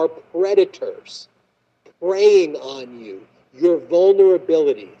 They are predators preying on you, your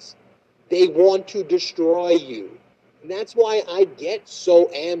vulnerabilities. They want to destroy you. And that's why I get so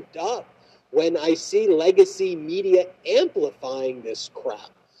amped up when I see legacy media amplifying this crap.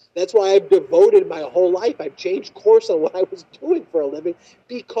 That's why I've devoted my whole life. I've changed course on what I was doing for a living,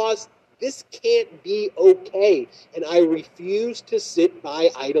 because this can't be okay. And I refuse to sit by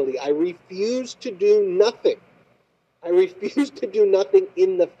idly. I refuse to do nothing. I refuse to do nothing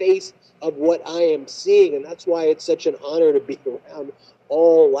in the face of what I am seeing. And that's why it's such an honor to be around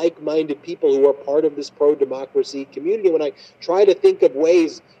all like-minded people who are part of this pro-democracy community. When I try to think of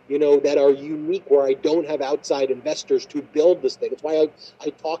ways, that are unique, where I don't have outside investors to build this thing. That's why I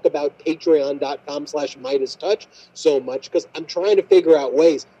talk about patreon.com/Meidastouch so much, because I'm trying to figure out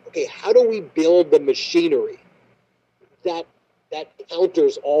ways, okay, how do we build the machinery that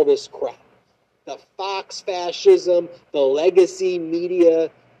counters all this crap? The Fox fascism, the legacy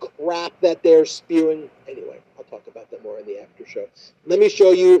media crap that they're spewing. Anyway, I'll talk about that more in the after show. Let me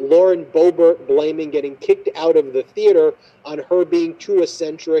show you Lauren Boebert blaming getting kicked out of the theater on her being too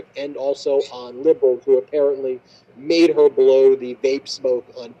eccentric, and also on liberals who apparently made her blow the vape smoke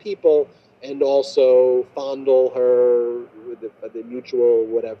on people and also fondle her with the mutual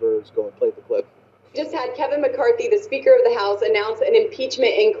whatever. Is going to play the clip. Just had Kevin McCarthy, the Speaker of the House, announce an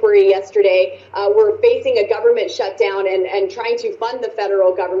impeachment inquiry yesterday. We're facing a government shutdown and trying to fund the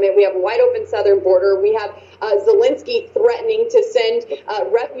federal government. We have a wide open southern border. We have Zelensky threatening to send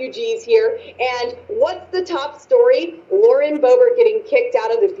refugees here. And what's the top story? Lauren Boebert getting kicked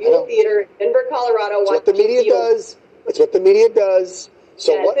out of the Buell Theater in Denver, Colorado. That's what the media does. That's what the media does.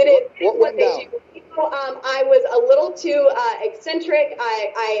 So yes, what went down? I was a little too eccentric.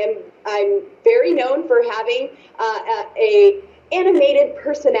 I'm very known for having a animated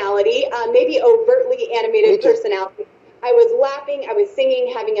personality, maybe overtly animated personality. I was laughing, I was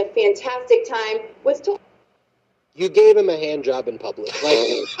singing, having a fantastic time. You gave him a hand job in public.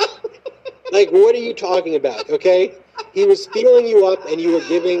 Like, what are you talking about? Okay, he was feeling you up, and you were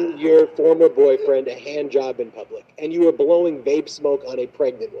giving your former boyfriend a hand job in public, and you were blowing vape smoke on a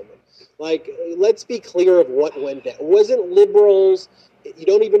pregnant woman. Like, let's be clear of what went down. It wasn't liberals. You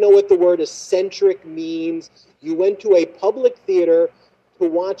don't even know what the word eccentric means. You went to a public theater to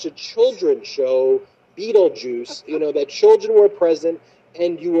watch a children's show, Beetlejuice, that children were present,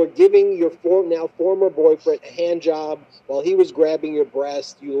 and you were giving your now former boyfriend a hand job while he was grabbing your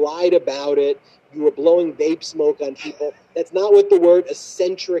breast. You lied about it. You were blowing vape smoke on people. That's not what the word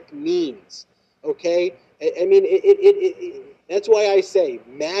eccentric means, okay? I mean, that's why I say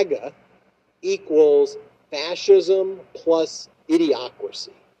MAGA equals fascism plus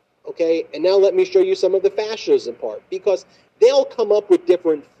idiocracy, okay? And now let me show you some of the fascism part, because they'll come up with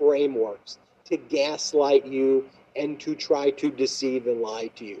different frameworks to gaslight you and to try to deceive and lie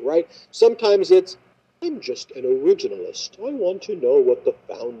to you, right? Sometimes it's, I'm just an originalist. I want to know what the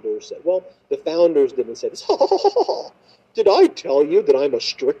founders said. Well, the founders didn't say this. Did I tell you that I'm a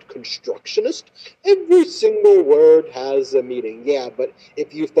strict constructionist? Every single word has a meaning. Yeah, but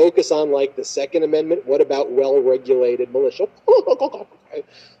if you focus on, like, the Second Amendment, what about well-regulated militia?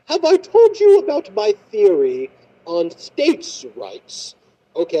 Have I told you about my theory on states' rights?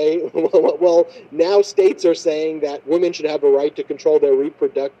 Okay, well, now states are saying that women should have a right to control their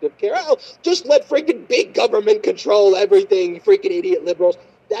reproductive care. Oh, just let freaking big government control everything, you freaking idiot liberals.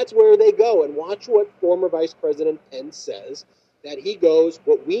 That's where they go. And watch what former Vice President Pence says, that he goes,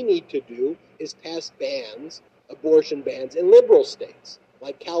 what we need to do is pass bans, abortion bans, in liberal states,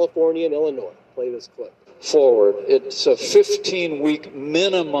 like California and Illinois. Play this clip. Forward. It's a 15-week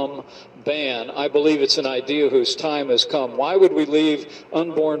minimum ban. I believe it's an idea whose time has come. Why would we leave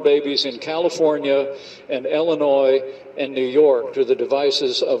unborn babies in California and Illinois and New York to the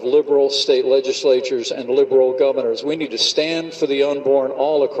devices of liberal state legislatures and liberal governors? We need to stand for the unborn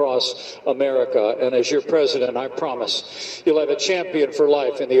all across America. And as your president, I promise you'll have a champion for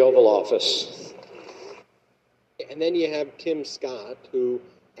life in the Oval Office. And then you have Tim Scott, who,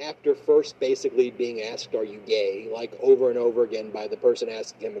 after first basically being asked, are you gay, like over and over again by the person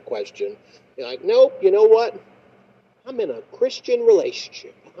asking him a question, you're like, nope, you know what? I'm in a Christian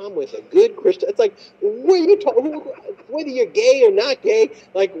relationship. I'm with a good Christian. It's like, what are you talking? Whether you're gay or not gay,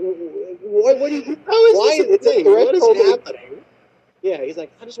 like, what do you? Why is it a threat? What is happening? Yeah, he's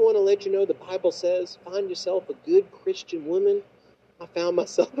like, I just want to let you know the Bible says, find yourself a good Christian woman. I found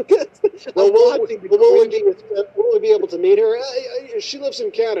myself a good. Well, will we be able to meet her? She lives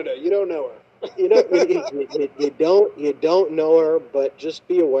in Canada. You don't know her. You don't know her, but just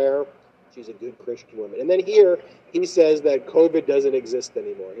be aware she's a good Christian woman. And then here he says that COVID doesn't exist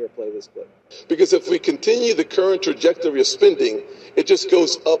anymore. Here, play this clip. Because if we continue the current trajectory of spending, it just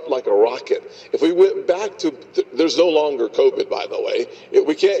goes up like a rocket. If we went back to, there's no longer COVID, by the way.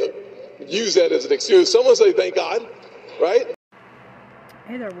 We can't use that as an excuse. Someone say, thank God, right?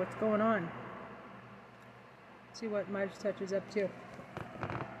 Hey there, what's going on? Let's see what Meidastouch is up to. How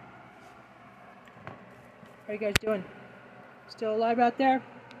are you guys doing? Still alive out there?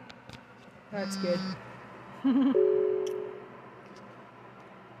 That's good.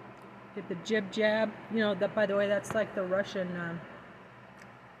 Get the jib jab. You know, that, by the way, that's like the Russian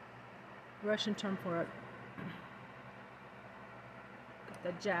term for it. Get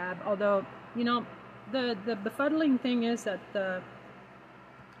the jab. Although, you know, the befuddling thing is that the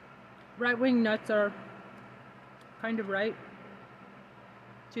right-wing nuts are kind of right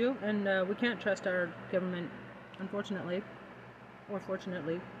too, and we can't trust our government, unfortunately, or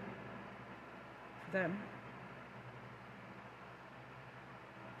fortunately for them.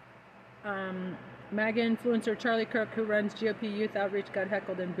 MAGA influencer Charlie Kirk, who runs GOP Youth Outreach, got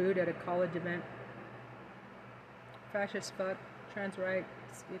heckled and booed at a college event. Fascist fuck. Trans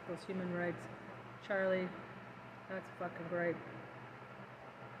rights equals human rights. Charlie, that's fucking great.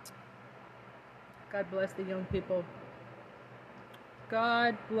 God bless the young people.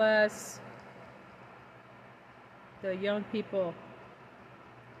 God bless the young people.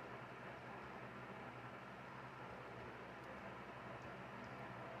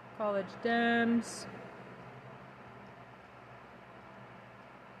 College Dems.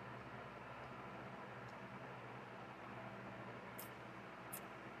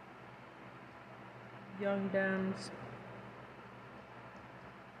 Young Dems.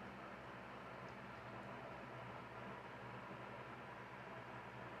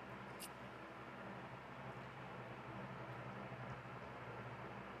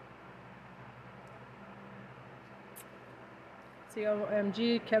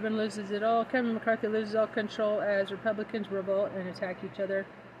 COMG, Kevin loses it all. Kevin McCarthy loses all control as Republicans revolt and attack each other.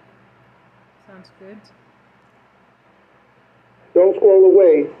 Sounds good. Don't scroll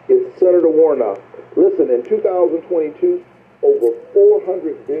away. It's Senator Warnock. Listen, in 2022, over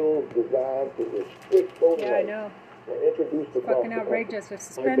 400 bills designed to restrict voting rights were introduced across Fucking the outrageous.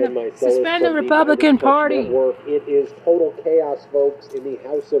 country. Suspend the Republican Party. It is total chaos, folks, in the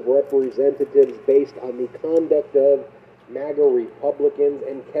House of Representatives based on the conduct of MAGA Republicans,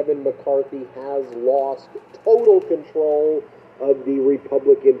 and Kevin McCarthy has lost total control of the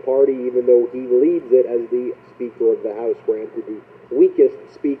Republican Party, even though he leads it as the Speaker of the House, granted the weakest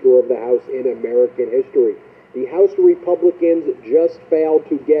Speaker of the House in American history. The House Republicans just failed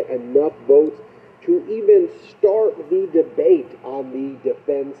to get enough votes to even start the debate on the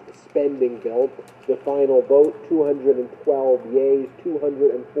defense spending bill. The final vote, 212 yeas,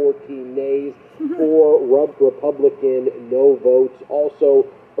 214 nays, 4 Republican no votes. Also,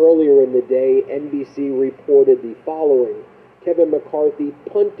 earlier in the day, NBC reported the following. Kevin McCarthy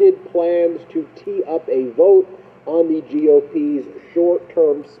punted plans to tee up a vote on the GOP's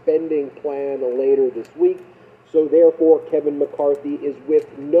short-term spending plan later this week. So therefore, Kevin McCarthy is with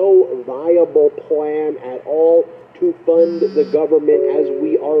no viable plan at all to fund the government, as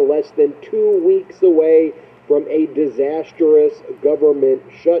we are less than 2 weeks away from a disastrous government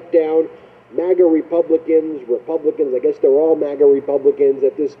shutdown. MAGA Republicans, I guess they're all MAGA Republicans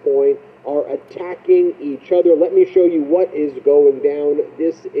at this point, are attacking each other. Let me show you what is going down.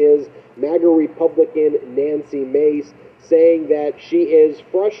 This is MAGA Republican Nancy Mace saying that she is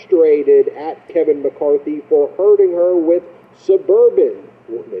frustrated at Kevin McCarthy for hurting her with suburban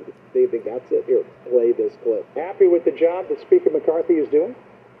women. They think that's it. Here, play this clip. Happy with the job that Speaker McCarthy is doing?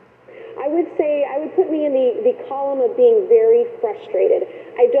 I would put me in the column of being very frustrated.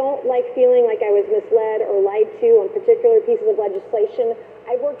 I don't like feeling like I was misled or lied to on particular pieces of legislation.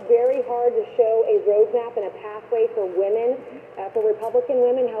 I worked very hard to show a roadmap and a pathway for women, for Republican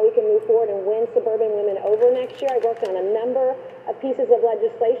women, how we can move forward and win suburban women over next year. I worked on a number of pieces of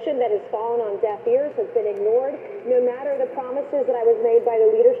legislation that has fallen on deaf ears, has been ignored, no matter the promises that I was made by the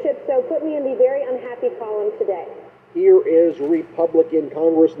leadership. So put me in the very unhappy column today. Here is Republican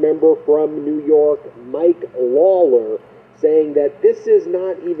Congressmember from New York, Mike Lawler, saying that this is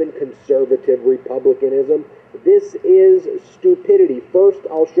not even conservative Republicanism. This is stupidity. First,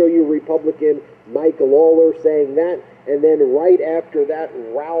 I'll show you Republican Mike Lawler saying that, and then right after that,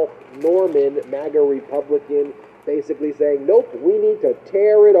 Ralph Norman, MAGA Republican, basically saying, nope, we need to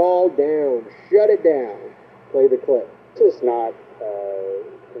tear it all down, shut it down. Play the clip. This is not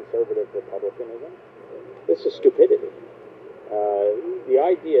conservative Republicanism. This is stupidity. The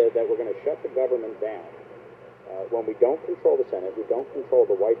idea that we're going to shut the government down when we don't control the Senate, we don't control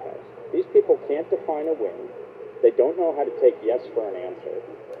the White House. These people can't define a win. They don't know how to take yes for an answer.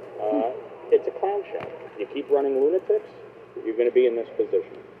 It's a clown show. You keep running lunatics, you're going to be in this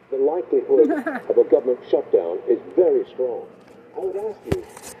position. The likelihood of a government shutdown is very strong. I would ask you,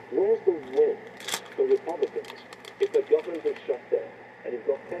 where's the win for Republicans if the government is shut down and you've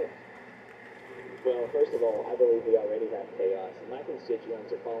got chaos? Well, first of all, I believe we already have chaos. And my constituents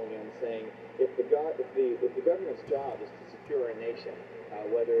are calling in saying, if the government's job is to secure our nation,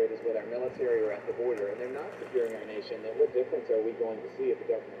 whether it is with our military or at the border, and they're not securing our nation, then what difference are we going to see if the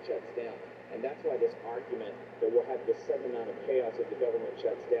government shuts down? And that's why this argument that we'll have this sudden amount of chaos if the government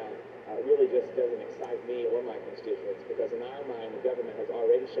shuts down really just doesn't excite me or my constituents, because in our mind, the government has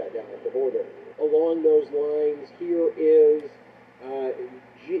already shut down at the border. Along those lines, here is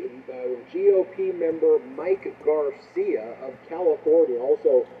GOP member Mike Garcia of California,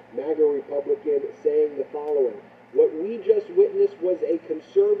 also MAGA Republican, saying the following. What we just witnessed was a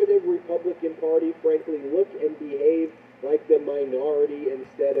conservative Republican Party, frankly, look and behave like the minority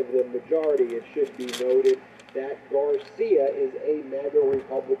instead of the majority. It should be noted that Garcia is a MAGA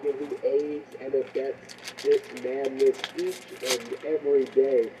Republican who aids and abets this madness each and every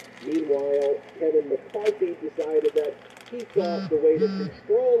day. Meanwhile, Kevin McCarthy decided that he thought the way to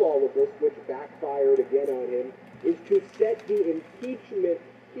control all of this, which backfired again on him, is to set the impeachment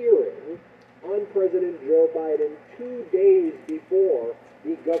hearing on President Joe Biden 2 days before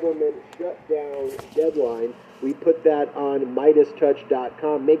the government shutdown deadline. We put that on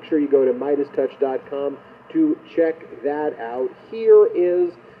Meidastouch.com. Make sure you go to Meidastouch.com to check that out. Here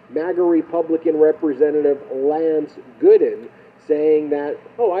is MAGA Republican Representative Lance Gooden saying that,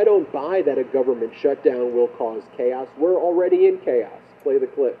 oh, I don't buy that a government shutdown will cause chaos. We're already in chaos. Play the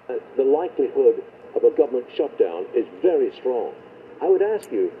clip. The likelihood of a government shutdown is very strong. I would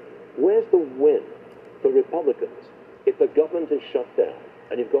ask you, where's the win for Republicans if the government is shut down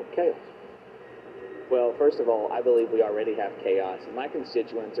and you've got chaos? Well, first of all, I believe we already have chaos, and my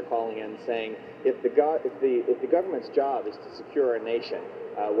constituents are calling in saying if the government's job is to secure our nation,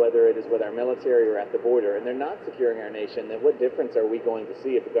 whether it is with our military or at the border, and they're not securing our nation, then what difference are we going to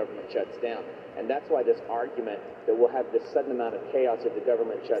see if the government shuts down? And that's why this argument that we'll have this sudden amount of chaos if the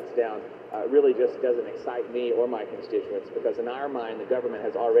government shuts down really just doesn't excite me or my constituents, because in our mind, the government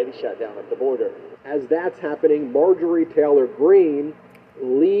has already shut down at the border. As that's happening, Marjorie Taylor Greene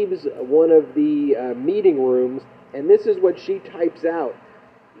leaves one of the meeting rooms, and this is what she types out.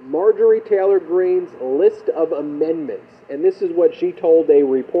 Marjorie Taylor Greene's list of amendments, and this is what she told a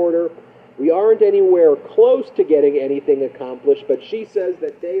reporter. We aren't anywhere close to getting anything accomplished, but she says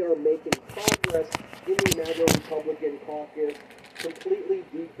that they are making progress in the MAGA Republican caucus, completely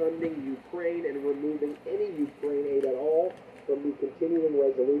defunding Ukraine and removing any Ukraine aid at all from the continuing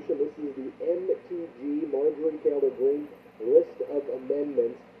resolution. This is the MTG, Marjorie Taylor Greene, list of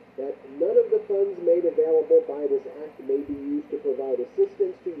amendments that none of the funds made available by this act may be used to provide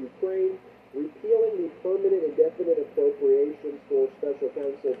assistance to Ukraine, repealing the permanent indefinite appropriations for Special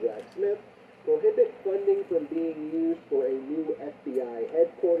Counsel Jack Smith, prohibit funding from being used for a new FBI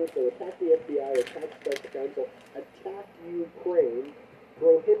headquarters, so attack the FBI, attack Special Counsel, attack Ukraine,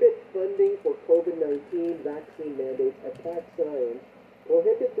 prohibit funding for COVID-19 vaccine mandates, attack science,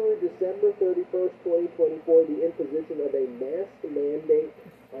 prohibit through December 31st, 2024, the imposition of a mask mandate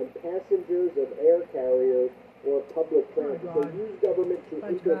on passengers of air carriers or public transit. So use government to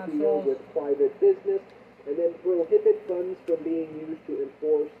interfere with private business, and then prohibit funds from being used to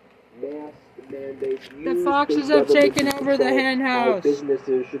enforce mask mandates. The foxes have taken over the hen house. How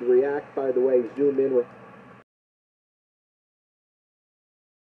businesses should react. By the way, zoom in.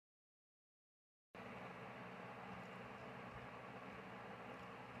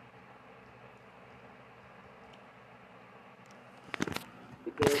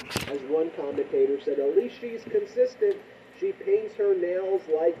 As one commentator said, at least she's consistent. She paints her nails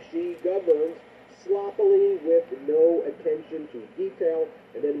like she governs, sloppily with no attention to detail.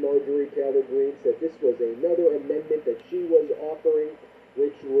 And then Marjorie Taylor Greene said this was another amendment that she was offering,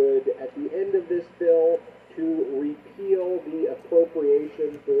 which would, at the end of this bill, to repeal the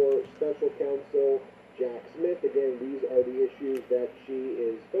appropriation for Special Counsel Jack Smith. Again, these are the issues that she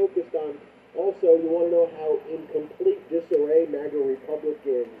is focused on. Also, you want to know how in complete disarray MAGA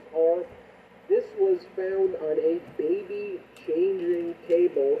Republicans are? This was found on a baby changing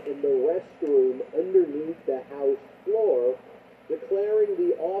table in the restroom underneath the House floor, declaring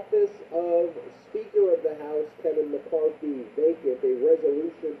the office of Speaker of the House, Kevin McCarthy, vacant, a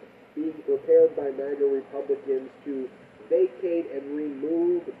resolution being prepared by MAGA Republicans to vacate and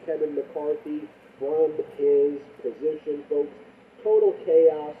remove Kevin McCarthy from his position, folks. Total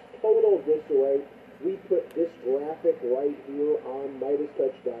chaos, total disarray. We put this graphic right here on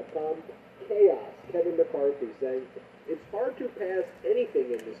Meidastouch.com. Chaos. Kevin McCarthy saying, it's hard to pass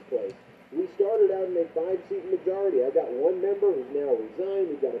anything in this place. We started out in a 5-seat majority. I got one member who's now resigned.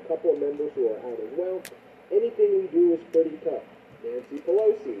 We've got a couple of members who are out as well. Anything we do is pretty tough. Nancy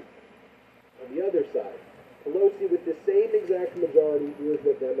Pelosi on the other side. Pelosi with the same exact majority. Here's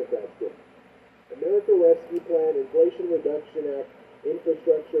what Democrats did. America Rescue Plan, Inflation Reduction Act,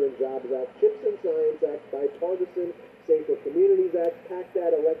 Infrastructure and Jobs Act, Chips and Science Act, Bipartisan Safer Communities Act, PACT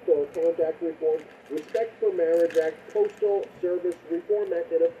Act, Electoral Account Act Reform, Respect for Marriage Act, Postal Service Reform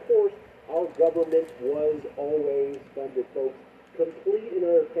Act, and of course, our government was always funded, folks. Complete and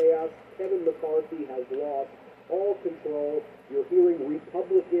utter chaos. Kevin McCarthy has lost all control. You're hearing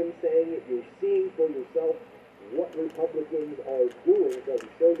Republicans saying it. You're seeing for yourself what Republicans are doing. So we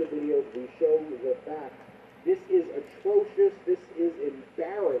show the videos, we show the facts. This is atrocious. This is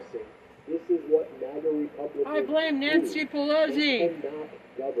embarrassing. This is what MAGA Republicans I blame Nancy Pelosi. They cannot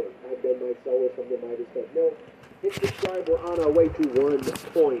govern. I've been Marcellus from the Meidastouch. No, Hit subscribe. We're on our way to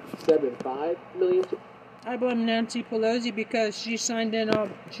 1.75 million. I blame Nancy Pelosi because she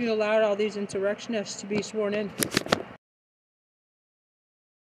allowed all these insurrectionists to be sworn in.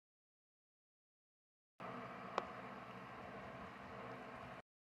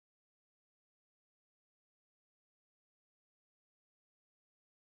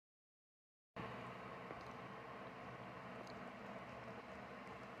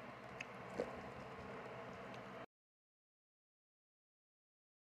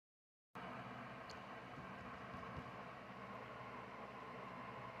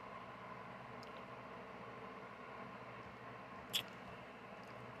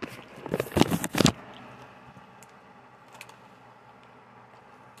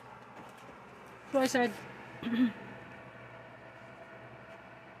 So I said,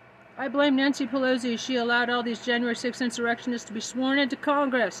 I blame Nancy Pelosi. She allowed all these January 6th insurrectionists to be sworn into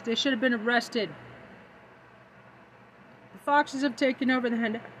Congress. They should have been arrested. The foxes have taken over the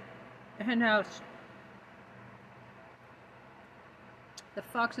hen house. The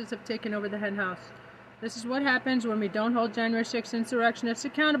foxes have taken over the hen house. This is what happens when we don't hold January 6th insurrectionists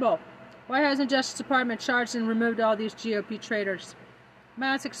accountable. Why hasn't Justice Department charged and removed all these GOP traitors?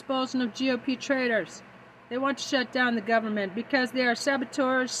 Mass expulsion of GOP traitors. They want to shut down the government because they are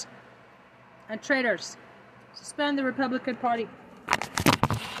saboteurs and traitors. Suspend the Republican Party.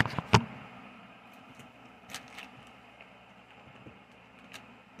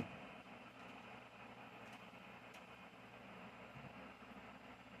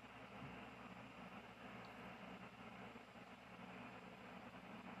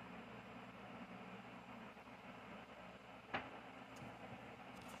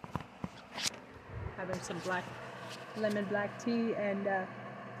 Having some lemon black tea and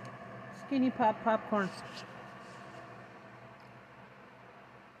skinny popcorn.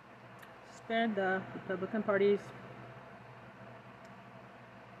 Suspend the Republican Party's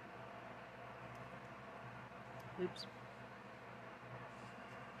oops.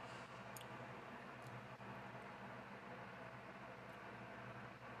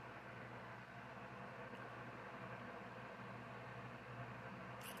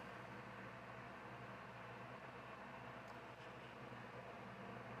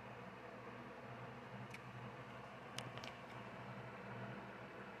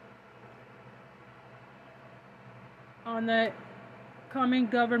 On the coming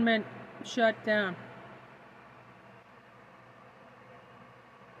government shutdown.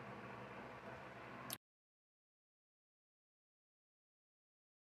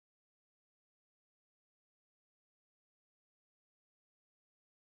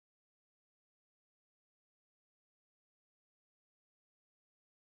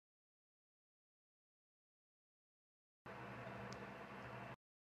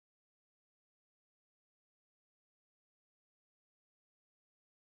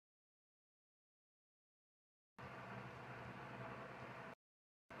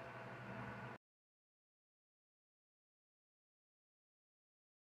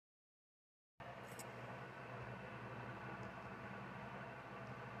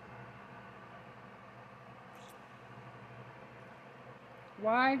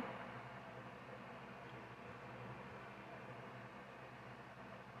 Why?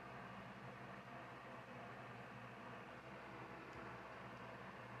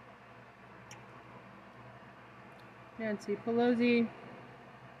 Nancy Pelosi.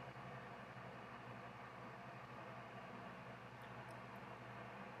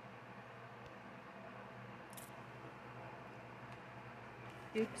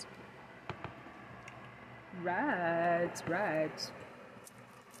 Oops. Right.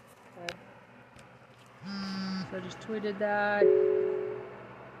 So I just tweeted that.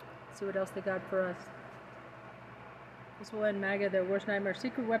 Let's see what else they got for us. This will end MAGA, their worst nightmare.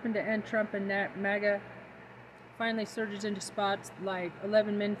 Secret weapon to end Trump and MAGA finally surges into spots like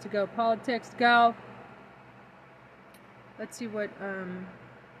 11 minutes ago. Politics, go. Let's see what,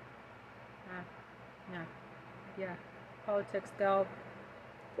 yeah. Politics, go.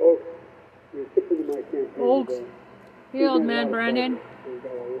 Old. Hey, old man, Brandon.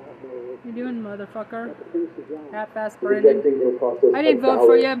 You doing, motherfucker? Half-assed Brandon. I didn't vote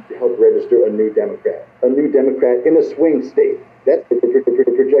for you. To help register a new Democrat. A new Democrat in a swing state. That's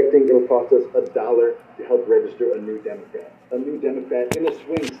projecting it'll cost us $1 to help register a new Democrat. A new Democrat in a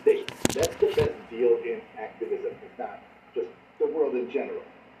swing state. That's the best deal in activism. It's not just the world in general.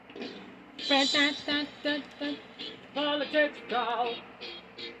 Politics, go.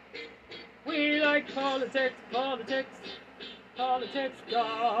 We like politics, go.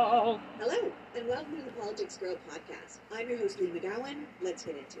 Hello, and welcome to the Politics Girl podcast. I'm your host, Lee McGowan. Let's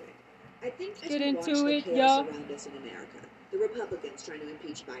get into it. I think as Get we watch into the it, chaos y'all. around us in America, the Republicans trying to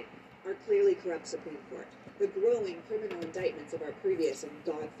impeach Biden, our clearly corrupt Supreme Court, the growing criminal indictments of our previous and,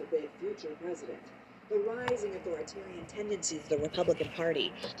 God forbid, future president, the rising authoritarian tendencies of the Republican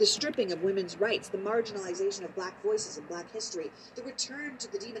Party, the stripping of women's rights, the marginalization of black voices and black history, the return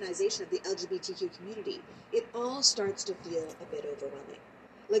to the demonization of the LGBTQ community, it all starts to feel a bit overwhelming.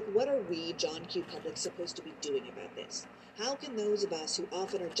 Like, what are we, John Q. Public, supposed to be doing about this? How can those of us who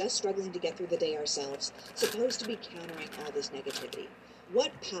often are just struggling to get through the day ourselves supposed to be countering all this negativity?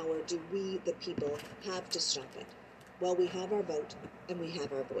 What power do we, the people, have to stop it? Well, we have our vote and we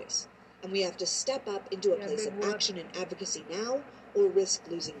have our voice. And we have to step up into a place of action and advocacy now or risk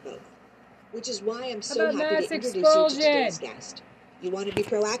losing both. Which is why I'm so happy to introduce you to today's guest. You want to be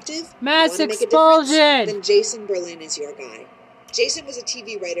proactive? Mass You want to make a expulsion! difference? Then Jason Berlin is your guy. Jason was a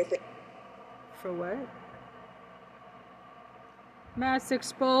TV writer for... For what? Mass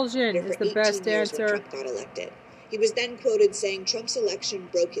expulsion is the best answer. When Trump got elected. He was then quoted saying Trump's election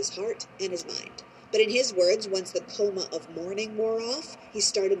broke his heart and his mind. But in his words, once the coma of mourning wore off, he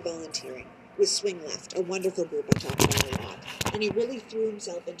started volunteering with Swing Left, a wonderful group I talk about a lot. And he really threw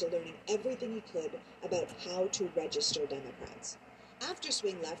himself into learning everything he could about how to register Democrats. After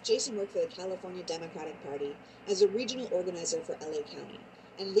Swing Left, Jason worked for the California Democratic Party as a regional organizer for LA County.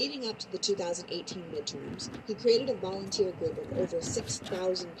 And leading up to the 2018 midterms, he created a volunteer group of over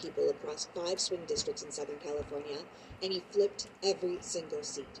 6,000 people across 5 swing districts in Southern California, and he flipped every single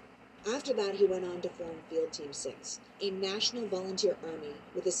seat. After that, he went on to form Field Team 6, a national volunteer army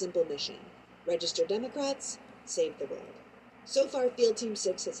with a simple mission: register Democrats, save the world. So far, Field Team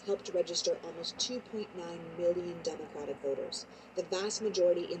 6 has helped register almost 2.9 million Democratic voters, the vast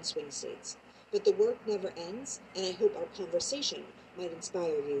majority in swing states. But the work never ends, and I hope our conversation might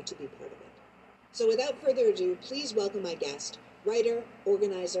inspire you to be part of it. So without further ado, please welcome my guest, writer,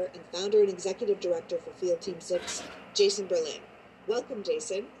 organizer, and founder and executive director for Field Team 6, Jason Berlin. Welcome,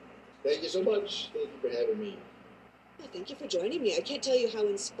 Jason. Thank you so much. Thank you for having me. Well, thank you for joining me. I can't tell you how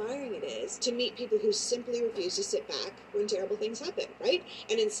inspiring it is to meet people who simply refuse to sit back when terrible things happen, right?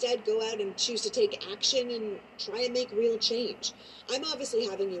 And instead go out and choose to take action and try and make real change. I'm obviously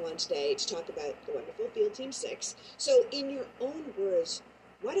having you on today to talk about the wonderful Field Team 6. So in your own words,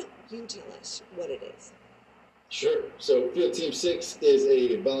 why don't you tell us what it is? Sure. So Field Team 6 is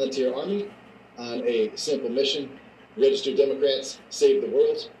a volunteer army on a simple mission: register Democrats, save the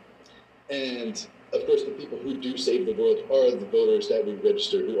world. And of course, the people who do save the world are the voters that we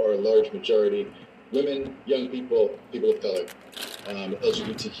register, who are a large majority women, young people, people of color,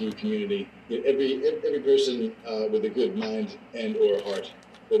 LGBTQ community, every person with a good mind and or heart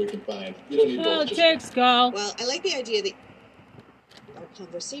that we can find. You don't need politics, go. Well, I like the idea that our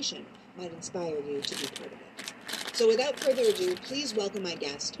conversation might inspire you to be part of it. So without further ado, please welcome my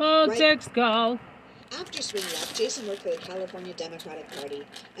guest. Politics, go. After Swing Left, Jason worked for the California Democratic Party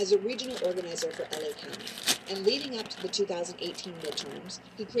as a regional organizer for LA County. And leading up to the 2018 midterms,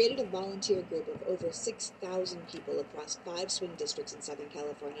 he created a volunteer group of over 6,000 people across 5 swing districts in Southern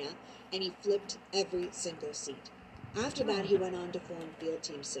California, and he flipped every single seat. After that, he went on to form Field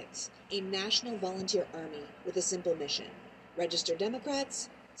Team 6, a national volunteer army with a simple mission: register Democrats,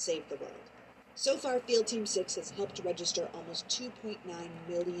 save the world. So far, Field Team 6 has helped register almost 2.9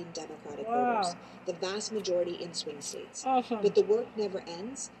 million Democratic voters, the vast majority in swing states. Awesome. But the work never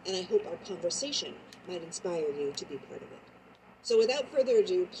ends, and I hope our conversation might inspire you to be part of it. So without further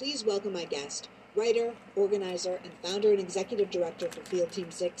ado, please welcome my guest, writer, organizer, and founder and executive director for Field Team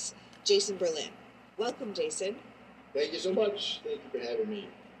 6, Jason Berlin. Welcome, Jason. Thank you so much. Thank you for having me.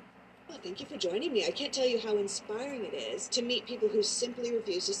 Well, thank you for joining me. I can't tell you how inspiring it is to meet people who simply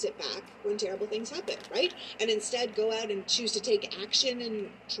refuse to sit back when terrible things happen, right? And instead go out and choose to take action and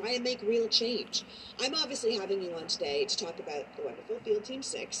try and make real change. I'm obviously having you on today to talk about the wonderful Field Team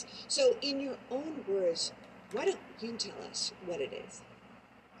 6. So in your own words, why don't you tell us what it is?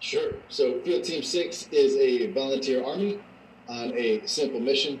 Sure. So Field Team 6 is a volunteer army on a simple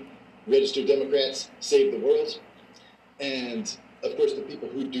mission: register Democrats, save the world. And of course, the people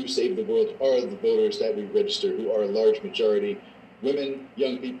who do save the world are the voters that we register, who are a large majority women,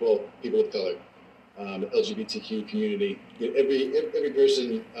 young people, people of color, LGBTQ community, every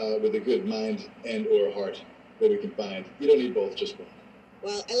person with a good mind and or heart that we can find. You don't need both, just one.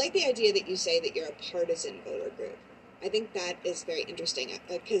 Well, I like the idea that you say that you're a partisan voter group. I think that is very interesting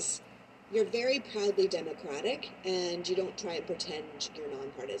because you're very proudly Democratic, and you don't try and pretend you're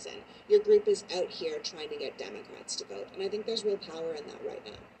nonpartisan. Your group is out here trying to get Democrats to vote, and I think there's real power in that right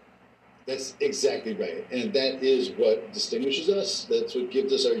now. That's exactly right, and that is what distinguishes us. That's what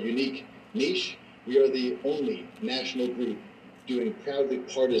gives us our unique niche. We are the only national group doing proudly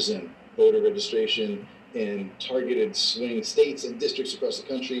partisan voter registration in targeted swing states and districts across the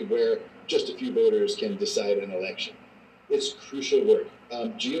country where just a few voters can decide an election. It's crucial work.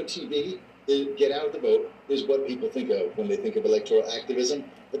 GOTV, get out of the vote, is what people think of when they think of electoral activism,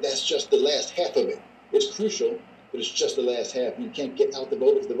 but that's just the last half of it. It's crucial, but it's just the last half. You can't get out the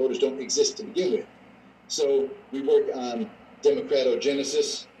vote if the voters don't exist to begin with. So we work on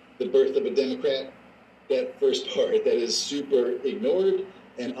democratogenesis, the birth of a Democrat, that first part that is super ignored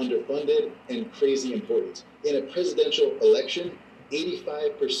and underfunded and crazy important. In a presidential election,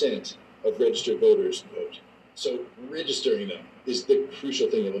 85% of registered voters vote. So registering them is the crucial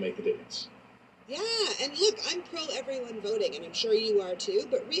thing that will make the difference. Yeah, and look, I'm pro everyone voting, and I'm sure you are too,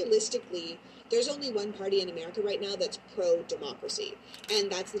 but realistically, there's only one party in America right now that's pro-democracy,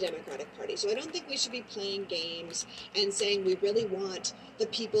 and that's the Democratic Party. So I don't think we should be playing games and saying we really want the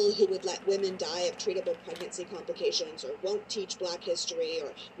people who would let women die of treatable pregnancy complications, or won't teach Black history,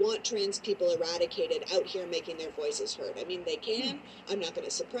 or want trans people eradicated out here making their voices heard. I mean, they can. I'm not going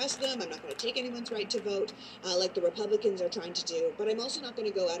to suppress them. I'm not going to take anyone's right to vote like the Republicans are trying to do, but I'm also not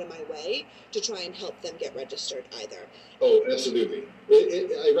going to go out of my way to try and help them get registered either. Oh, absolutely.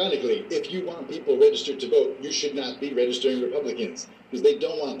 Ironically, if you want people registered to vote, you should not be registering Republicans, because they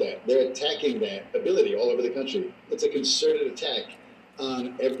don't want that. They're attacking that ability all over the country. It's a concerted attack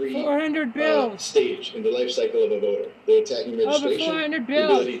on every 400 bills. Stage in the life cycle of a voter. They're attacking registration, the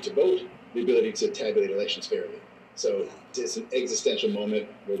ability to vote, the ability to tabulate elections fairly. So it's an existential moment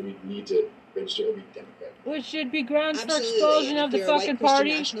where we need to register every Democrat. Which should be grounds for Absolutely. expulsion And of the if you're fucking a white Christian party.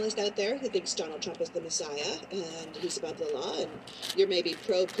 nationalist out there who thinks Donald Trump is the Messiah and he's above the law, and you're maybe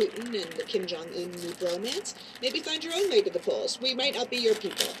pro-Putin and the Kim Jong-un bromance, maybe find your own way to the polls. We might not be your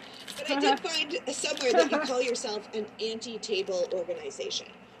people. But I did find somewhere that you call yourself an anti-table organization,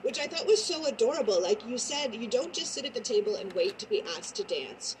 which I thought was so adorable. Like you said, you don't just sit at the table and wait to be asked to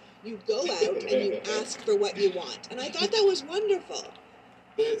dance. You go out and you ask for what you want. And I thought that was wonderful.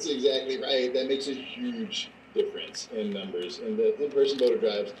 That's exactly right. That makes a huge difference in numbers in the in-person voter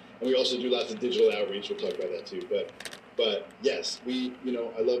drives, and we also do lots of digital outreach. We'll talk about that too. But yes,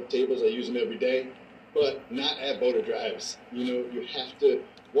 I love tables. I use them every day, but not at voter drives. You have to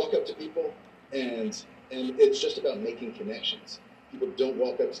walk up to people, and it's just about making connections. People don't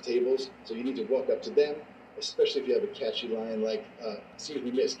walk up to tables, so you need to walk up to them, especially if you have a catchy line like, "Excuse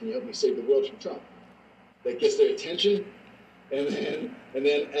me, miss, can you help me save the world from Trump?" That gets their attention. And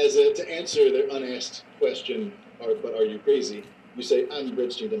then to answer their unasked question, but are you crazy? You say, "I'm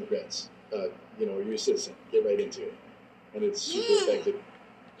registering Democrats. Are you a citizen?" Get right into it. And it's super effective.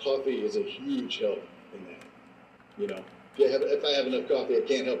 Coffee is a huge help in that. If I have enough coffee, I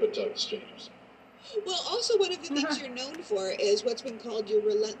can't help but talk to strangers. Well, also one of the things you're known for is what's been called your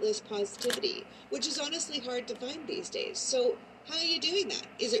relentless positivity, which is honestly hard to find these days. So how are you doing that?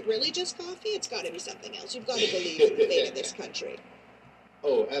 Is it really just coffee? It's got to be something else. You've got to believe in the fate of this country.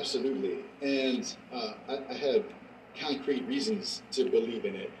 Oh, absolutely. And I have concrete reasons to believe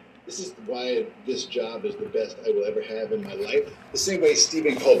in it. This is why this job is the best I will ever have in my life. The same way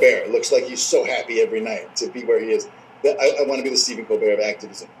Stephen Colbert looks like he's so happy every night to be where he is. I want to be the Stephen Colbert of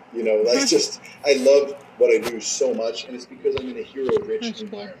activism. I love what I do so much, and it's because I'm in a hero-rich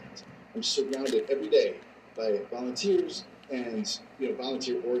environment. I'm surrounded every day by volunteers and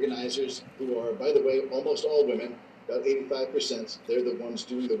volunteer organizers who are, by the way, almost all women, about 85%. They're the ones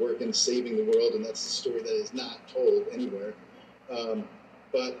doing the work and saving the world, and that's the story that is not told anywhere.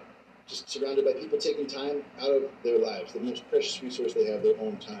 But just surrounded by people taking time out of their lives, the most precious resource they have, their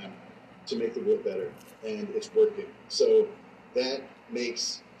own time, to make the world better, and it's working. So that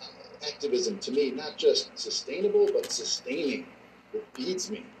makes activism, to me, not just sustainable, but sustaining. It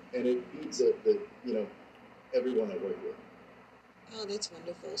feeds me, and it feeds everyone I work with. Oh, that's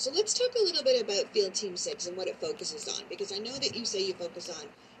wonderful. So let's talk a little bit about Field Team 6 and what it focuses on, because I know that you say you focus on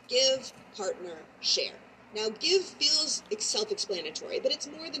give, partner, share. Now, give feels self-explanatory, but it's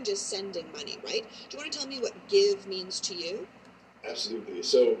more than just sending money, right? Do you want to tell me what give means to you? Absolutely.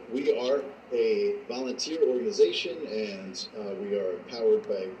 So we are a volunteer organization, and we are powered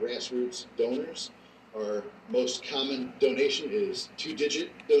by grassroots donors. Our most common donation is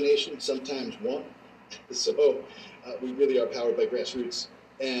 2-digit donation, sometimes 1. So we really are powered by grassroots.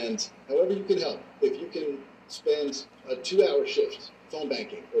 And however you can help, if you can spend a 2-hour shift phone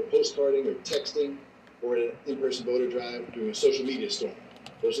banking or postcarding or texting or an in-person voter drive doing a social media storm,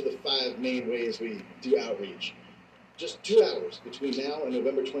 those are the 5 main ways we do outreach. Just 2 hours between now and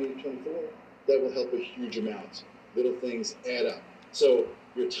November 2024, that will help a huge amount. Little things add up. So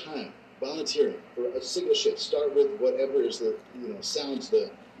your time, volunteering for a single shift, start with whatever is sounds the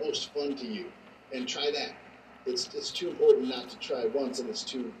most fun to you, and try that. it's too important not to try once, and it's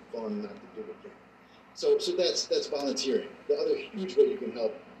too fun not to do it again. So that's volunteering. The other huge way you can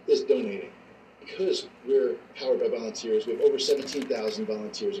help is donating. Because we're powered by volunteers, we have over 17,000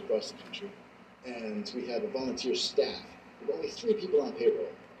 volunteers across the country, and we have a volunteer staff with only 3 people on payroll,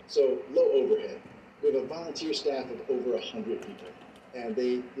 so low overhead. We have a volunteer staff of over 100 people, and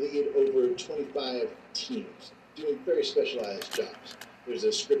they lead over 25 teams doing very specialized jobs. There's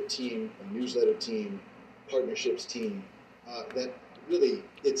a script team, a newsletter team, partnerships team, that really,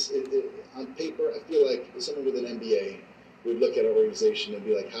 on paper, I feel like someone with an MBA would look at our organization and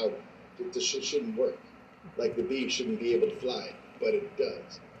be like, how this shouldn't work. Like the bee shouldn't be able to fly, but it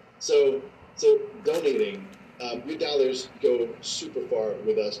does. So donating, your dollars go super far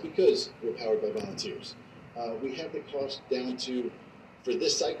with us because we're powered by volunteers. We have the cost down to, for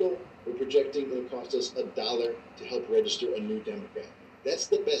this cycle, we're projecting it'll cost us $1 to help register a new Democrat. That's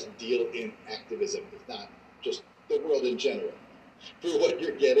the best deal in activism, if not just the world in general. For what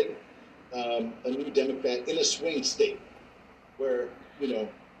you're getting, a new Democrat in a swing state where,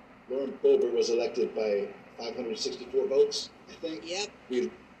 Lauren Boebert was elected by 564 votes, I think. Yep.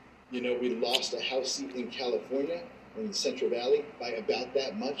 We lost a House seat in California, in the Central Valley, by about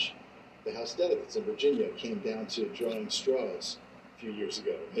that much. The House delegates in Virginia came down to drawing straws a few years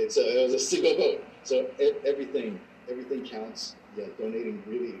ago. It was a single vote. So everything counts. Yeah, donating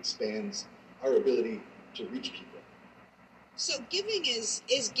really expands our ability to reach people. So giving is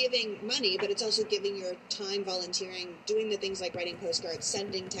giving money, but it's also giving your time, volunteering, doing the things like writing postcards,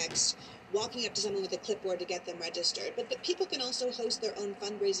 sending texts, walking up to someone with a clipboard to get them registered. But people can also host their own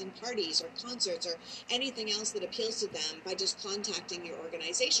fundraising parties or concerts or anything else that appeals to them by just contacting your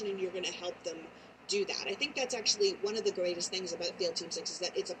organization, and you're going to help them do that. I think that's actually one of the greatest things about Field Team 6 is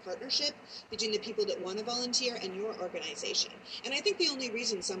that it's a partnership between the people that want to volunteer and your organization. And I think the only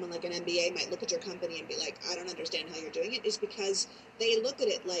reason someone like an MBA might look at your company and be like, I don't understand how you're doing it, is because they look at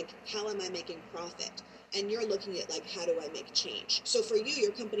it like, how am I making profit? And you're looking at like, how do I make change? So for you,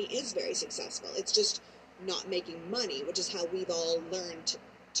 your company is very successful. It's just not making money, which is how we've all learned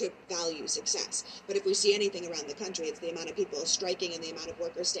to value success. But if we see anything around the country, it's the amount of people striking and the amount of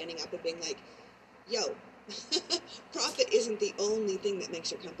workers standing up and being like, yo, profit isn't the only thing that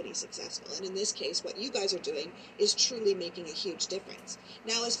makes your company successful. And in this case, what you guys are doing is truly making a huge difference.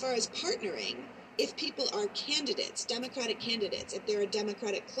 Now, as far as partnering, if people are candidates, Democratic candidates, if they're a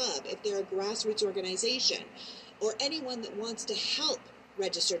Democratic club, if they're a grassroots organization, or anyone that wants to help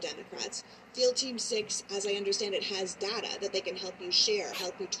register Democrats, Field Team 6, as I understand it, has data that they can help you share,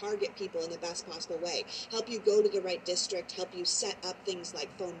 help you target people in the best possible way, help you go to the right district, help you set up things like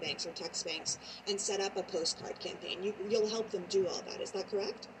phone banks or text banks, and set up a postcard campaign. You'll help them do all that. Is that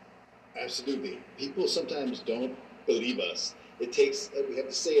correct? Absolutely. People sometimes don't believe us. It takes, we have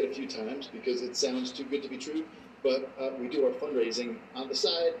to say it a few times because it sounds too good to be true, but we do our fundraising on the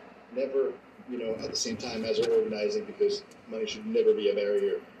side, never, at the same time as our organizing, because money should never be a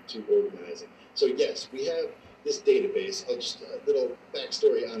barrier to organizing. So yes, we have this database. Just a little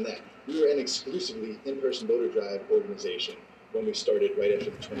backstory on that. We were an exclusively in-person voter drive organization when we started right after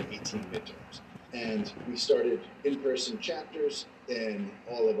the 2018 midterms. And we started in-person chapters in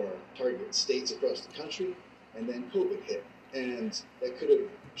all of our target states across the country, and then COVID hit. And that could have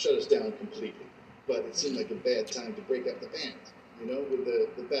shut us down completely. But it seemed like a bad time to break up the band, with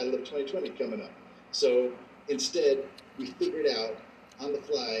the Battle of 2020 coming up. So instead, we figured out on the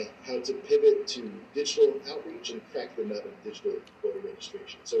fly how to pivot to digital outreach and crack the nut of digital voter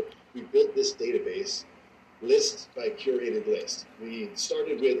registration. So we built this database, list by curated list. We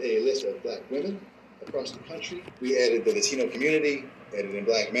started with a list of Black women across the country. We added the Latino community, added in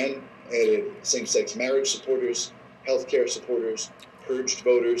Black men, added same-sex marriage supporters, healthcare supporters, purged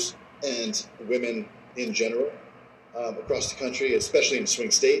voters, and women in general across the country, especially in swing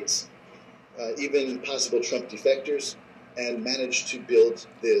states, even possible Trump defectors, and managed to build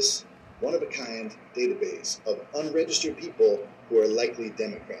this one-of-a-kind database of unregistered people who are likely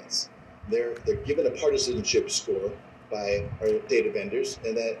Democrats. They're given a partisanship score by our data vendors,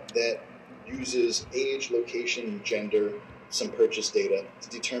 and that uses age, location, gender, some purchase data to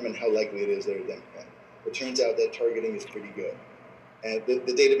determine how likely it is they're a Democrat. It turns out that targeting is pretty good. And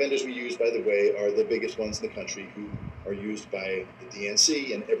the data vendors we use, by the way, are the biggest ones in the country, who are used by the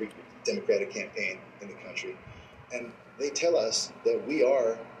DNC and every Democratic campaign in the country. And they tell us that we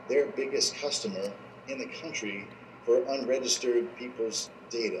are their biggest customer in the country for unregistered people's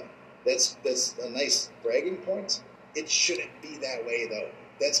data. That's a nice bragging point. It shouldn't be that way, though.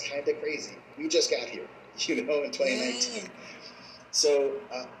 That's kind of crazy. We just got here, in 2019. So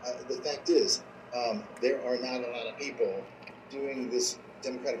the fact is, there are not a lot of people doing this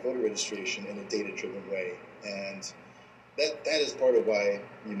Democratic voter registration in a data-driven way And that is part of why,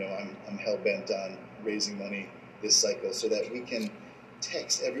 you know, I'm hell-bent on raising money this cycle so that we can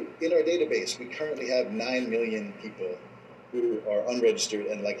text in our database. We currently have 9 million people who are unregistered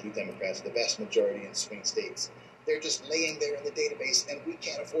and likely Democrats, the vast majority in swing states. They're just laying there in the database, and we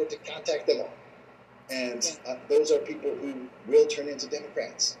can't afford to contact them all. And those are people who will turn into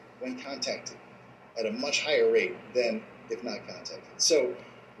Democrats when contacted at a much higher rate than if not contacted. So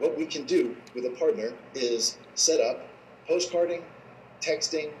what we can do with a partner is set up postcarding,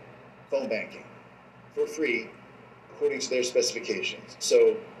 texting, phone banking for free according to their specifications.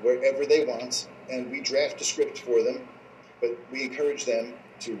 So wherever they want, and we draft a script for them, but we encourage them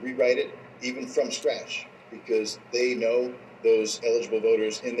to rewrite it even from scratch because they know those eligible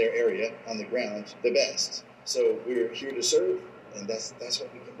voters in their area on the ground the best. So we're here to serve, and that's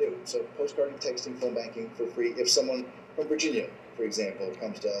what we can do. So postcarding, texting, phone banking for free. If someone from Virginia, for example,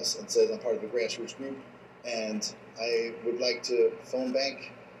 comes to us and says, I'm part of a grassroots group, and I would like to phone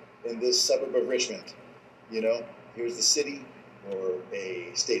bank in this suburb of Richmond, you know, here's the city or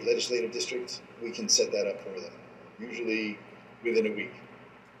a state legislative district, we can set that up for them, usually within a week.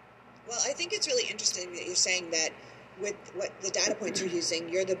 Well, I think it's really interesting that you're saying that with what the data points you're using,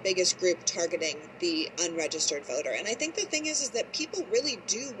 you're the biggest group targeting the unregistered voter. And I think the thing is that people really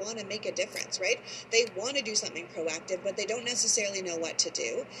do want to make a difference, right? They want to do something proactive, but they don't necessarily know what to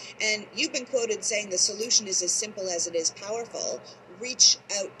do. And you've been quoted saying the solution is as simple as it is powerful. Reach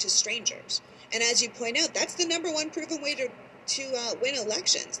out to strangers. And as you point out, that's the number one proven way to win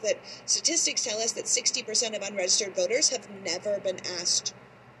elections. That statistics tell us that 60% of unregistered voters have never been asked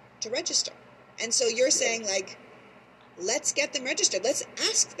to register. And so you're saying, like, let's get them registered. Let's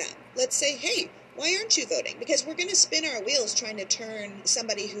ask them. Let's say, hey, why aren't you voting? Because we're going to spin our wheels trying to turn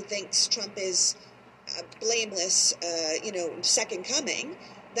somebody who thinks Trump is blameless, second coming,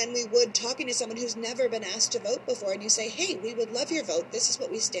 than we would talking to someone who's never been asked to vote before. And you say, hey, we would love your vote. This is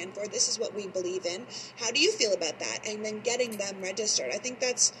what we stand for. This is what we believe in. How do you feel about that? And then getting them registered. I think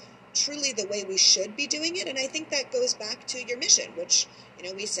that's truly the way we should be doing it. And I think that goes back to your mission, which,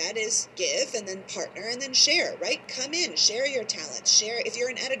 we said is give and then partner and then share, right? Come in, share your talents, share if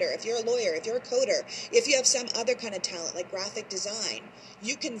you're an editor, if you're a lawyer, if you're a coder, if you have some other kind of talent like graphic design,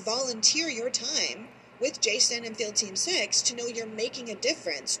 you can volunteer your time with Jason and Field Team 6 to know you're making a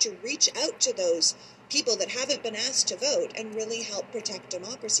difference, to reach out to those people that haven't been asked to vote and really help protect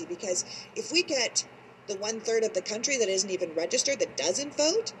democracy. Because if we get the 1/3 of the country that isn't even registered, that doesn't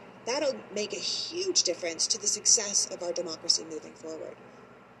vote, that'll make a huge difference to the success of our democracy moving forward.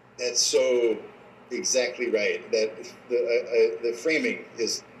 That's so exactly right. That the framing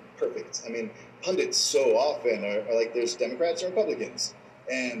is perfect. I mean, pundits so often are like, there's Democrats and Republicans.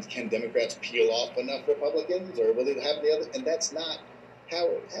 And can Democrats peel off enough Republicans, or will they have the other? And that's not how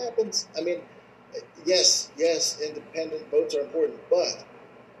it happens. I mean, yes, independent votes are important, but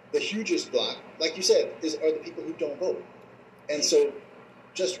the hugest block, like you said, are the people who don't vote. And so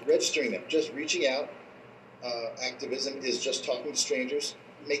just registering them, just reaching out, activism is just talking to strangers,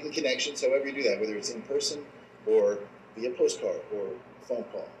 making connections, however you do that, whether it's in person or via postcard or phone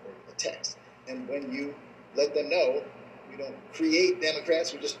call or a text. And when you let them know, we don't create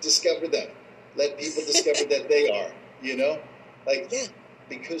Democrats, we just discover them. Let people discover that they are,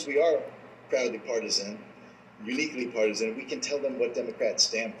 because we are proudly partisan, uniquely partisan, we can tell them what Democrats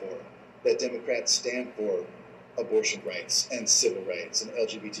stand for. That Democrats stand for abortion rights and civil rights and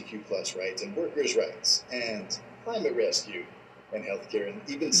LGBTQ plus rights and workers' rights and climate rescue and healthcare and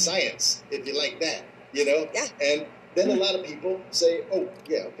even science, if you like that, Yeah. And then a lot of people say, oh,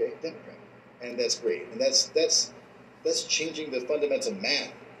 yeah, okay, Democrat. And that's great. And that's changing the fundamental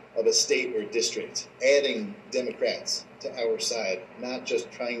math of a state or district, adding Democrats to our side, not just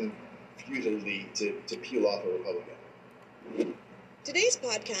trying futilely to peel off a Republican. Today's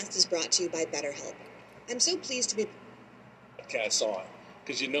podcast is brought to you by BetterHelp. I'm so pleased to be podcasts on,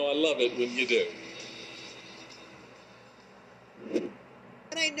 because I love it when you do.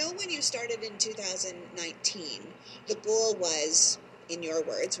 And I know when you started in 2019, the goal was, in your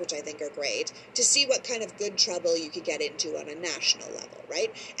words, which I think are great, to see what kind of good trouble you could get into on a national level,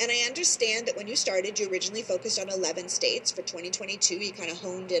 right? And I understand that when you started, you originally focused on 11 states. For 2022, you kind of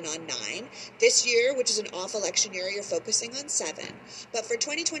honed in on 9. This year, which is an off-election year, you're focusing on 7. But for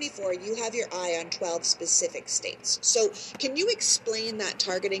 2024, you have your eye on 12 specific states. So can you explain that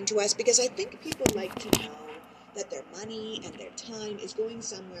targeting to us? Because I think people like to know that their money and their time is going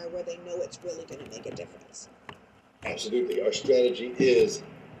somewhere where they know it's really going to make a difference. Absolutely. Our strategy is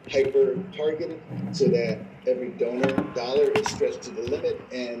hyper-targeted so that every donor dollar is stretched to the limit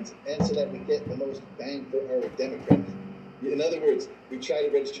and so that we get the most bang for our Democrats. In other words, we try to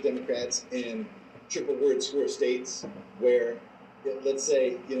register Democrats in triple word score states where, let's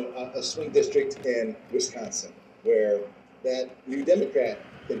say, a swing district in Wisconsin, where that new Democrat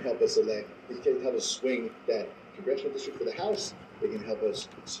can help us elect, it can help us swing that congressional district for the House, they can help us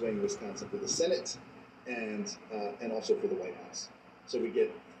swing Wisconsin for the Senate, and also for the White House. So we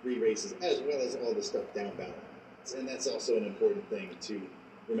get 3 races as well as all the stuff down ballot. And that's also an important thing to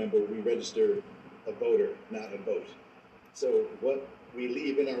remember. We register a voter, not a vote. So what we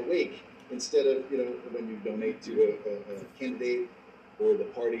leave in our wake, instead of, when you donate to a candidate or the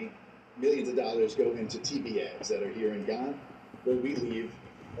party, millions of dollars go into TV ads that are here and gone. What we leave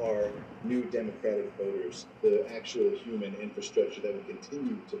are new Democratic voters, the actual human infrastructure that will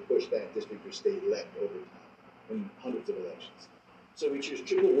continue to push that district or state left over time in hundreds of elections. So we choose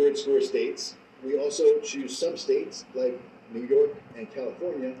triple word score states. We also choose some states like New York and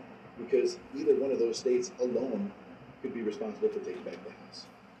California because either one of those states alone could be responsible for taking back the House.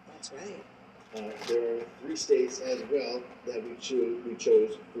 That's right. There are 3 states as well that we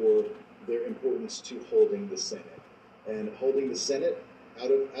chose for their importance to holding the Senate. And holding the Senate, out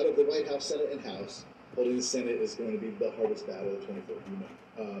of the White House, Senate, and House, holding the Senate is going to be the hardest battle of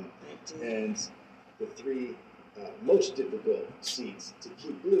 2024. And the 3 most difficult seats to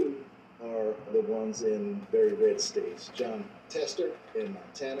keep blue are the ones in very red states. John Tester in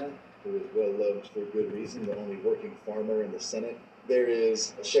Montana, who is well loved for good reason, the only working farmer in the Senate. There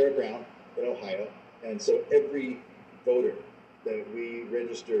is Sherrod Brown in Ohio, and so every voter that we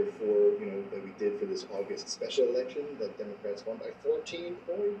register for, that we did for this August special election, that Democrats won by 14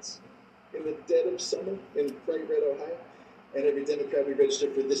 points in the dead of summer in bright red Ohio, and every Democrat we register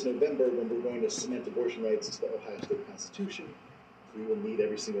for this November when we're going to cement abortion rights into the Ohio State Constitution, we will need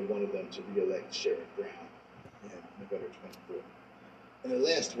every single one of them to re-elect Sherrod Brown in November 24th. And the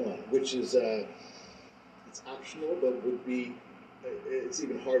last one, which is, it's optional, but would be, it's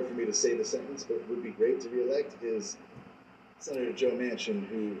even hard for me to say the sentence, but would be great to re-elect, is Senator Joe Manchin,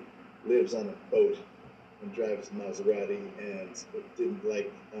 who lives on a boat and drives a Maserati and didn't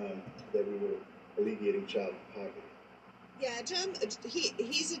like that we were alleviating child poverty. Yeah, John,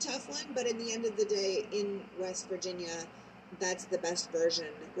 he's a tough one, but in the end of the day, in West Virginia, that's the best version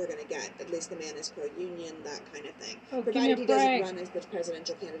we're going to get. At least the man is pro-union, that kind of thing. Oh, provided he doesn't run as the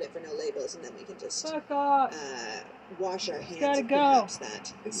presidential candidate for no labels, and then we can just wash our hands of perhaps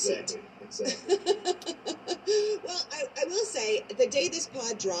that seat. Exactly. Well, I will say, the day this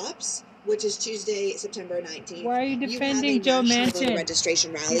pod drops, which is Tuesday, September 19th. Why are you defending Joe Manchin? You have a national voter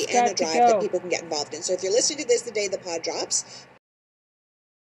registration rally and a drive that people can get involved in. So if you're listening to this the day the pod drops,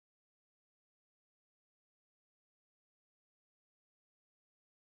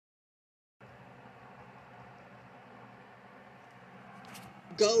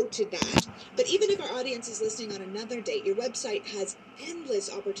 go to that. But even if our audience is listening on another date, your website has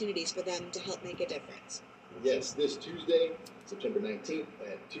endless opportunities for them to help make a difference. Yes, this Tuesday, September 19th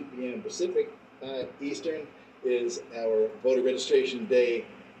at 2 p.m. Pacific Eastern is our voter registration day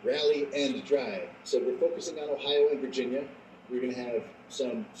rally and drive. So we're focusing on Ohio and Virginia. We're going to have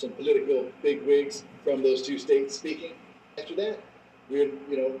some political bigwigs from those 2 states speaking. After that,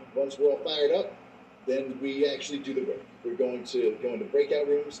 once we're all fired up, then we actually do the work. We're going to go into breakout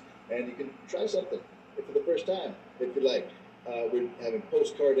rooms, and you can try something for the first time, if you like. We're having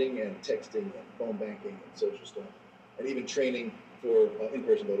postcarding and texting and phone banking and social stuff, and even training for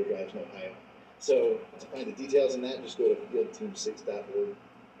in-person voter drives in Ohio. So to find the details on that, just go to fieldteam6.org,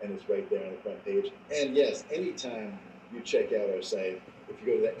 and it's right there on the front page. And yes, anytime you check out our site, if you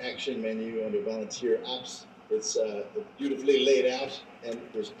go to the action menu under volunteer ops, it's beautifully laid out, and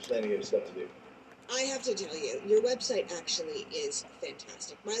there's plenty of stuff to do. I have to tell you, your website actually is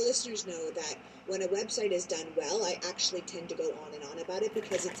fantastic. My listeners know that when a website is done well, I actually tend to go on and on about it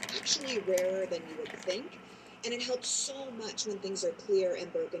because it's actually rarer than you would think. And it helps so much when things are clear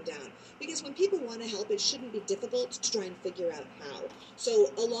and broken down. Because when people want to help, it shouldn't be difficult to try and figure out how.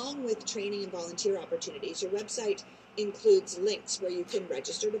 So along with training and volunteer opportunities, your website includes links where you can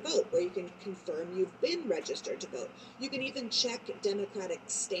register to vote, where you can confirm you've been registered to vote. You can even check Democratic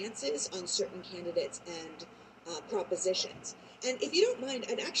stances on certain candidates and propositions. And if you don't mind,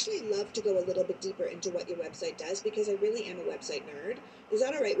 I'd actually love to go a little bit deeper into what your website does because I really am a website nerd. Is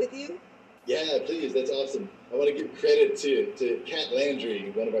that all right with you? Yeah, please. That's awesome. I want to give credit to Kat Landry,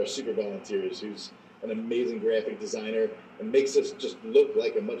 one of our super volunteers, who's an amazing graphic designer and makes us just look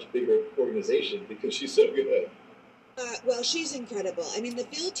like a much bigger organization because she's so good. Well, she's incredible. I mean, the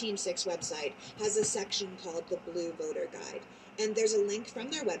Field Team 6 website has a section called the Blue Voter Guide. And there's a link from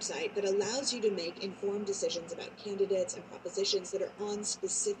their website that allows you to make informed decisions about candidates and propositions that are on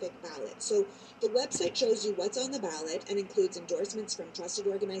specific ballots. So the website shows you what's on the ballot and includes endorsements from trusted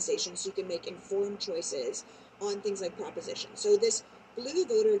organizations so you can make informed choices on things like propositions. So this Blue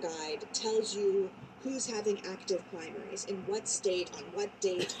Voter Guide tells you who's having active primaries, in what state, on what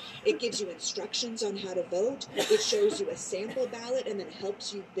date. It gives you instructions on how to vote. It shows you a sample ballot and then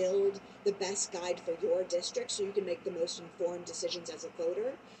helps you build the best guide for your district so you can make the most informed decisions as a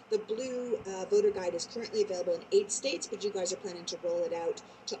voter. The Blue Voter Guide is currently available in 8 states, but you guys are planning to roll it out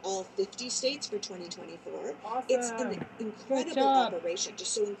to all 50 states for 2024. Awesome. It's an incredible operation,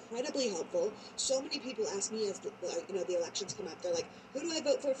 just so incredibly helpful. So many people ask me as the elections come up, they're like, who do I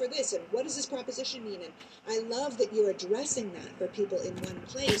vote for this, and what does this proposition mean? And I love that you're addressing that for people in one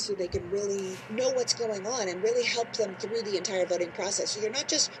place so they can really know what's going on and really help them through the entire voting process. So you're not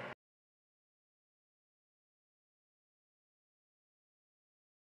just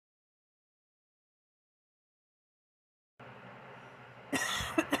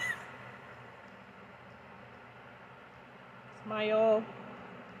Smile.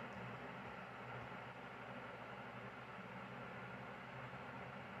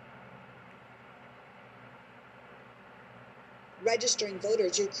 registering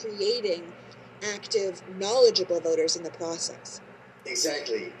voters, you're creating active, knowledgeable voters in the process.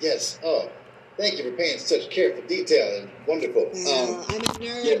 Exactly. Yes. Oh, thank you for paying such careful detail and wonderful. Well, I'm a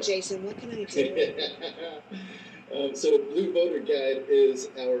nerd, yeah. Jason. What can I do? So Blue Voter Guide is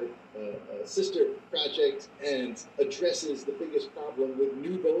our sister project and addresses the biggest problem with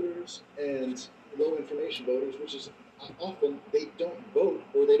new voters and low information voters, which is often they don't vote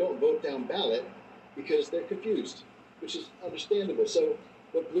or they don't vote down ballot because they're confused, which is understandable. So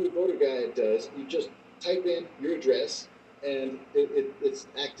what Blue Voter Guide does, you just type in your address, and it's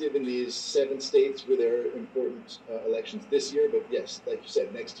active in these 7 states where there are important elections this year. But yes, like you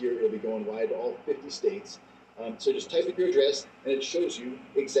said, next year it'll be going wide to all 50 states. So just type in your address, and it shows you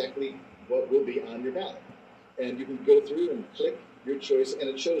exactly what will be on your ballot. And you can go through and click your choice, and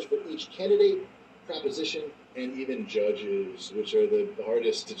it shows for each candidate, proposition, and even judges, which are the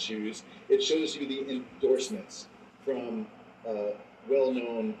hardest to choose. It shows you the endorsements from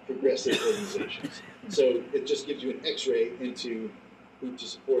well-known progressive organizations. So it just gives you an X-ray into who to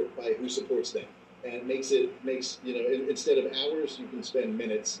support by who supports them, and it makes instead of hours, you can spend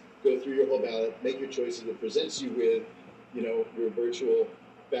minutes. Go through your whole ballot, make your choices. It presents you with, your virtual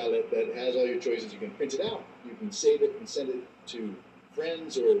ballot that has all your choices. You can print it out. You can save it and send it to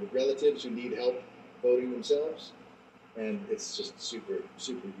friends or relatives who need help voting themselves. And it's just super,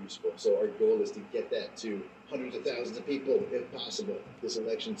 super useful. So our goal is to get that to hundreds of thousands of people, if possible, this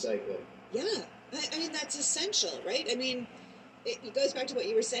election cycle. Yeah. I mean, that's essential, right? I mean, it goes back to what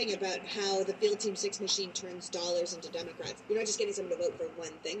you were saying about how the Field Team 6 machine turns dollars into Democrats. You're not just getting someone to vote for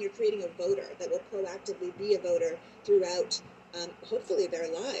one thing. You're creating a voter that will proactively be a voter throughout, hopefully,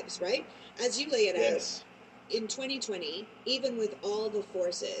 their lives, right? As you lay it out, in 2020, even with all the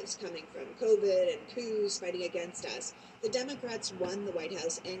forces coming from COVID and coups fighting against us, the Democrats won the White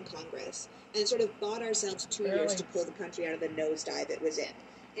House and Congress and sort of bought ourselves 2 years to pull the country out of the nosedive it was in.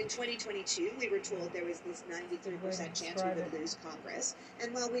 In 2022, we were told there was this 93% chance we would lose Congress.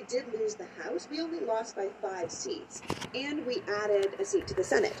 And while we did lose the House, we only lost by 5 seats. And we added a seat to the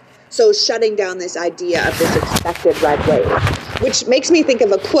Senate. So shutting down this idea of this expected red wave. Which makes me think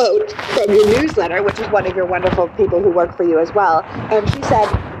of a quote from your newsletter, which is one of your wonderful people who work for you as well. And she said,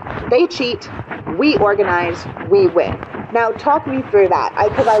 "They cheat, we organize, we win." Now, talk me through that,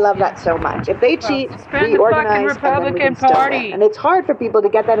 because I love that so much. If they cheat, we organize, Republican and then we can still win. And it's hard for people to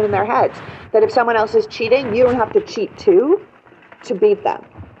get that in their heads, that if someone else is cheating, you don't have to cheat too to beat them.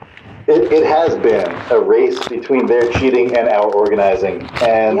 It has been a race between their cheating and our organizing,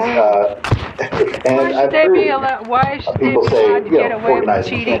 and and I've heard people say,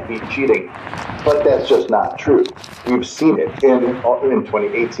 organizing can't beat cheating, but that's just not true. We've seen it in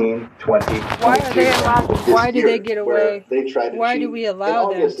 2018, 2022. Why do they get away? They tried to why cheat do we allow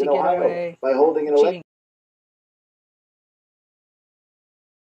in them August to in get Ohio away by holding an election?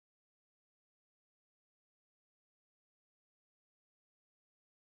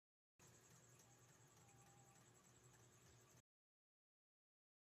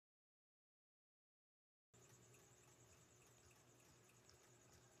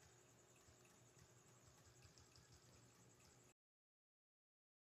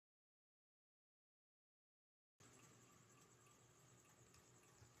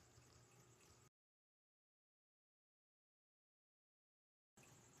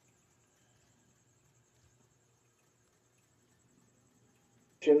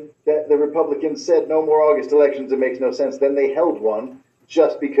 that the Republicans said no more August elections, it makes no sense. Then they held one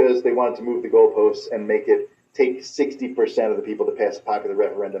just because they wanted to move the goalposts and make it take 60% of the people to pass a popular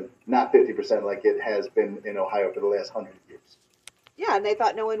referendum, not 50% like it has been in Ohio for the last 100 years. Yeah, and they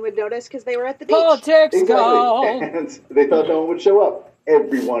thought no one would notice because they were at the beach. Politics Exactly. go! And they thought no one would show up.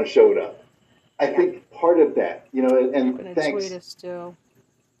 Everyone showed up. I think part of that, and thanks. Tweet is still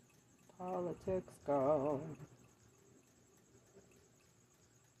politics go.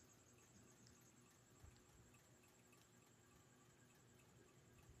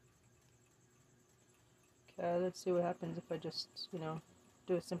 Okay, let's see what happens if I just,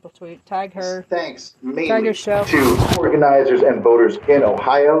 do a simple tweet. Tag her. Thanks mainly Tag your show. to organizers and voters in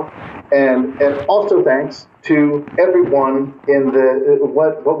Ohio, and also thanks to everyone in the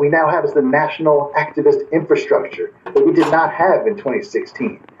what we now have is the national activist infrastructure that we did not have in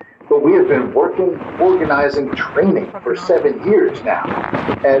 2016. But we have been working, organizing, training for 7 years now,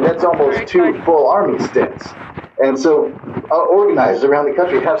 and that's almost 2 full Army stints. And so organizers around the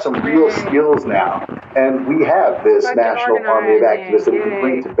country have some real skills now. And we have this national army of activists that we can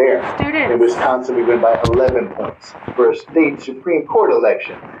bring to bear. In Wisconsin, we win by 11 points for a state Supreme Court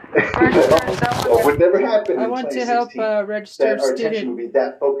election. It would never happen in 2016. I want to help register that our attention would be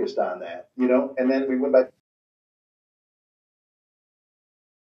that focused on that, and then we win by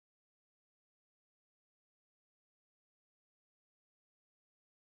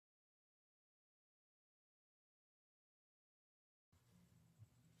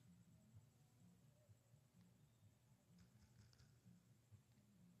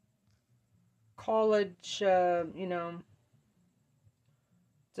college,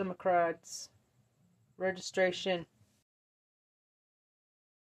 Democrats, registration.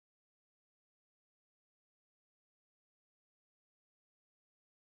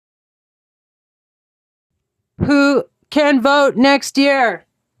 Who can vote next year?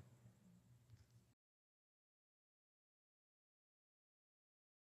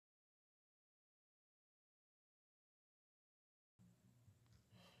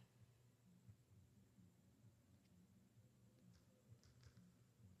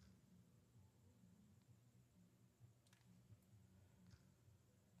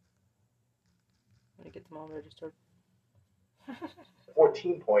 I'm gonna get them all registered.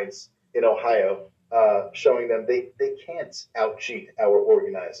 14 points in Ohio, showing them they can't out-cheat our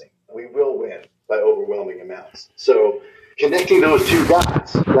organizing. We will win by overwhelming amounts. So connecting those two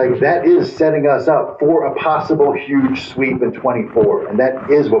dots, that is setting us up for a possible huge sweep in 24. And that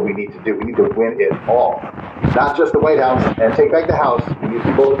is what we need to do. We need to win it all. Not just the White House and take back the House. We need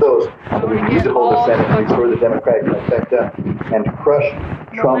to both of those. But we need to hold the Senate and restore the Democratic trifecta and crush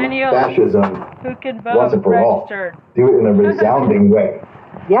Trump fascism who can vote, once and for all. Do it in a resounding way.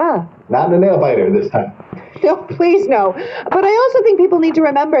 Yeah. Not in a nail biter this time. No, please no. But I also think people need to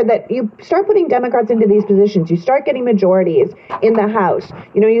remember that you start putting Democrats into these positions. You start getting majorities in the House.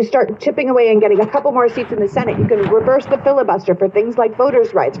 You start chipping away and getting a couple more seats in the Senate. You can reverse the filibuster for things like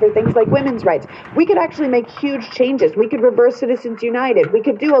voters' rights, for things like women's rights. We could actually make huge changes. We could reverse Citizens United. We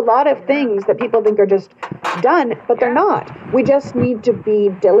could do a lot of things that people think are just done, but they're not. We just need to be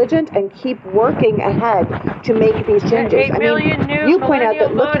diligent and keep working ahead to make these changes. You point out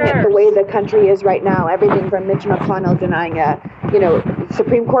that looking at the way the country is right now, everything from Mitch McConnell denying a,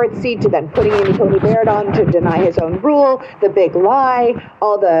 Supreme Court seat to then putting Amy Coney Barrett on to deny his own rule, the big lie,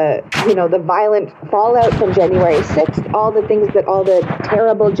 all the, the violent fallout from January 6th, all the things all the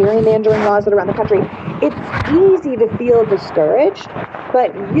terrible gerrymandering laws that are around the country. It's easy to feel discouraged,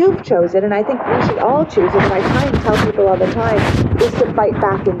 but you've chosen, and I think we should all choose, and I try and tell people all the time, is to fight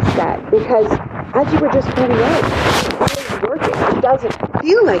back instead. Because, as you were just pointing out, it is working. It doesn't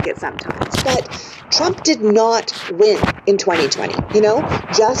feel like it sometimes. But Trump did not win in 2020.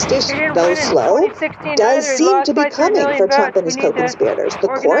 Justice, though slow, does seem to be coming for Trump and his co-conspirators. The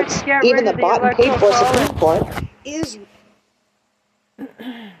courts, even the bought and paid for Supreme Court, is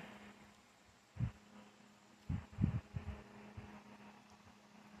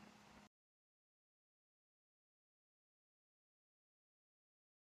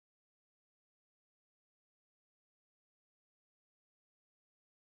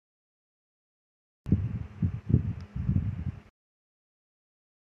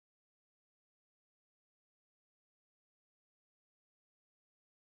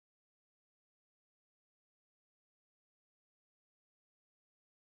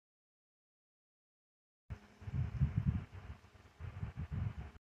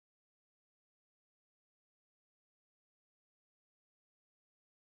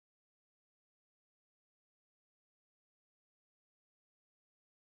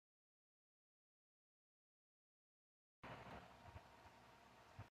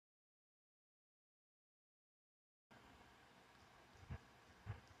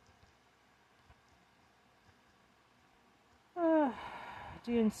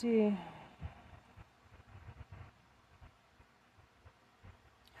DNC.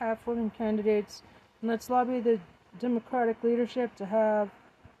 Half women candidates. And let's lobby the Democratic leadership to have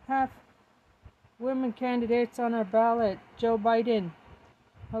half women candidates on our ballot. Joe Biden.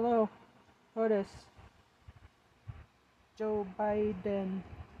 Hello. Otis. Joe Biden.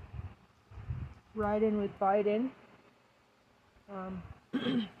 Riding with Biden.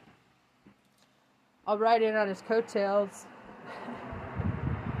 I'll ride in on his coattails.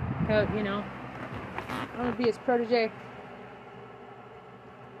 You know, I'm gonna be his protege.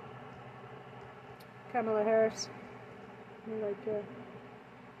 Kamala Harris. I like her.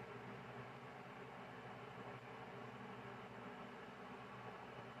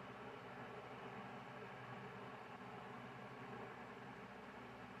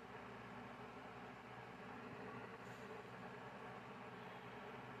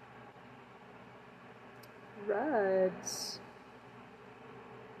 Right.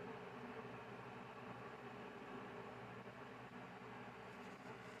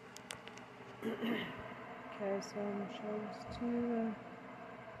 Okay, so I'm gonna show this to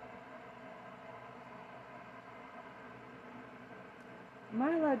am I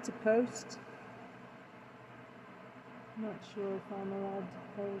allowed to post? I'm not sure if I'm allowed to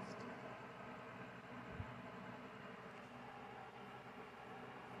post.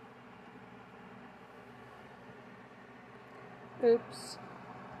 Oops.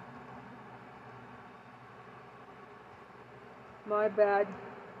 My bad.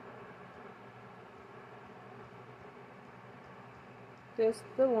 This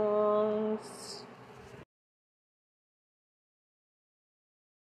belongs.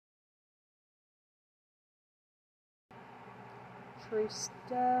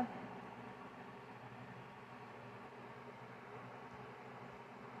 Trista.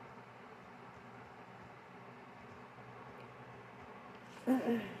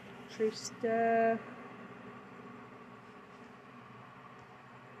 Trista.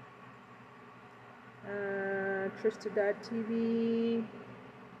 Trista.tv.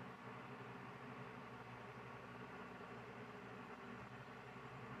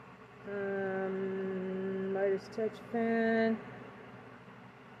 Meidastouch fan.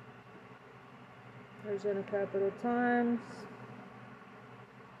 Arizona Capital Times.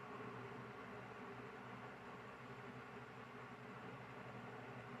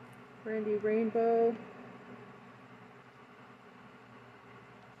 Randy Rainbow.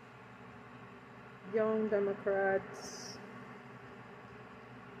 Young Democrats.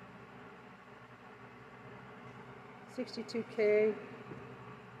 62K.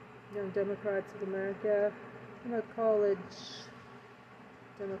 Young Democrats of America. College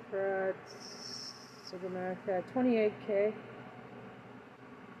Democrats of America. 28K.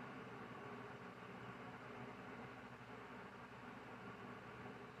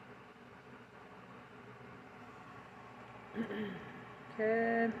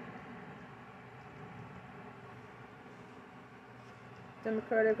 Okay.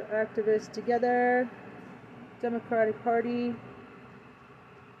 Democratic activists together. Democratic Party.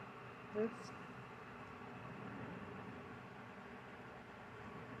 Oops.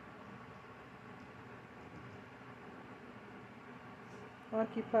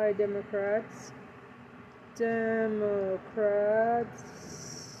 Occupy Democrats. Democrats.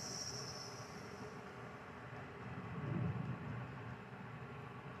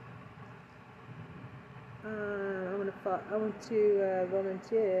 I want to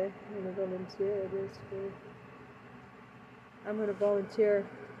volunteer. I'm going to volunteer this week. I'm going to volunteer.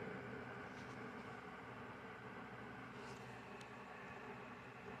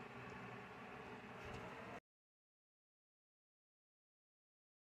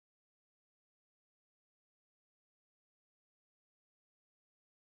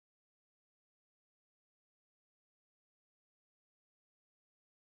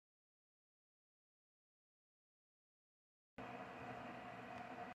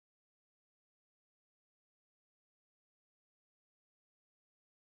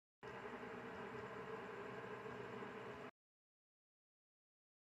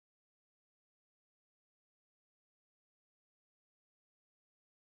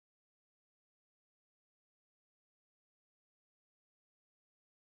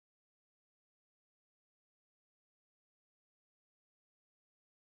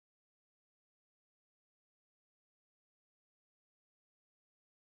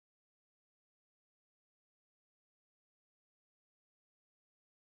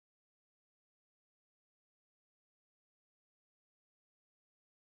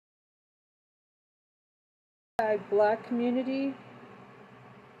 Black community,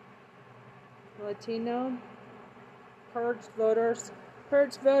 Latino, purge voters,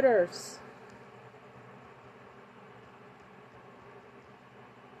 Purge voters.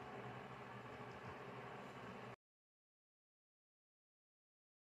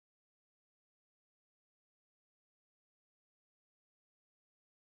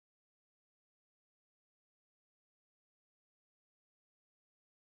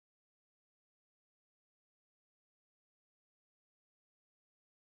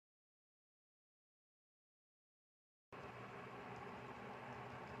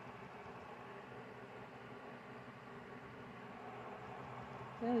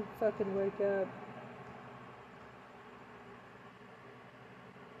 They fucking wake up.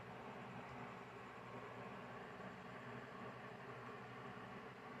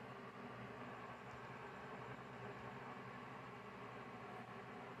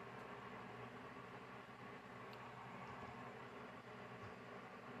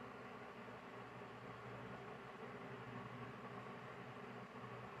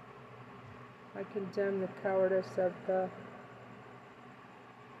 I condemn the cowardice of the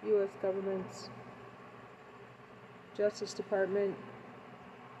U.S. government's Justice Department.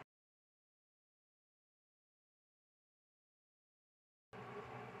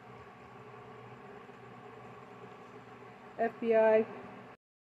 FBI.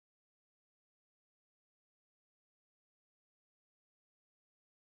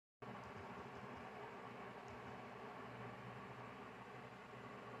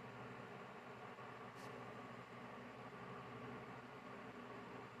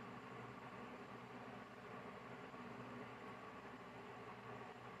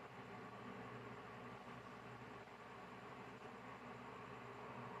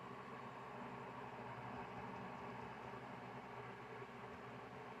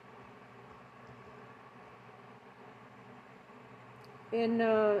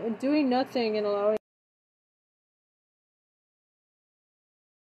 In doing nothing and allowing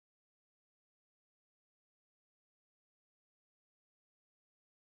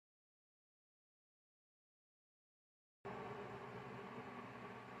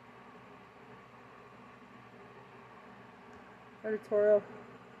editorial.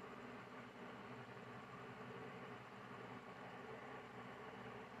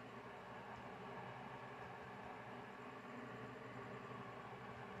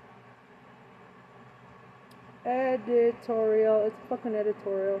 Editorial. It's fucking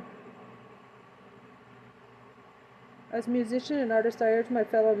editorial. As a musician and artist, I urge my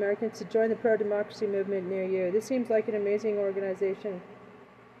fellow Americans to join the pro-democracy movement near you. This seems like an amazing organization.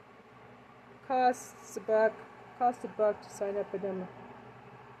 Costs a buck to sign up with them.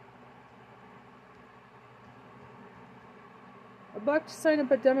 $1 to sign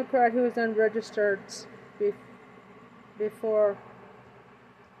up a Democrat who is unregistered before.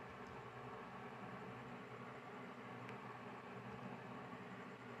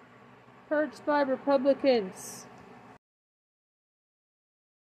 Purged by Republicans.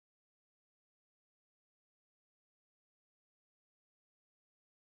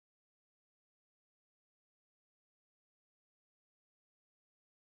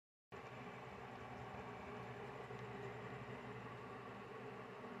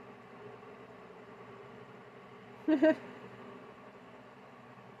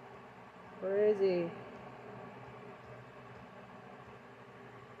 Crazy.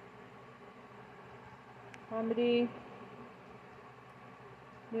 Comedy.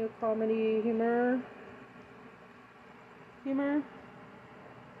 New comedy humor.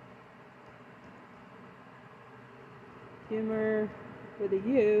 Humor with a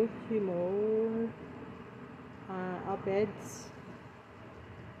U. Humor. Op-eds.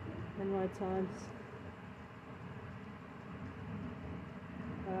 NY Times.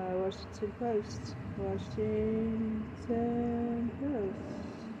 Washington Post.